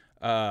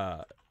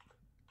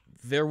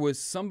 there was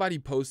somebody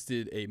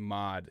posted a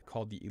mod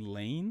called the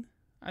Elaine,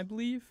 I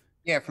believe.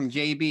 Yeah, from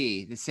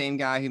JB, the same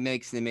guy who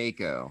makes the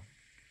Mako.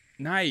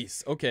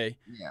 Nice. Okay.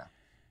 Yeah.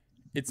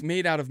 It's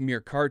made out of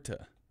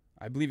Mirkarta.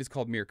 I believe it's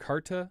called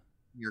Mirkarta.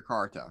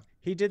 Mirkarta.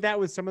 He did that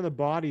with some of the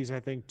bodies, I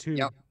think, too.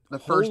 Yep. The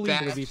first Holy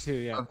batch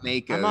yeah. of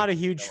Mako. I'm not a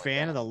huge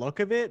fan of the look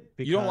of it.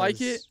 Because you don't like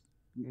it?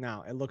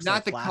 No, it looks not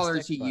like the plastic,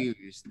 colors he but...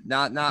 used.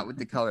 Not with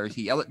the colors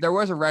he. There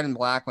was a red and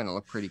black one that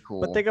looked pretty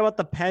cool. But think about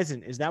the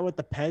peasant. Is that what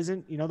the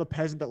peasant? You know, the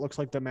peasant that looks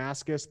like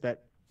Damascus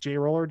that J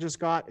Roller just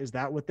got. Is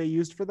that what they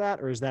used for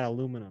that, or is that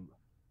aluminum?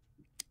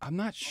 I'm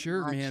not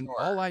sure, man. Sure.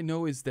 All I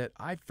know is that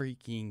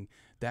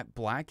that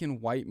black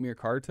and white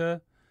Mirkarta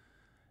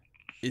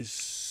is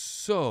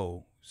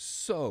so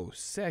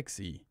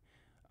sexy.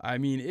 I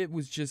mean, it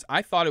was just,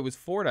 I thought it was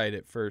Fordite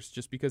at first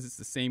just because it's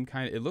the same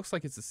kind of, it looks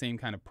like it's the same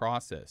kind of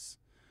process.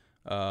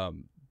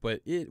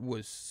 But it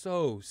was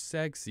so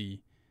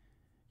sexy.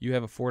 You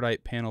have a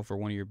Fordite panel for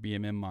one of your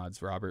BMM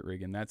mods, Robert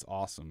Riggin. That's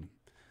awesome.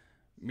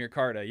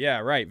 Mirkarta. Yeah,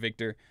 right,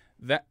 Victor.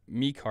 That,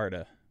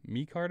 Mikarta.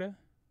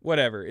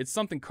 Whatever. It's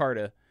something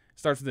Karta.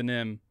 Starts with an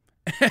M.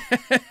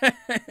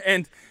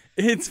 And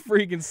it's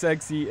freaking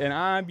sexy, and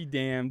I'd be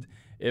damned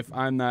if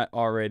I'm not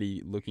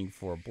already looking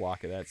for a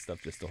block of that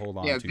stuff just to hold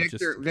on to. Yeah,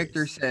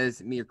 Victor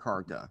says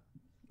Mirkarta.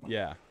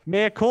 Yeah.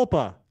 Mea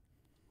culpa.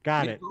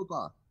 Got it.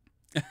 Culpa.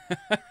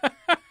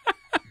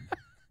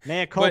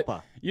 Mea culpa.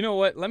 But you know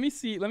what? Let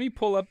me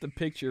pull up the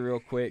picture real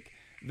quick.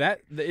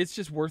 It's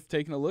just worth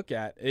taking a look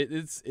at.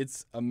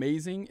 It's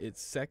amazing.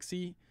 It's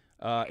sexy.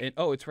 And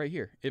it's right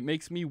here. It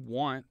makes me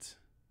want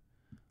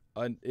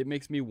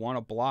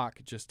a block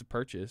just to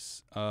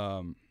purchase,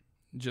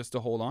 just to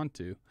hold on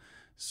to.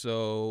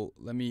 So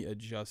let me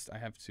adjust. I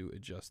have to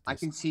adjust this. I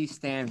can see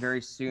Stan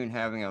very soon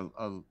having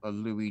a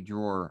Louie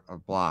drawer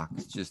of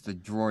blocks, just a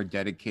drawer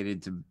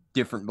dedicated to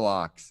different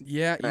blocks.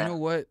 Yeah, you know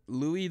what?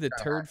 Louie the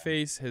Turd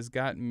Face has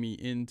gotten me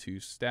into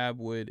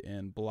stabwood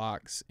and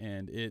blocks,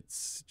 and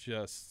it's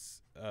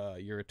just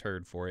you're a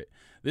turd for it.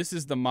 This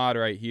is the mod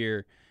right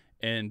here,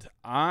 and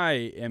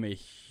I am a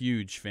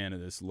huge fan of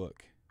this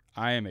look.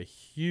 I am a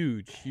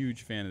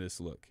huge fan of this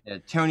look. Yeah,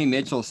 Tony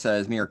Mitchell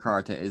says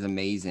Mirkarta is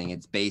amazing.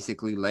 It's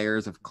basically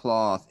layers of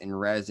cloth and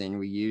resin.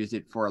 We used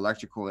it for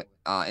electrical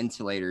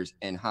insulators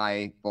and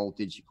high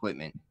voltage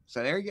equipment.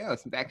 So there you go.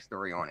 Some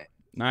backstory on it.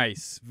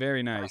 Nice.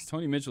 Very nice.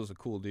 Tony Mitchell's a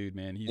cool dude,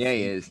 man. He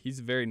is.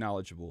 He's very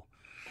knowledgeable.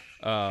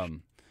 But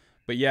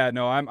yeah,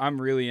 no, I'm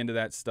really into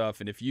that stuff.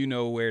 And if you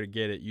know where to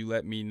get it, you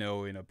let me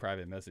know in a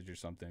private message or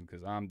something,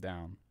 because I'm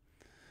down.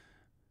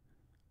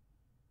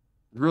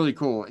 Really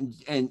cool.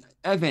 And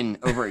Evan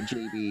over at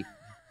JB,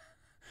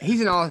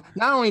 he's not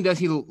only does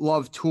he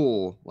love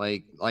Tool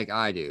like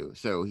I do,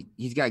 so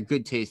he's got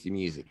good taste in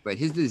music, but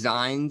his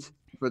designs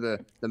for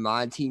the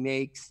mods he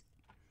makes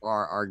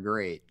are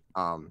great.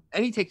 And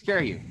he takes care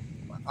of you.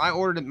 I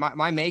ordered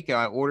my Mako.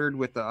 I ordered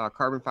with the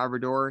carbon fiber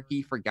door.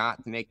 He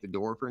forgot to make the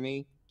door for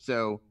me,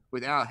 so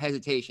without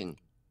hesitation,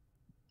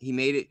 he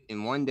made it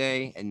in one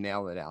day and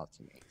mailed it out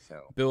to me.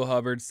 So Bill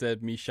Hubbard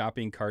said, "Me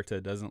shopping Karta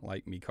doesn't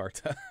like me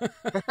Karta."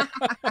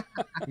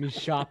 Me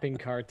shopping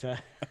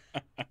Karta.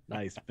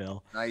 Nice,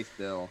 Bill. Nice,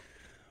 Bill.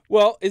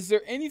 Well, is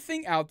there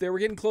anything out there? We're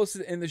getting close to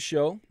the end of the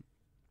show.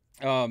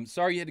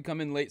 Sorry you had to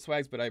come in late,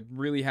 Swags, but I'm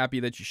really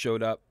happy that you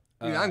showed up.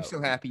 Dude, I'm so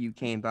happy you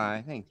came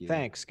by. Thank you.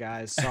 Thanks,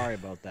 guys. Sorry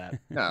about that.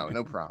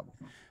 No problem.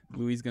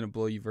 Louie's gonna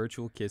blow you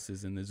virtual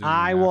kisses in the Zoom.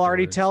 I will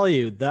already tell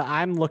you that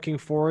I'm looking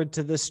forward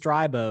to the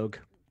Strybogue.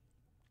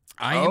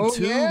 I am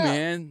too,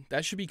 man.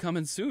 That should be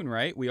coming soon,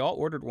 right? We all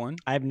ordered one.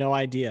 I have no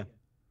idea.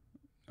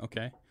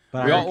 Okay.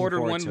 But we all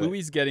ordered one.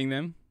 Louie's getting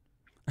them.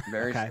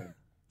 Very soon.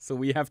 So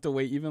we have to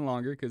wait even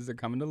longer because they're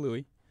coming to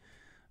Louie.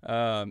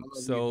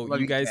 So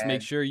you guys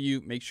make sure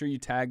you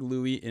tag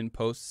Louie in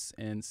posts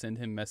and send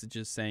him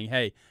messages saying,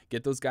 "Hey,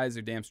 get those guys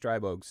their damn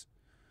Strybogues."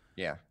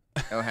 Yeah,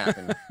 it'll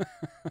happen.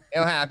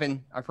 It'll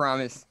happen. I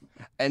promise.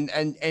 And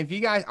if you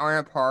guys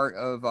aren't a part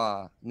of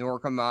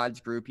Norca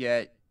Mods group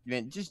yet,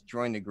 then just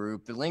join the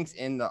group. The link's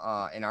in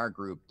our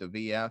group, the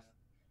VF.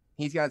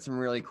 He's got some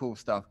really cool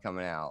stuff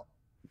coming out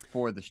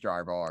for the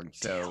Strybogue.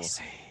 So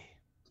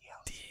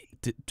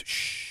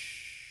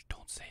Shh,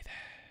 don't say that.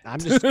 I'm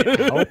just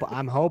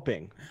I'm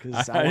hoping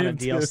because I want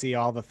to DLC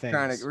all the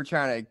things. We're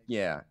trying to,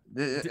 yeah.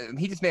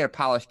 He just made a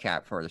polish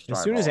cap for the Stryball.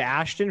 As soon as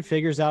Ashton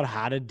figures out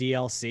how to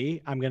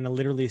DLC, I'm gonna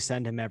literally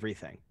send him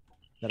everything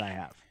that I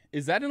have.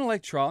 Is that an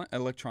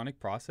electronic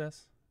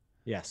process?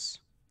 Yes.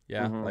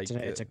 Yeah, like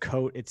it's a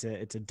coat. It's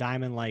a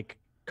diamond-like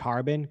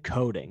carbon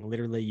coating.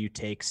 Literally, you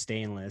take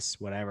stainless,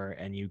 whatever,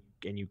 and you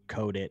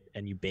coat it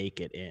and you bake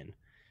it in.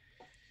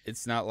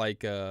 It's not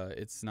like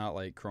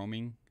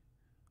chroming.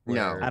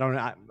 No, I don't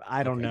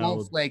know. It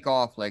won't flake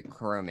off like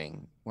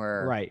chroming.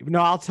 Right.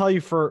 No, I'll tell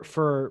you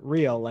for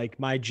real. Like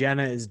my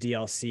Jenna is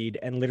DLC'd,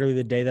 and literally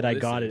the day that I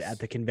got it at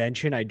the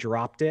convention, I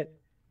dropped it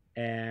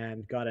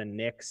and got a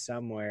nick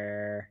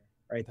somewhere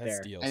right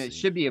there. DLC. And it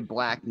should be a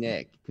black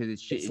nick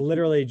because it's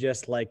literally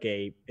just like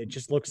it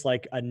just looks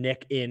like a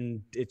nick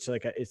in. It's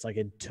like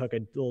it took a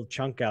little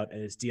chunk out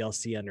and it's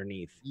DLC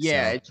underneath.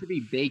 Yeah, so it should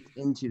be baked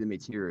into the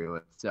material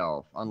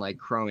itself, unlike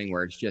chroming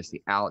where it's just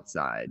the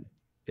outside.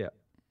 Yeah.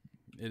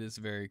 It is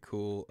very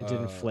cool. It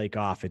didn't flake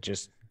off. It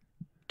just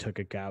took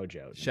a gouge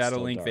out.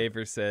 Shadowlink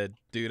Vapor said,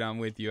 "Dude, I'm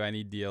with you. I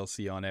need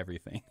DLC on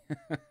everything."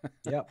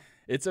 Yep.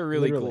 It's a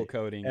really cool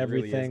coating.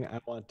 Everything I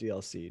want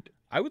DLC'd.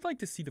 I would like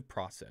to see the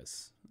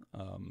process.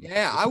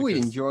 Yeah, I would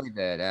enjoy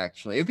that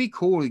actually. It'd be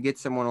cool to get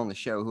someone on the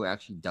show who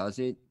actually does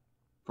it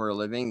for a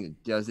living,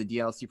 that does the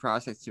DLC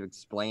process to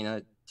explain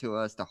it to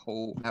us. That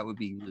would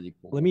be really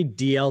cool. Let me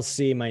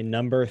DLC my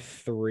number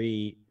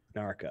 3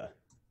 Narca.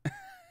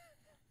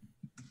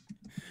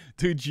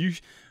 Dude,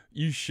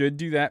 you should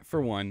do that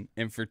for one,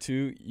 and for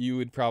two, you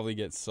would probably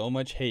get so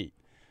much hate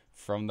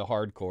from the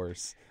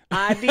hardcores.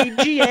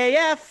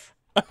 IDGAF.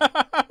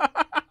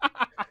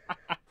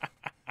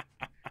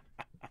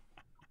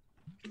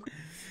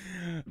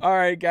 All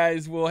right,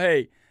 guys. Well,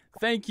 hey,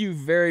 thank you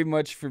very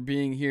much for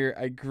being here.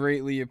 I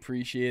greatly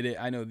appreciate it.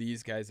 I know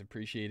these guys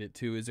appreciate it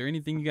too. Is there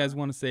anything you guys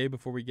want to say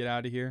before we get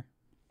out of here?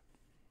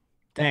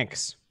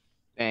 Thanks.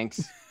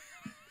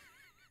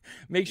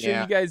 Make sure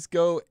you guys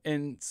go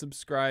and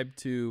subscribe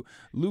to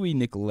Louie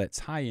Nicolette's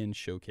high-end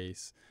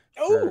showcase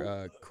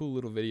for cool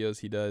little videos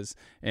he does.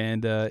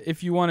 And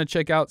if you want to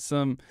check out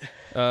some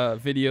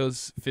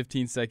videos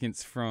 15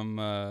 seconds from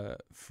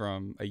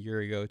a year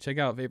ago, check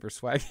out Vapor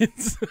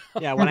Swaggins.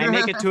 Yeah, when I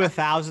make it to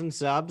 1,000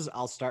 subs,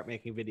 I'll start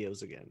making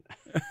videos again.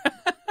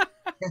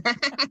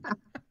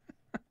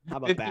 How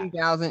about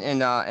 15,000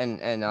 and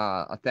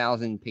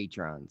 1,000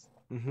 patrons.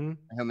 Mm-hmm.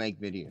 He'll make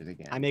videos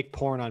again. I make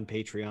porn on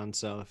Patreon,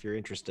 so if you're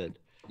interested.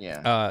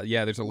 Yeah.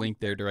 There's a link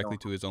there directly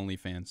to his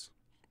OnlyFans.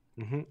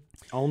 Mm-hmm.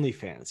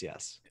 OnlyFans,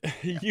 yes.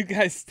 You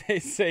guys stay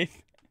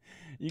safe.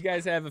 You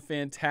guys have a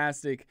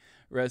fantastic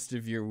rest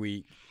of your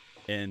week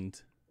and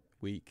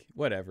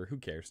whatever. Who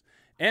cares?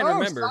 And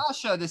remember,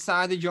 Sasha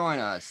decided to join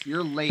us.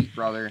 You're late,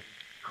 brother.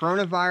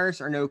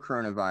 Coronavirus or no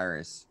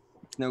coronavirus,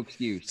 it's no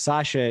excuse.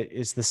 Sasha,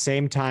 it's the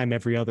same time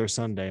every other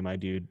Sunday, my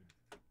dude.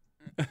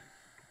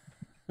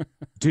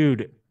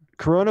 Dude,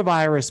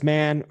 coronavirus,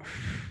 man.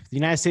 The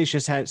United States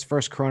just had its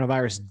first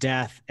coronavirus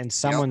death, and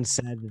someone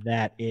said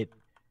that it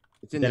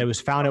was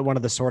found at one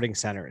of the sorting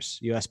centers,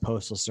 U.S.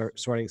 Postal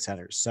sorting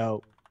centers.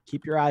 So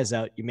keep your eyes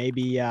out. You may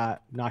be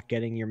not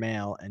getting your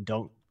mail, and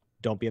don't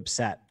be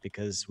upset,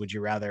 because would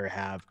you rather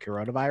have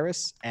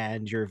coronavirus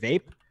and your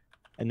vape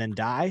and then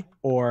die,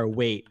 or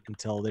wait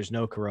until there's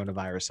no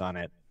coronavirus on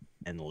it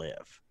and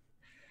live?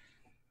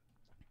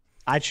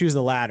 I choose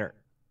the latter.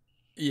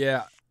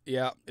 Yeah.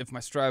 If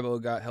my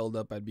Stryball got held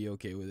up, I'd be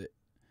okay with it.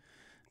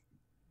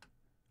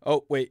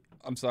 Oh, wait.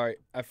 I'm sorry.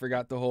 I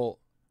forgot the whole...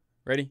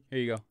 Ready? Here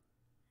you go.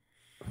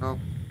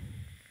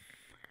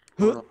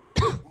 Hold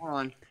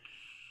on.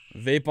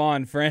 Vape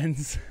on,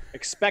 friends.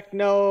 Expect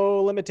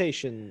no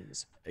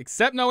limitations.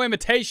 Accept no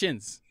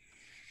imitations.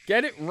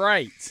 Get it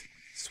right.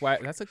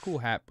 Swag. That's a cool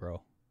hat,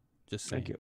 bro. Just saying. Thank you.